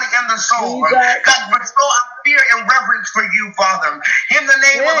the body and the soul. God, restore our fear and reverence for you, Father, in the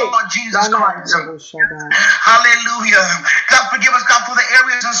name of the Lord Jesus Christ. Hallelujah. God, forgive us, God, for the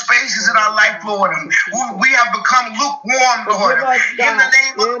areas and spaces in our life, Lord. We have become lukewarm, Lord, in the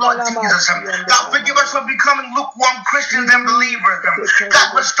name of the Lord Jesus. God, forgive us for becoming lukewarm Christians and believers. God,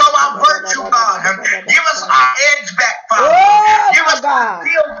 restore our virtue, God. Give us our edge back, Father. Give us our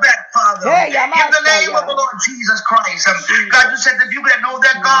field back, Father, in the name of the Lord Jesus Christ. God, you said the people that know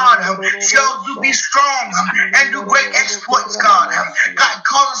their God shall be strong and do great exploits, God. God,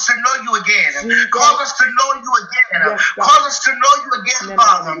 cause us to know you again. Cause us to know you again. Cause us to know you again,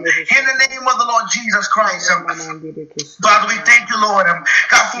 Father, in the name of the Lord Jesus Christ. Father, we thank you, Lord,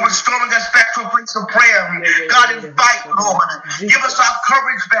 God, for restoring us back to a place of prayer. God, invite, Lord. Give us our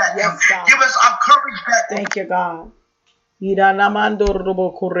courage back. Give us our courage back. Thank you, God.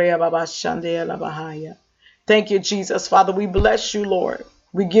 Thank you, Jesus. Father, we bless you, Lord.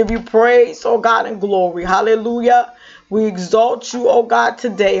 We give you praise, oh God, and glory. Hallelujah. We exalt you, oh God,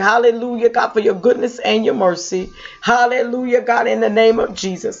 today. Hallelujah, God, for your goodness and your mercy. Hallelujah, God, in the name of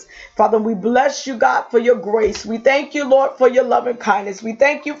Jesus. Father, we bless you, God, for your grace. We thank you, Lord, for your love and kindness. We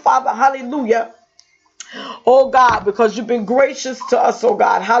thank you, Father, hallelujah, oh God, because you've been gracious to us, oh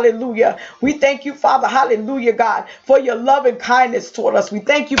God. Hallelujah. We thank you, Father. Hallelujah, God, for your love and kindness toward us. We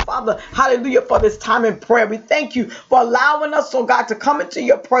thank you, Father. Hallelujah, for this time in prayer. We thank you for allowing us, oh God, to come into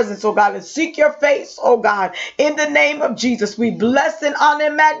your presence, oh God, and seek your face, oh God. In the name of Jesus, we bless and honor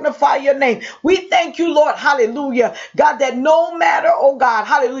and magnify your name. We thank you, Lord. Hallelujah, God, that no matter, oh God,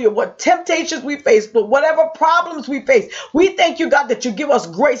 hallelujah, what temptations we face, but whatever problems we face, we thank you, God, that you give us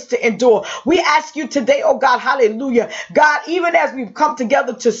grace to endure. We ask you today, oh God, hallelujah, God, even as we've come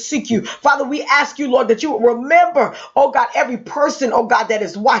together to seek you, Father, we ask you, Lord, that you will remember, oh God, every person, oh God, that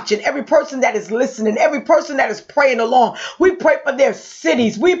is watching, every person that is listening, every person that is praying along. We pray for their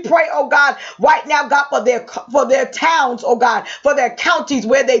cities. We pray, oh God, right now, God, for their towns, oh God, for their counties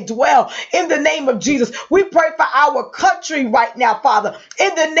where they dwell. In the name of Jesus, we pray for our country right now, Father,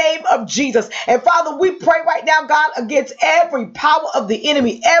 in the name of Jesus. And Father, we pray right now, God, against every power of the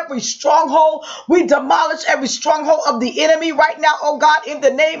enemy, every stronghold. We demolish demolish every stronghold of the enemy right now, oh God, in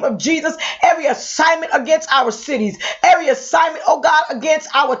the name of Jesus. Every assignment against our cities, every assignment, oh God, against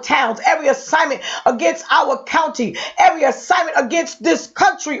our towns, every assignment against our county, every assignment against this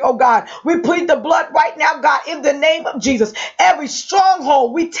country, oh God. We plead the blood right now, God, in the name of Jesus. Every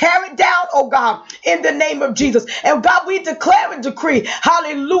stronghold, we tear it down, oh God, in the name of Jesus. And God, we declare and decree,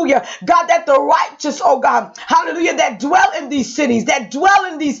 hallelujah, God, that the righteous, oh God, hallelujah, that dwell in these cities, that dwell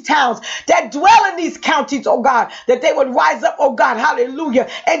in these towns, that dwell in these counties, oh God, that they would rise up, oh God, hallelujah,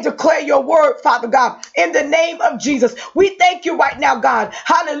 and declare your word, Father God, in the name of Jesus. We thank you right now, God,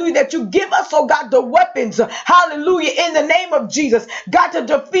 hallelujah, that you give us, oh God, the weapons, hallelujah, in the name of Jesus, God, to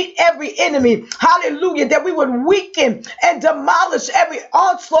defeat every enemy, hallelujah, that we would weaken and demolish every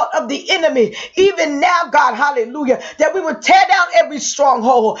onslaught of the enemy, even now, God, hallelujah, that we would tear down every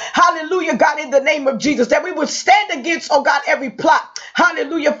stronghold, hallelujah, God, in the name of Jesus, that we would stand against, oh God, every plot,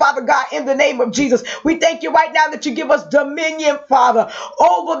 hallelujah, Father God, in the name of Jesus. We thank you right now that you give us dominion, Father,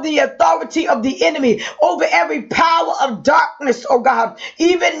 over the authority of the enemy, over every power of darkness, oh God,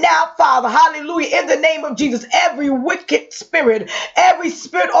 even now, Father, hallelujah, in the name of Jesus, every wicked spirit, every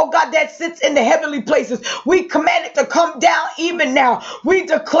spirit, oh God, that sits in the heavenly places, we command it to come down even now. We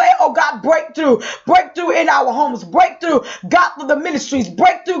declare, oh God, breakthrough in our homes, breakthrough, God, for the ministries,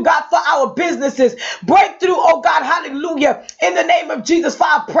 breakthrough, God, for our businesses, breakthrough, oh God, hallelujah, in the name of Jesus, for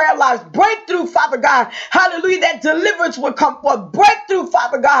our prayer lives, breakthrough, Father God, hallelujah, that deliverance will come forth, breakthrough,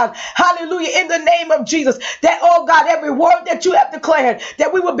 Father God, hallelujah, in the name of Jesus, that, oh God, every word that you have declared,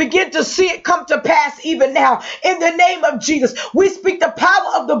 that we will begin to see it come to pass even now, in the name of Jesus. We speak the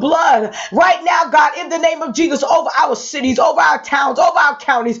power of the blood right now, God, in the name of Jesus, over our cities, over our towns, over our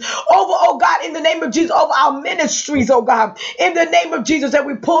counties, over, oh God, in the name of Jesus, over our ministries, oh God, in the name of Jesus, that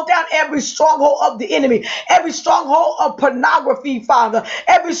we pull down every stronghold of the enemy, every stronghold of pornography, Father,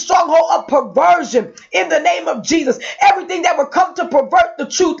 every stronghold of perversion, in the name of Jesus, everything that will come to pervert the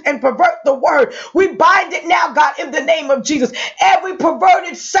truth and pervert the word, we bind it now, God, in the name of Jesus. Every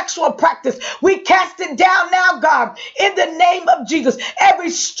perverted sexual practice, we cast it down now, God, in the name of Jesus. Every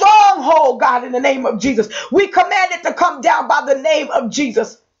stronghold, God, in the name of Jesus, we command it to come down by the name of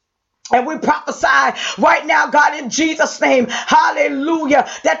Jesus. And we prophesy right now, God, in Jesus' name, hallelujah,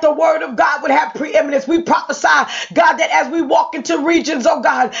 that the word of God would have preeminence. We prophesy, God, that as we walk into regions, oh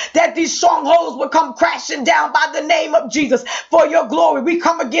God, that these strongholds will come crashing down by the name of Jesus for your glory. We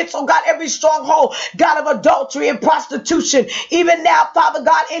come against, oh God, every stronghold, God, of adultery and prostitution. Even now, Father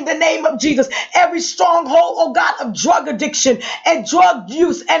God, in the name of Jesus, every stronghold, oh God, of drug addiction and drug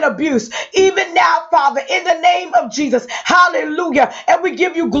use and abuse. Even now, Father, in the name of Jesus, hallelujah. And we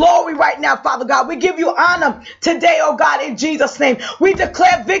give you glory right now, Father God. We give you honor today, oh God, in Jesus' name. We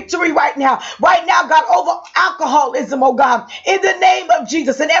declare victory right now, God, over alcoholism, oh God, in the name of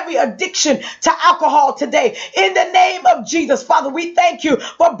Jesus, and every addiction to alcohol today, in the name of Jesus. Father, we thank you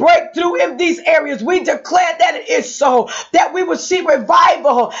for breakthrough in these areas. We declare that it is so, that we will see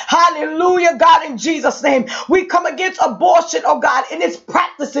revival. Hallelujah, God, in Jesus' name. We come against abortion, oh God, in its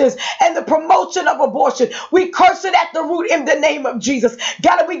practices and the promotion of abortion. We curse it at the root in the name of Jesus.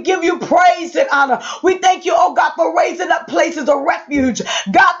 God, we give you praise and honor. We thank you, oh God, for raising up places of refuge,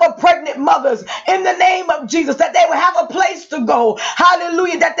 God, for pregnant mothers, in the name of Jesus, that they will have a place to go.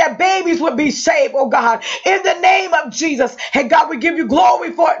 Hallelujah, that their babies would be saved, oh God, in the name of Jesus. And God, we give you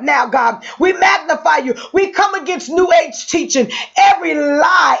glory for it now, God. We magnify you. We come against New Age teaching, every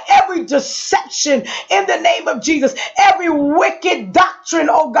lie, every deception, in the name of Jesus, every wicked doctrine,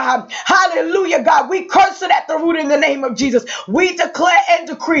 oh God. Hallelujah, God. We curse it at the root in the name of Jesus. We declare and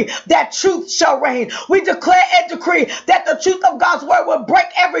decree that truth shall reign. We declare and decree that the truth of God's word will break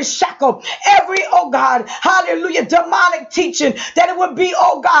every shackle, every, oh God, hallelujah, demonic teaching, that it would be,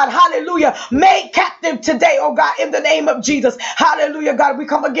 oh God, hallelujah, made captive today, oh God, in the name of Jesus. Hallelujah, God. We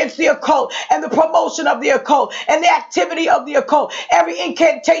come against the occult and the promotion of the occult and the activity of the occult. Every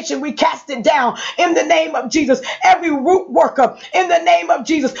incantation, we cast it down in the name of Jesus. Every root worker, in the name of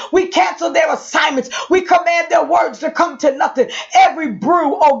Jesus, we cancel their assignments. We command their words to come to nothing. Every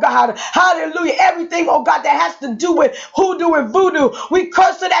brew, oh God, hallelujah, everything, oh God, that has to do with hoodoo and voodoo, we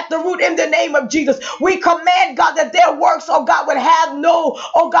curse it at the root in the name of Jesus. We command, God, that their works, oh God, would have no,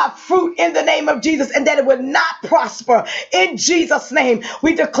 oh God, fruit in the name of Jesus, and that it would not prosper in Jesus' name.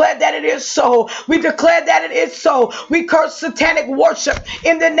 We declare that it is so. We declare that it is so. We curse satanic worship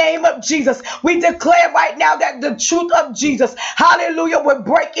in the name of Jesus, we declare right now that the truth of Jesus, hallelujah, will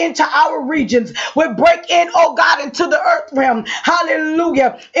break into our regions, will break in, oh God, into the earth realm.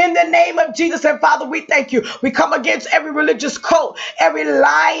 Hallelujah. In the name of Jesus. And Father, we thank you. We come against every religious cult, every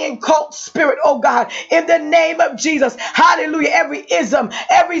lying cult spirit, oh God, in the name of Jesus. Hallelujah. Every ism,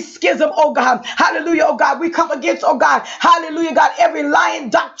 every schism, oh God. Hallelujah, oh God. We come against, oh God, hallelujah, God, every lying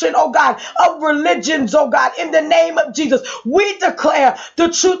doctrine, oh God, of religions, oh God, in the name of Jesus. We declare the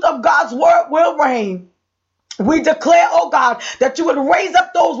truth of God's word will reign. We declare, oh God, that you would raise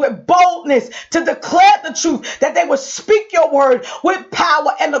up those with boldness to declare the truth, that they would speak your word with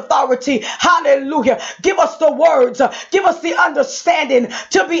power and authority. Hallelujah. Give us the words, give us the understanding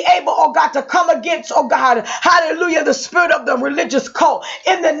to be able, oh God, to come against, oh God, hallelujah, the spirit of the religious cult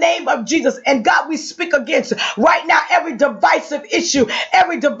in the name of Jesus. And God, we speak against right now every divisive issue,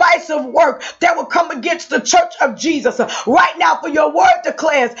 every divisive work that will come against the church of Jesus. Right now, for your word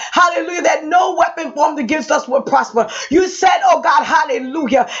declares, hallelujah, that no weapon formed against us will prosper. You said, oh God,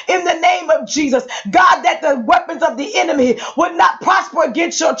 hallelujah, in the name of Jesus, God, that the weapons of the enemy would not prosper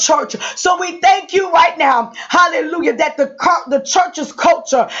against your church. So we thank you right now, hallelujah, that the church's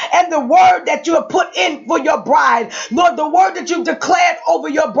culture and the word that you have put in for your bride, Lord, the word that you've declared over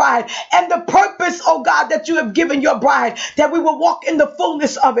your bride and the purpose, oh God, that you have given your bride, that we will walk in the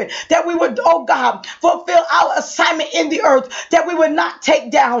fullness of it, that we would, oh God, fulfill our assignment in the earth, that we would not take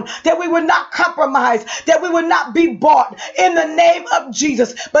down, that we would not compromise, that we would not be bought in the name of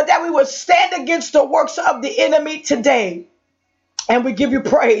Jesus, but that we would stand against the works of the enemy today. And we give you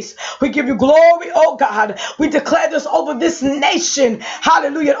praise. We give you glory, oh God. We declare this over this nation.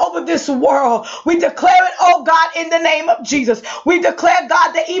 Hallelujah. Over this world. We declare it, oh God, in the name of Jesus. We declare,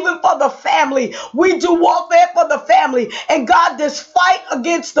 God, that even for the family, we do warfare for the family. And God, this fight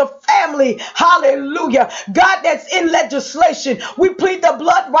against the family, hallelujah, God, that's in legislation, we plead the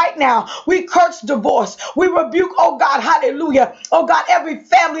blood right now. We curse divorce. We rebuke, oh God, hallelujah, oh God, every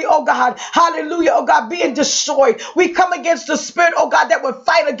family, oh God, hallelujah, oh God, being destroyed. We come against the spirit, oh God, that would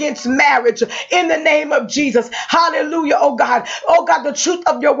fight against marriage in the name of Jesus. Hallelujah, oh God, the truth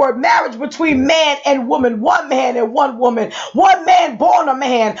of your word, marriage between man and woman, one man and one woman, one man born a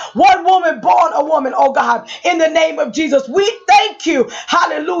man, one woman born a woman, oh God, in the name of Jesus. We thank you,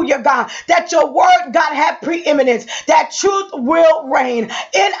 hallelujah, God, that your word, God, have preeminence, that truth will reign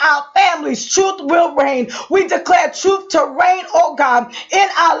in our families, truth will reign. We declare truth to reign, oh God, in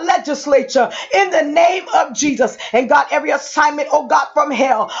our legislature, in the name of Jesus. And God, every assignment, oh God, from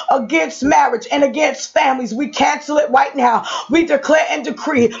hell against marriage and against families, we cancel it right now. We declare and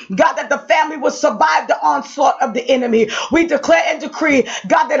decree, God, that the family will survive the onslaught of the enemy. We declare and decree,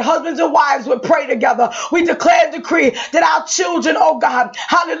 God, that husbands and wives will pray together. We declare and decree that our children, oh God,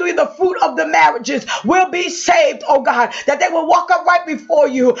 hallelujah, the fruit of the marriages will be saved, oh God, that they will walk up right before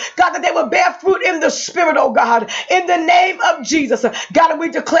you, God, that they will bear fruit in the spirit, oh God, in the name of Jesus. God, and we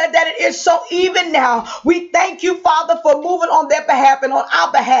declare that it is so even now. We thank you, Father, for moving on their behalf and on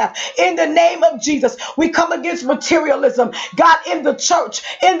our behalf. In the name of Jesus, we come against materialism, God, in the church,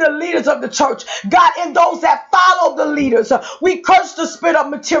 in the leaders of the church, God, in those that follow the leaders. We curse the spirit of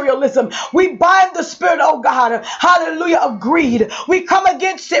materialism. We bind the spirit, oh God, hallelujah, of greed. We come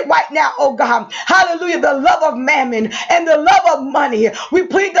against it right now, oh God, hallelujah, the love of mammon and the love of money. We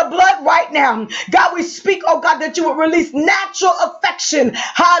plead the blood right now. God, we speak, oh God, that you would release natural affection,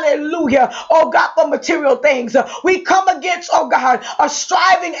 hallelujah, oh God, for material things. We come against, oh God, a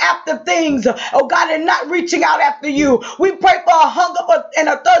striving after things, oh God, and not reaching out after you. We pray for a hunger and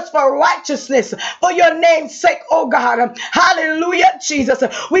a thirst for righteousness for your name's sake, oh God. Hallelujah, Jesus.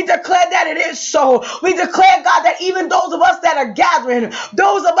 We declare that it is so. We declare, God, that even those of us that are gathering,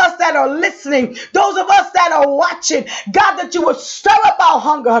 those of us that are listening, those of us that are watching, God, that you would stir up our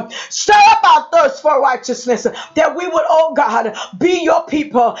hunger, stir up our thirst for righteousness, that we would, oh God, be your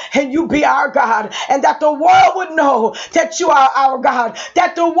people and you be our God, and that the world would know that you are our God,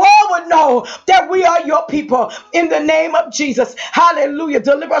 that the world would know that we are your people in the name of Jesus. Hallelujah.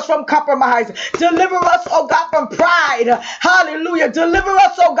 Deliver us from compromise. Deliver us, oh God, from pride. Hallelujah. Deliver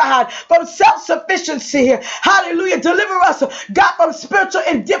us, oh God, from self-sufficiency. Hallelujah. Deliver us, God, from spiritual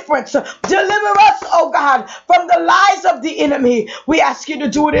indifference. Deliver us, oh God, from the lies of the enemy. We ask you to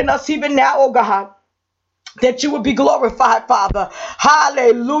do it in us even now, oh God. that you would be glorified, Father.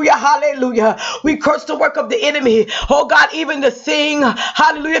 Hallelujah, hallelujah. We curse the work of the enemy. Oh God, even the thing,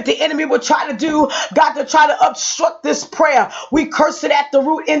 hallelujah, the enemy will try to do, God, to try to obstruct this prayer. We curse it at the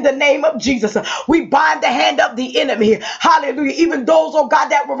root in the name of Jesus. We bind the hand of the enemy. Hallelujah. Even those, oh God,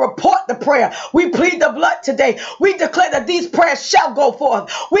 that will report the prayer. We plead the blood today. We declare that these prayers shall go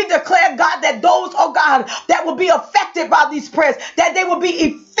forth. We declare, God, that those, oh God, that will be affected by these prayers, that they will be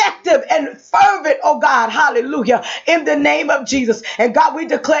effective and fervent, oh God, hallelujah, in the name of Jesus. And God, we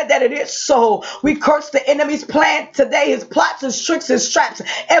declare that it is so. We curse the enemy's plan today, his plots, his tricks, his traps,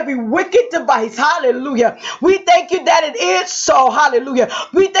 every wicked device, hallelujah. We thank you that it is so, hallelujah.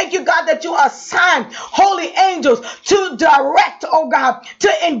 We thank you, God, that you assign holy angels to direct, oh God,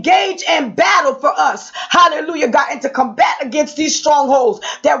 to engage and battle for us, hallelujah, God, and to combat against these strongholds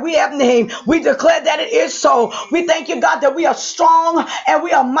that we have named. We declare that it is so. We thank you, God, that we are strong and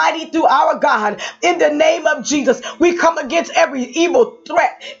we are mighty through our God. In the name of Jesus, we come against every evil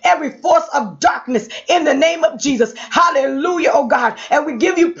threat, every force of darkness in the name of Jesus. Hallelujah, oh God. And we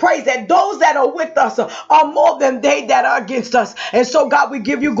give you praise that those that are with us are more than they that are against us. And so, God, we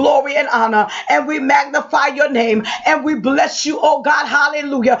give you glory and honor and we magnify your name and we bless you, oh God.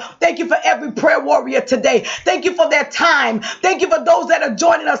 Hallelujah. Thank you for every prayer warrior today. Thank you for their time. Thank you for those that are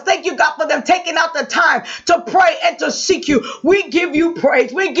joining us. Thank you, God, for them taking out the time to pray and to seek you. We give you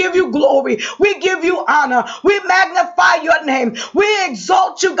praise. We give you glory. We give you honor. We magnify your name. We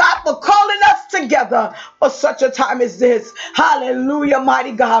exalt you, God, for calling us together for such a time as this. Hallelujah,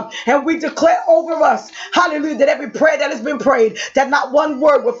 mighty God. And we declare over us, hallelujah, that every prayer that has been prayed, that not one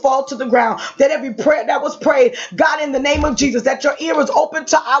word will fall to the ground, that every prayer that was prayed, God, in the name of Jesus, that your ear is open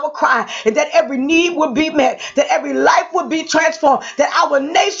to our cry, and that every need will be met, that every life will be transformed, that our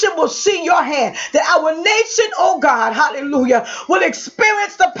nation will see your hand, that our nation, oh God, hallelujah, will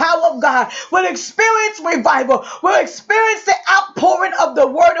experience the power of God, will experience revival, will experience the outpouring of the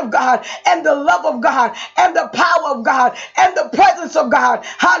word of God and the love of God and the power of God and the presence of God.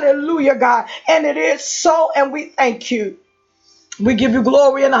 Hallelujah, God. And it is so, and we thank you. We give you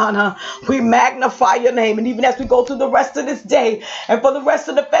glory and honor. We magnify your name. And even as we go through the rest of this day and for the rest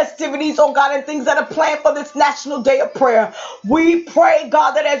of the festivities, oh God, and things that are planned for this National Day of Prayer, we pray,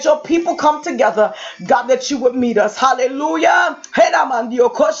 God, that as your people come together, God, that you would meet us. Hallelujah.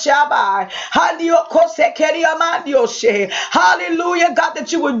 Hallelujah, God,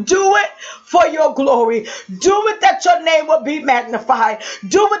 that you would do it for your glory. Do it that your name will be magnified.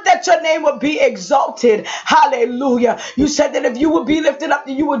 Do it that your name will be exalted. Hallelujah. You said that if you would be lifted up,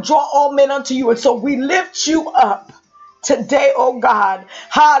 that you would draw all men unto you. And so we lift you up today, oh God.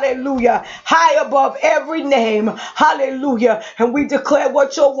 Hallelujah. High above every name. Hallelujah. And we declare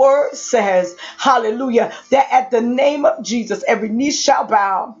what your word says. Hallelujah. That at the name of Jesus, every knee shall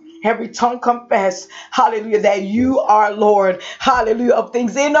bow, every tongue confess, hallelujah, that you are Lord. Hallelujah. Of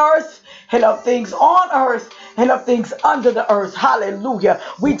things in earth and of things on earth and of things under the earth. Hallelujah.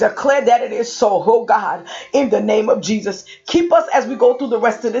 We declare that it is so, oh God, in the name of Jesus. Keep us as we go through the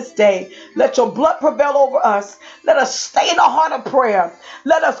rest of this day. Let your blood prevail over us. Let us stay in the heart of prayer.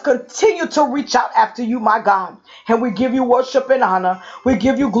 Let us continue to reach out after you, my God. And we give you worship and honor. We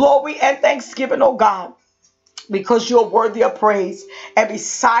give you glory and thanksgiving, oh God, because you're worthy of praise, and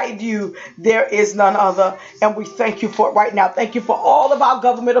beside you there is none other. And we thank you for it right now. Thank you for all of our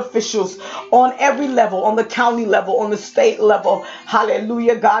government officials on every level, on the county level, on the state level.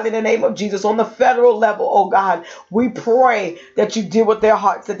 Hallelujah, God, in the name of Jesus, on the federal level, oh God, we pray that you deal with their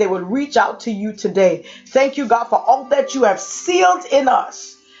hearts, that they would reach out to you today. Thank you, God, for all that you have sealed in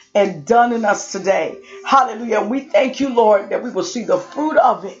us and done in us today. Hallelujah. And we thank you, Lord, that we will see the fruit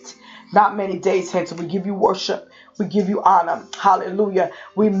of it not many days hence. We give you worship. We give you honor. Hallelujah.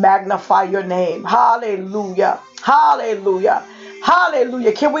 We magnify your name. Hallelujah. Hallelujah.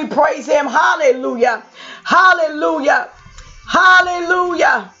 Hallelujah. Can we praise him? Hallelujah. Hallelujah.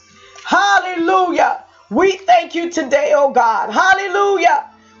 Hallelujah. Hallelujah. We thank you today, oh God. Hallelujah.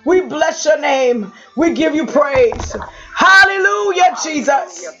 We bless your name. We give you praise. Hallelujah,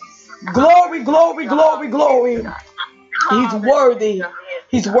 Jesus. Glory, glory, glory, glory. He's worthy.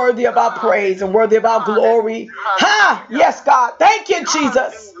 He's worthy of our praise and worthy of our glory. Ha! Yes, God. Thank you,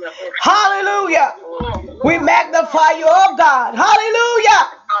 Jesus. Hallelujah. We magnify you, oh God. Hallelujah.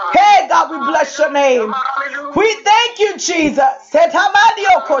 Hey, God, we bless your name. We thank you, Jesus.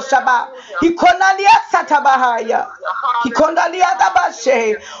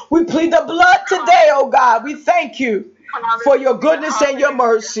 We plead the blood today, oh God. We thank you for your goodness and your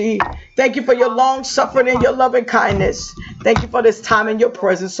mercy. Thank you for your long suffering and your loving kindness. Thank you for this time in your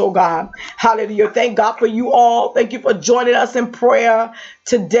presence, oh God. Hallelujah. Thank God for you all. Thank you for joining us in prayer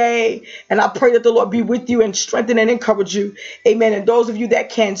today. And I pray that the Lord be with you and strengthen and encourage you. Amen. And those of you that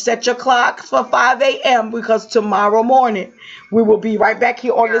can, set your clocks for 5 a.m. because tomorrow morning we will be right back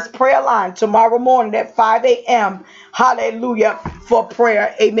here on this prayer line tomorrow morning at 5 a.m. Hallelujah, for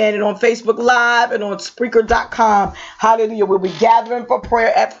prayer. Amen. And on Facebook Live and on Spreaker.com. Hallelujah. We'll be gathering for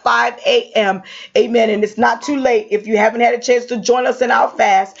prayer at 5 a.m. Amen. And it's not too late. If you haven't had a chance to join us in our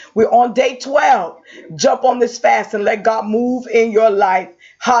fast, we're on day 12. Jump on this fast and let God move in your life.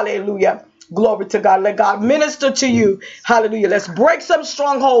 Hallelujah. Glory to God. Let God minister to you. Hallelujah. Let's break some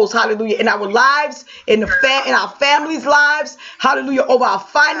strongholds. Hallelujah. In our lives, in our families' lives. Hallelujah. Over our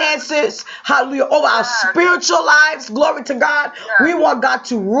finances. Hallelujah. Over our spiritual lives. Glory to God. We want God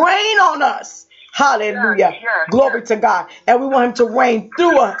to reign on us. Hallelujah. Glory to God. And we want him to reign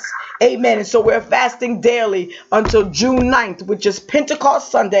through us. Amen. And so we're fasting daily until June 9th, which is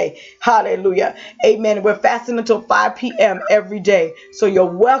Pentecost Sunday. Hallelujah. Amen. We're fasting until 5 p.m. every day. So you're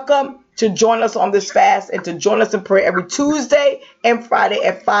welcome to join us on this fast and to join us in prayer every Tuesday and Friday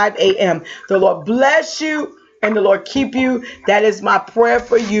at 5 a.m. The Lord bless you and the Lord keep you. That is my prayer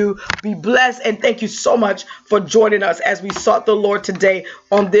for you. Be blessed, and thank you so much for joining us as we sought the Lord today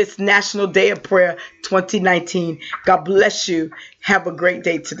on this National Day of Prayer 2019. God bless you. Have a great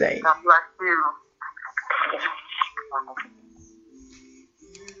day today. God bless you.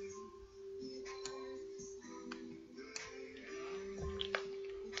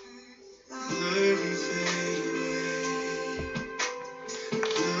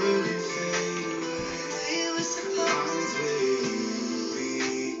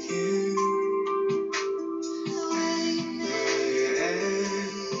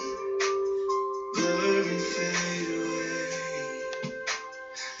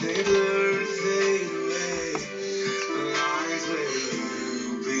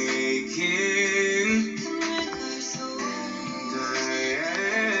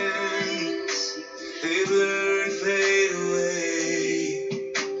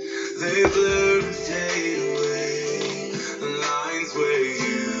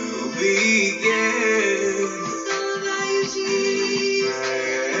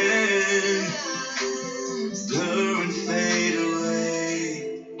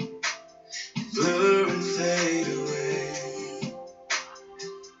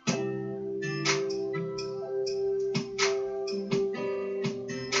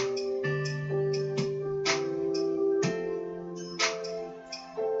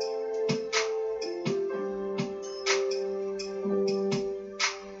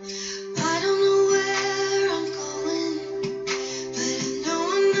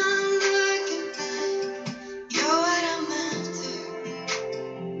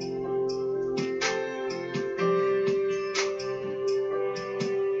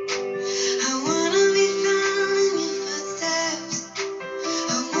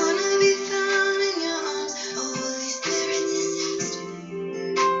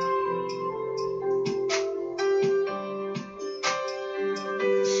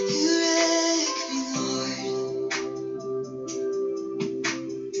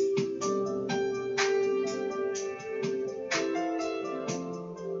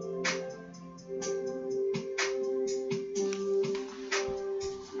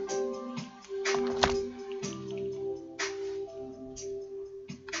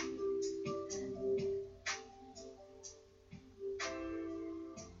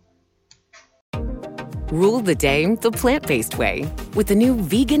 Rule the day the plant-based way with the new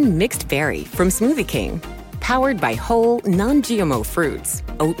vegan mixed berry from Smoothie King. Powered by whole, non-GMO fruits,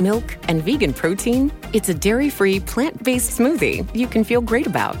 oat milk, and vegan protein, it's a dairy-free, plant-based smoothie you can feel great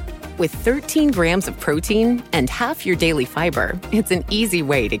about. With 13 grams of protein and half your daily fiber, it's an easy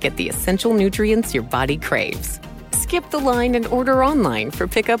way to get the essential nutrients your body craves. Skip the line and order online for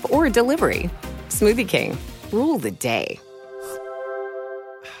pickup or delivery. Smoothie King. Rule the day.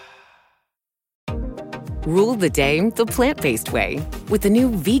 Rule the day the plant-based way with the new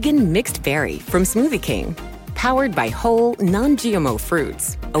vegan mixed berry from Smoothie King. Powered by whole, non-GMO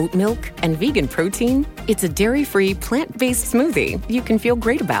fruits, oat milk, and vegan protein, it's a dairy-free, plant-based smoothie you can feel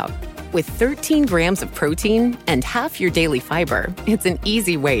great about. With 13 grams of protein and half your daily fiber, it's an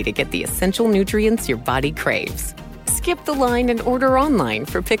easy way to get the essential nutrients your body craves. Skip the line and order online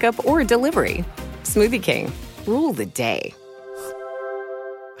for pickup or delivery. Smoothie King. Rule the day.